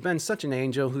 who has been such an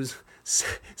angel, who's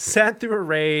sat through a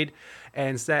raid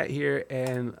and sat here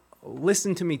and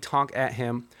listened to me talk at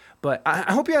him. But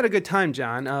I hope you had a good time,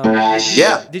 John.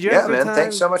 Yeah. Did you have a good time?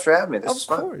 Thanks so much for having me. This is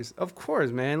fun. Of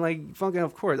course, man. Like fucking,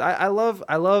 of course. I love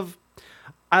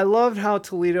how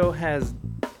Toledo has.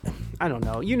 I don't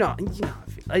know. You know.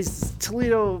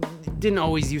 Toledo didn't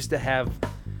always used to have.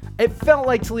 It felt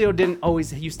like Toledo didn't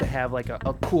always used to have like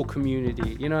a cool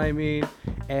community, you know what I mean?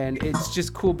 And it's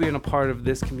just cool being a part of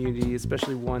this community,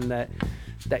 especially one that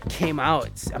came out.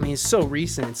 It's so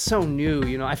recent, it's so new,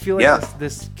 you know. I feel like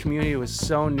this community was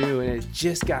so new and it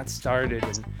just got started,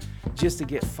 and just to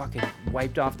get fucking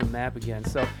wiped off the map again.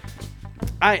 So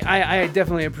I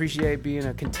definitely appreciate being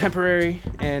a contemporary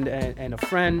and a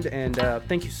friend, and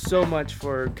thank you so much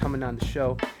for coming on the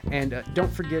show. And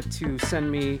don't forget to send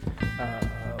me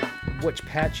which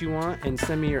patch you want, and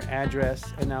send me your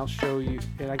address, and I'll show you.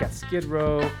 And I got Skid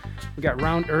Row, we got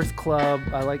Round Earth Club.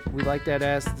 We like that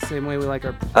ass the same way we like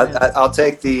our. I'll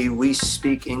take the We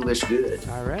Speak English Good.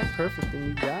 All right, perfect. Then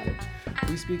you got it.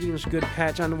 We Speak English Good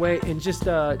patch on the way, and just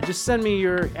send me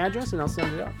your address, and I'll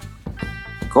send it up.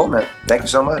 Cool, man. Thank you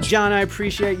so much. John, I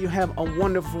appreciate you. Have a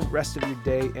wonderful rest of your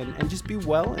day, and just be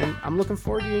well, and I'm looking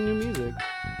forward to your new music.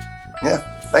 Yeah.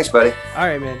 Thanks, buddy. All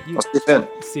right, man. I'll see you soon.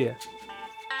 See ya.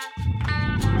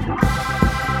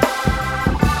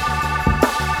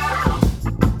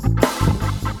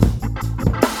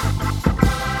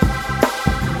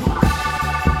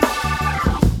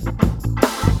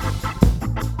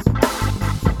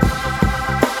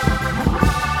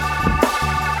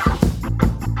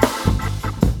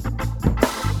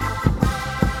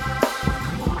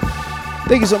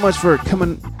 Thank you so much for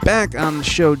coming back on the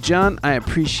show, John. I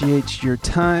appreciate your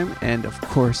time and, of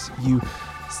course, you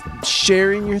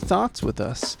sharing your thoughts with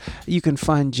us. You can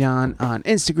find John on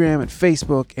Instagram and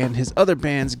Facebook and his other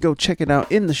bands. Go check it out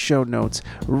in the show notes,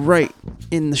 right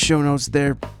in the show notes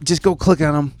there. Just go click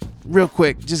on them real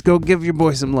quick. Just go give your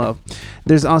boy some love.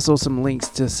 There's also some links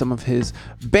to some of his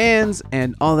bands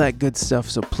and all that good stuff,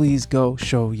 so please go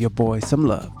show your boy some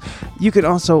love. You can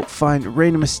also find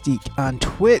Reina Mystique on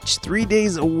Twitch 3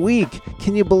 days a week.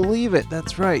 Can you believe it?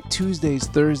 That's right. Tuesdays,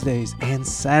 Thursdays, and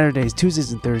Saturdays.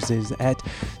 Tuesdays and Thursdays at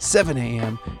 7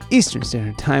 a.m. Eastern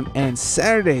Standard Time, and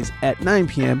Saturdays at 9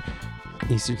 p.m.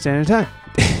 Eastern Standard Time.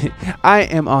 I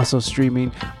am also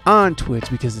streaming on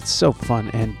Twitch because it's so fun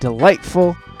and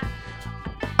delightful.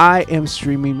 I am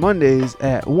streaming Mondays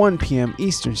at 1 p.m.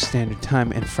 Eastern Standard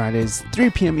Time and Fridays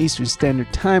 3 p.m. Eastern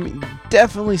Standard Time.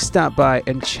 Definitely stop by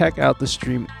and check out the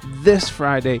stream this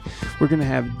Friday. We're going to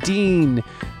have Dean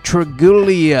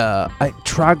Tragliaia. I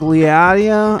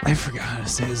forgot how to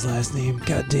say his last name.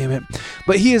 God damn it.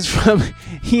 But he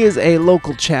is a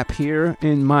local chap here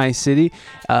in my city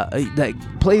that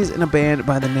plays in a band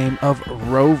by the name of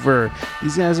Rover.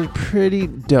 These guys are pretty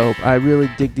dope. I really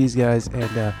dig these guys,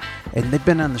 and they've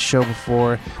been on the show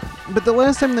before. But the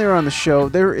last time they were on the show,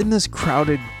 they were in this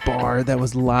crowded bar that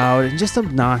was loud and just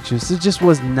obnoxious. It just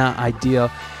was not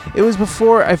ideal. It was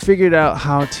before I figured out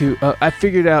how to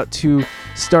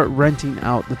start renting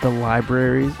out the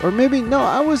libraries, or maybe no.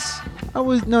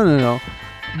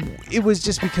 It was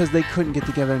just because they couldn't get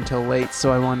together until late,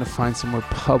 so I wanted to find somewhere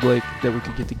public that we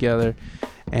could get together.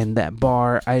 And that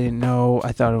bar, I didn't know.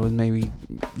 I thought it was maybe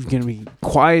gonna be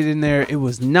quiet in there. It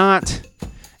was not.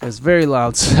 It was very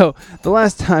loud. So the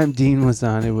last time Dean was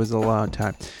on, it was a loud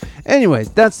time.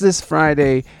 Anyways, that's this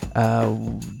Friday,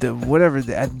 December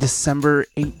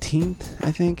 18th,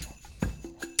 I think.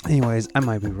 Anyways, I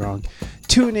might be wrong.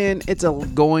 Tune in. It's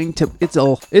going to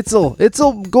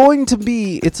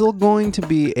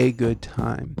be a good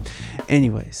time.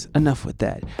 Anyways, enough with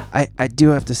that. I do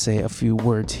have to say a few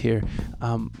words here.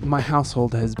 My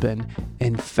household has been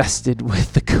infested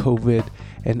with the COVID,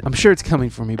 and I'm sure it's coming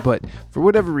for me, but for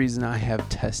whatever reason, I have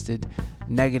tested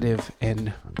negative,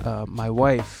 and my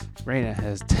wife Reina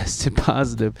has tested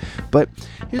positive. But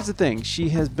here's the thing: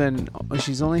 she's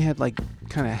only had like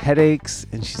kind of headaches,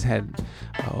 and she's had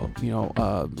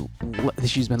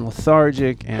she's been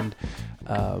lethargic, and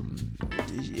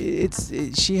it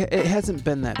hasn't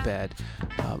been that bad,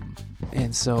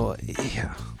 and so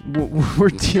yeah, we're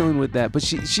dealing with that. But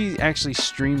she actually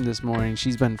streamed this morning.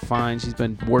 She's been fine. She's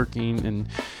been working and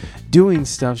doing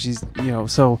stuff.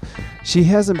 So she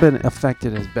hasn't been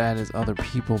affected as bad as other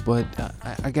people. But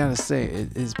I gotta say,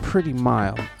 it is pretty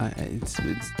mild. It's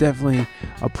definitely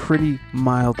a pretty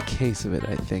mild case of it,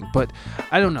 I think. But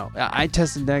I don't know. I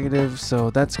tested negative,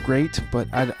 so that's great. But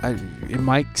it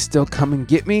might still come and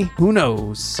get me. Who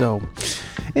knows? So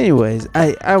anyways,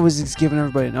 I was just giving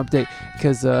everybody an update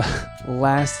because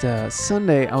last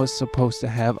Sunday I was supposed to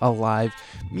have a live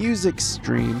music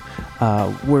stream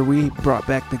where we brought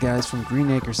back the guys from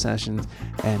Green Acre Sessions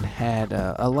and had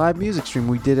a live music stream.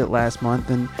 We did it last month,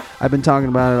 and I've been talking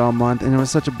about it all month, and it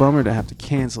was such a bummer to have to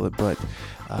cancel it, but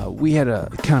we had a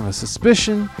kind of a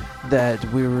suspicion that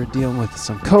we were dealing with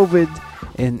some COVID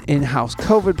and in-house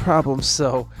COVID problems,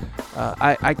 so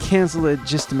I canceled it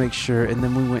just to make sure, and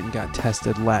then we went and got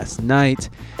tested last night,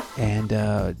 and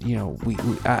you know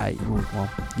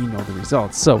the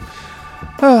results. So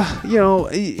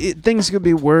things could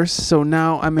be worse. So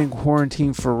now I'm in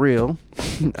quarantine for real.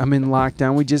 I'm in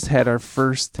lockdown. We just had our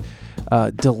first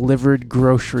delivered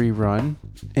grocery run.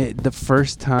 The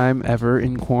first time ever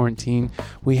in quarantine,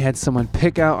 we had someone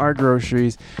pick out our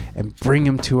groceries and bring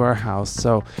them to our house.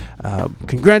 So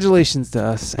congratulations to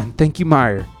us, and thank you,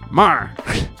 Mar.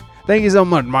 Thank you so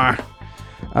much, Mar.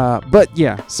 But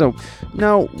yeah, so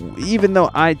now even though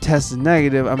I tested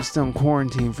negative, I'm still in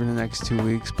quarantine for the next 2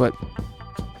 weeks. But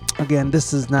again,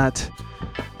 this is not,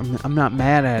 I'm not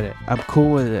mad at it. I'm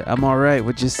cool with it. I'm all right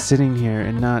with just sitting here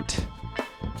and not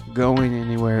going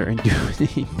anywhere and doing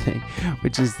anything,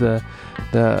 which is the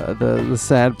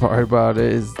sad part about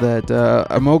it, is that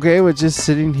I'm okay with just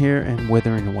sitting here and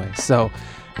withering away. So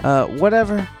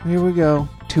whatever, here we go.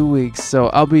 2 weeks. So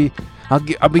I'll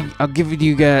give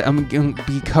you guys, I'm going to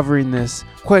be covering this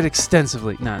quite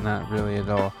extensively. Not really at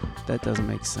all. That doesn't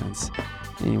make sense.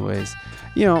 Anyways,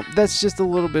 that's just a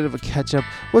little bit of a catch up.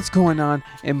 What's going on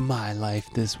in my life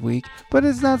this week, but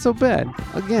it's not so bad.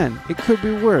 Again, it could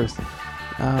be worse.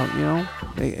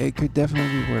 It could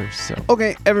definitely be worse. So,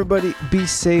 okay, everybody, be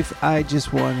safe. I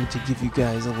just wanted to give you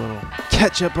guys a little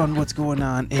catch up on what's going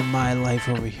on in my life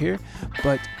over here.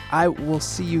 But I will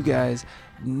see you guys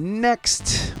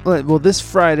this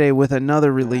Friday with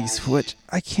another release, which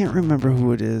I can't remember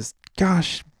who it is.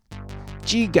 Gosh,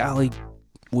 gee golly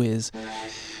whiz.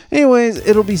 Anyways,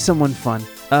 it'll be someone fun.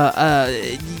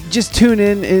 Just tune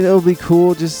in. It'll be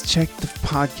cool. Just check the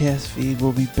podcast feed.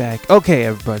 We'll be back. Okay,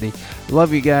 everybody.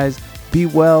 Love you guys. Be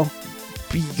well.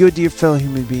 Be good to your fellow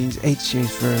human beings.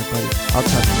 HJ's for everybody. I'll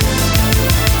talk to you guys.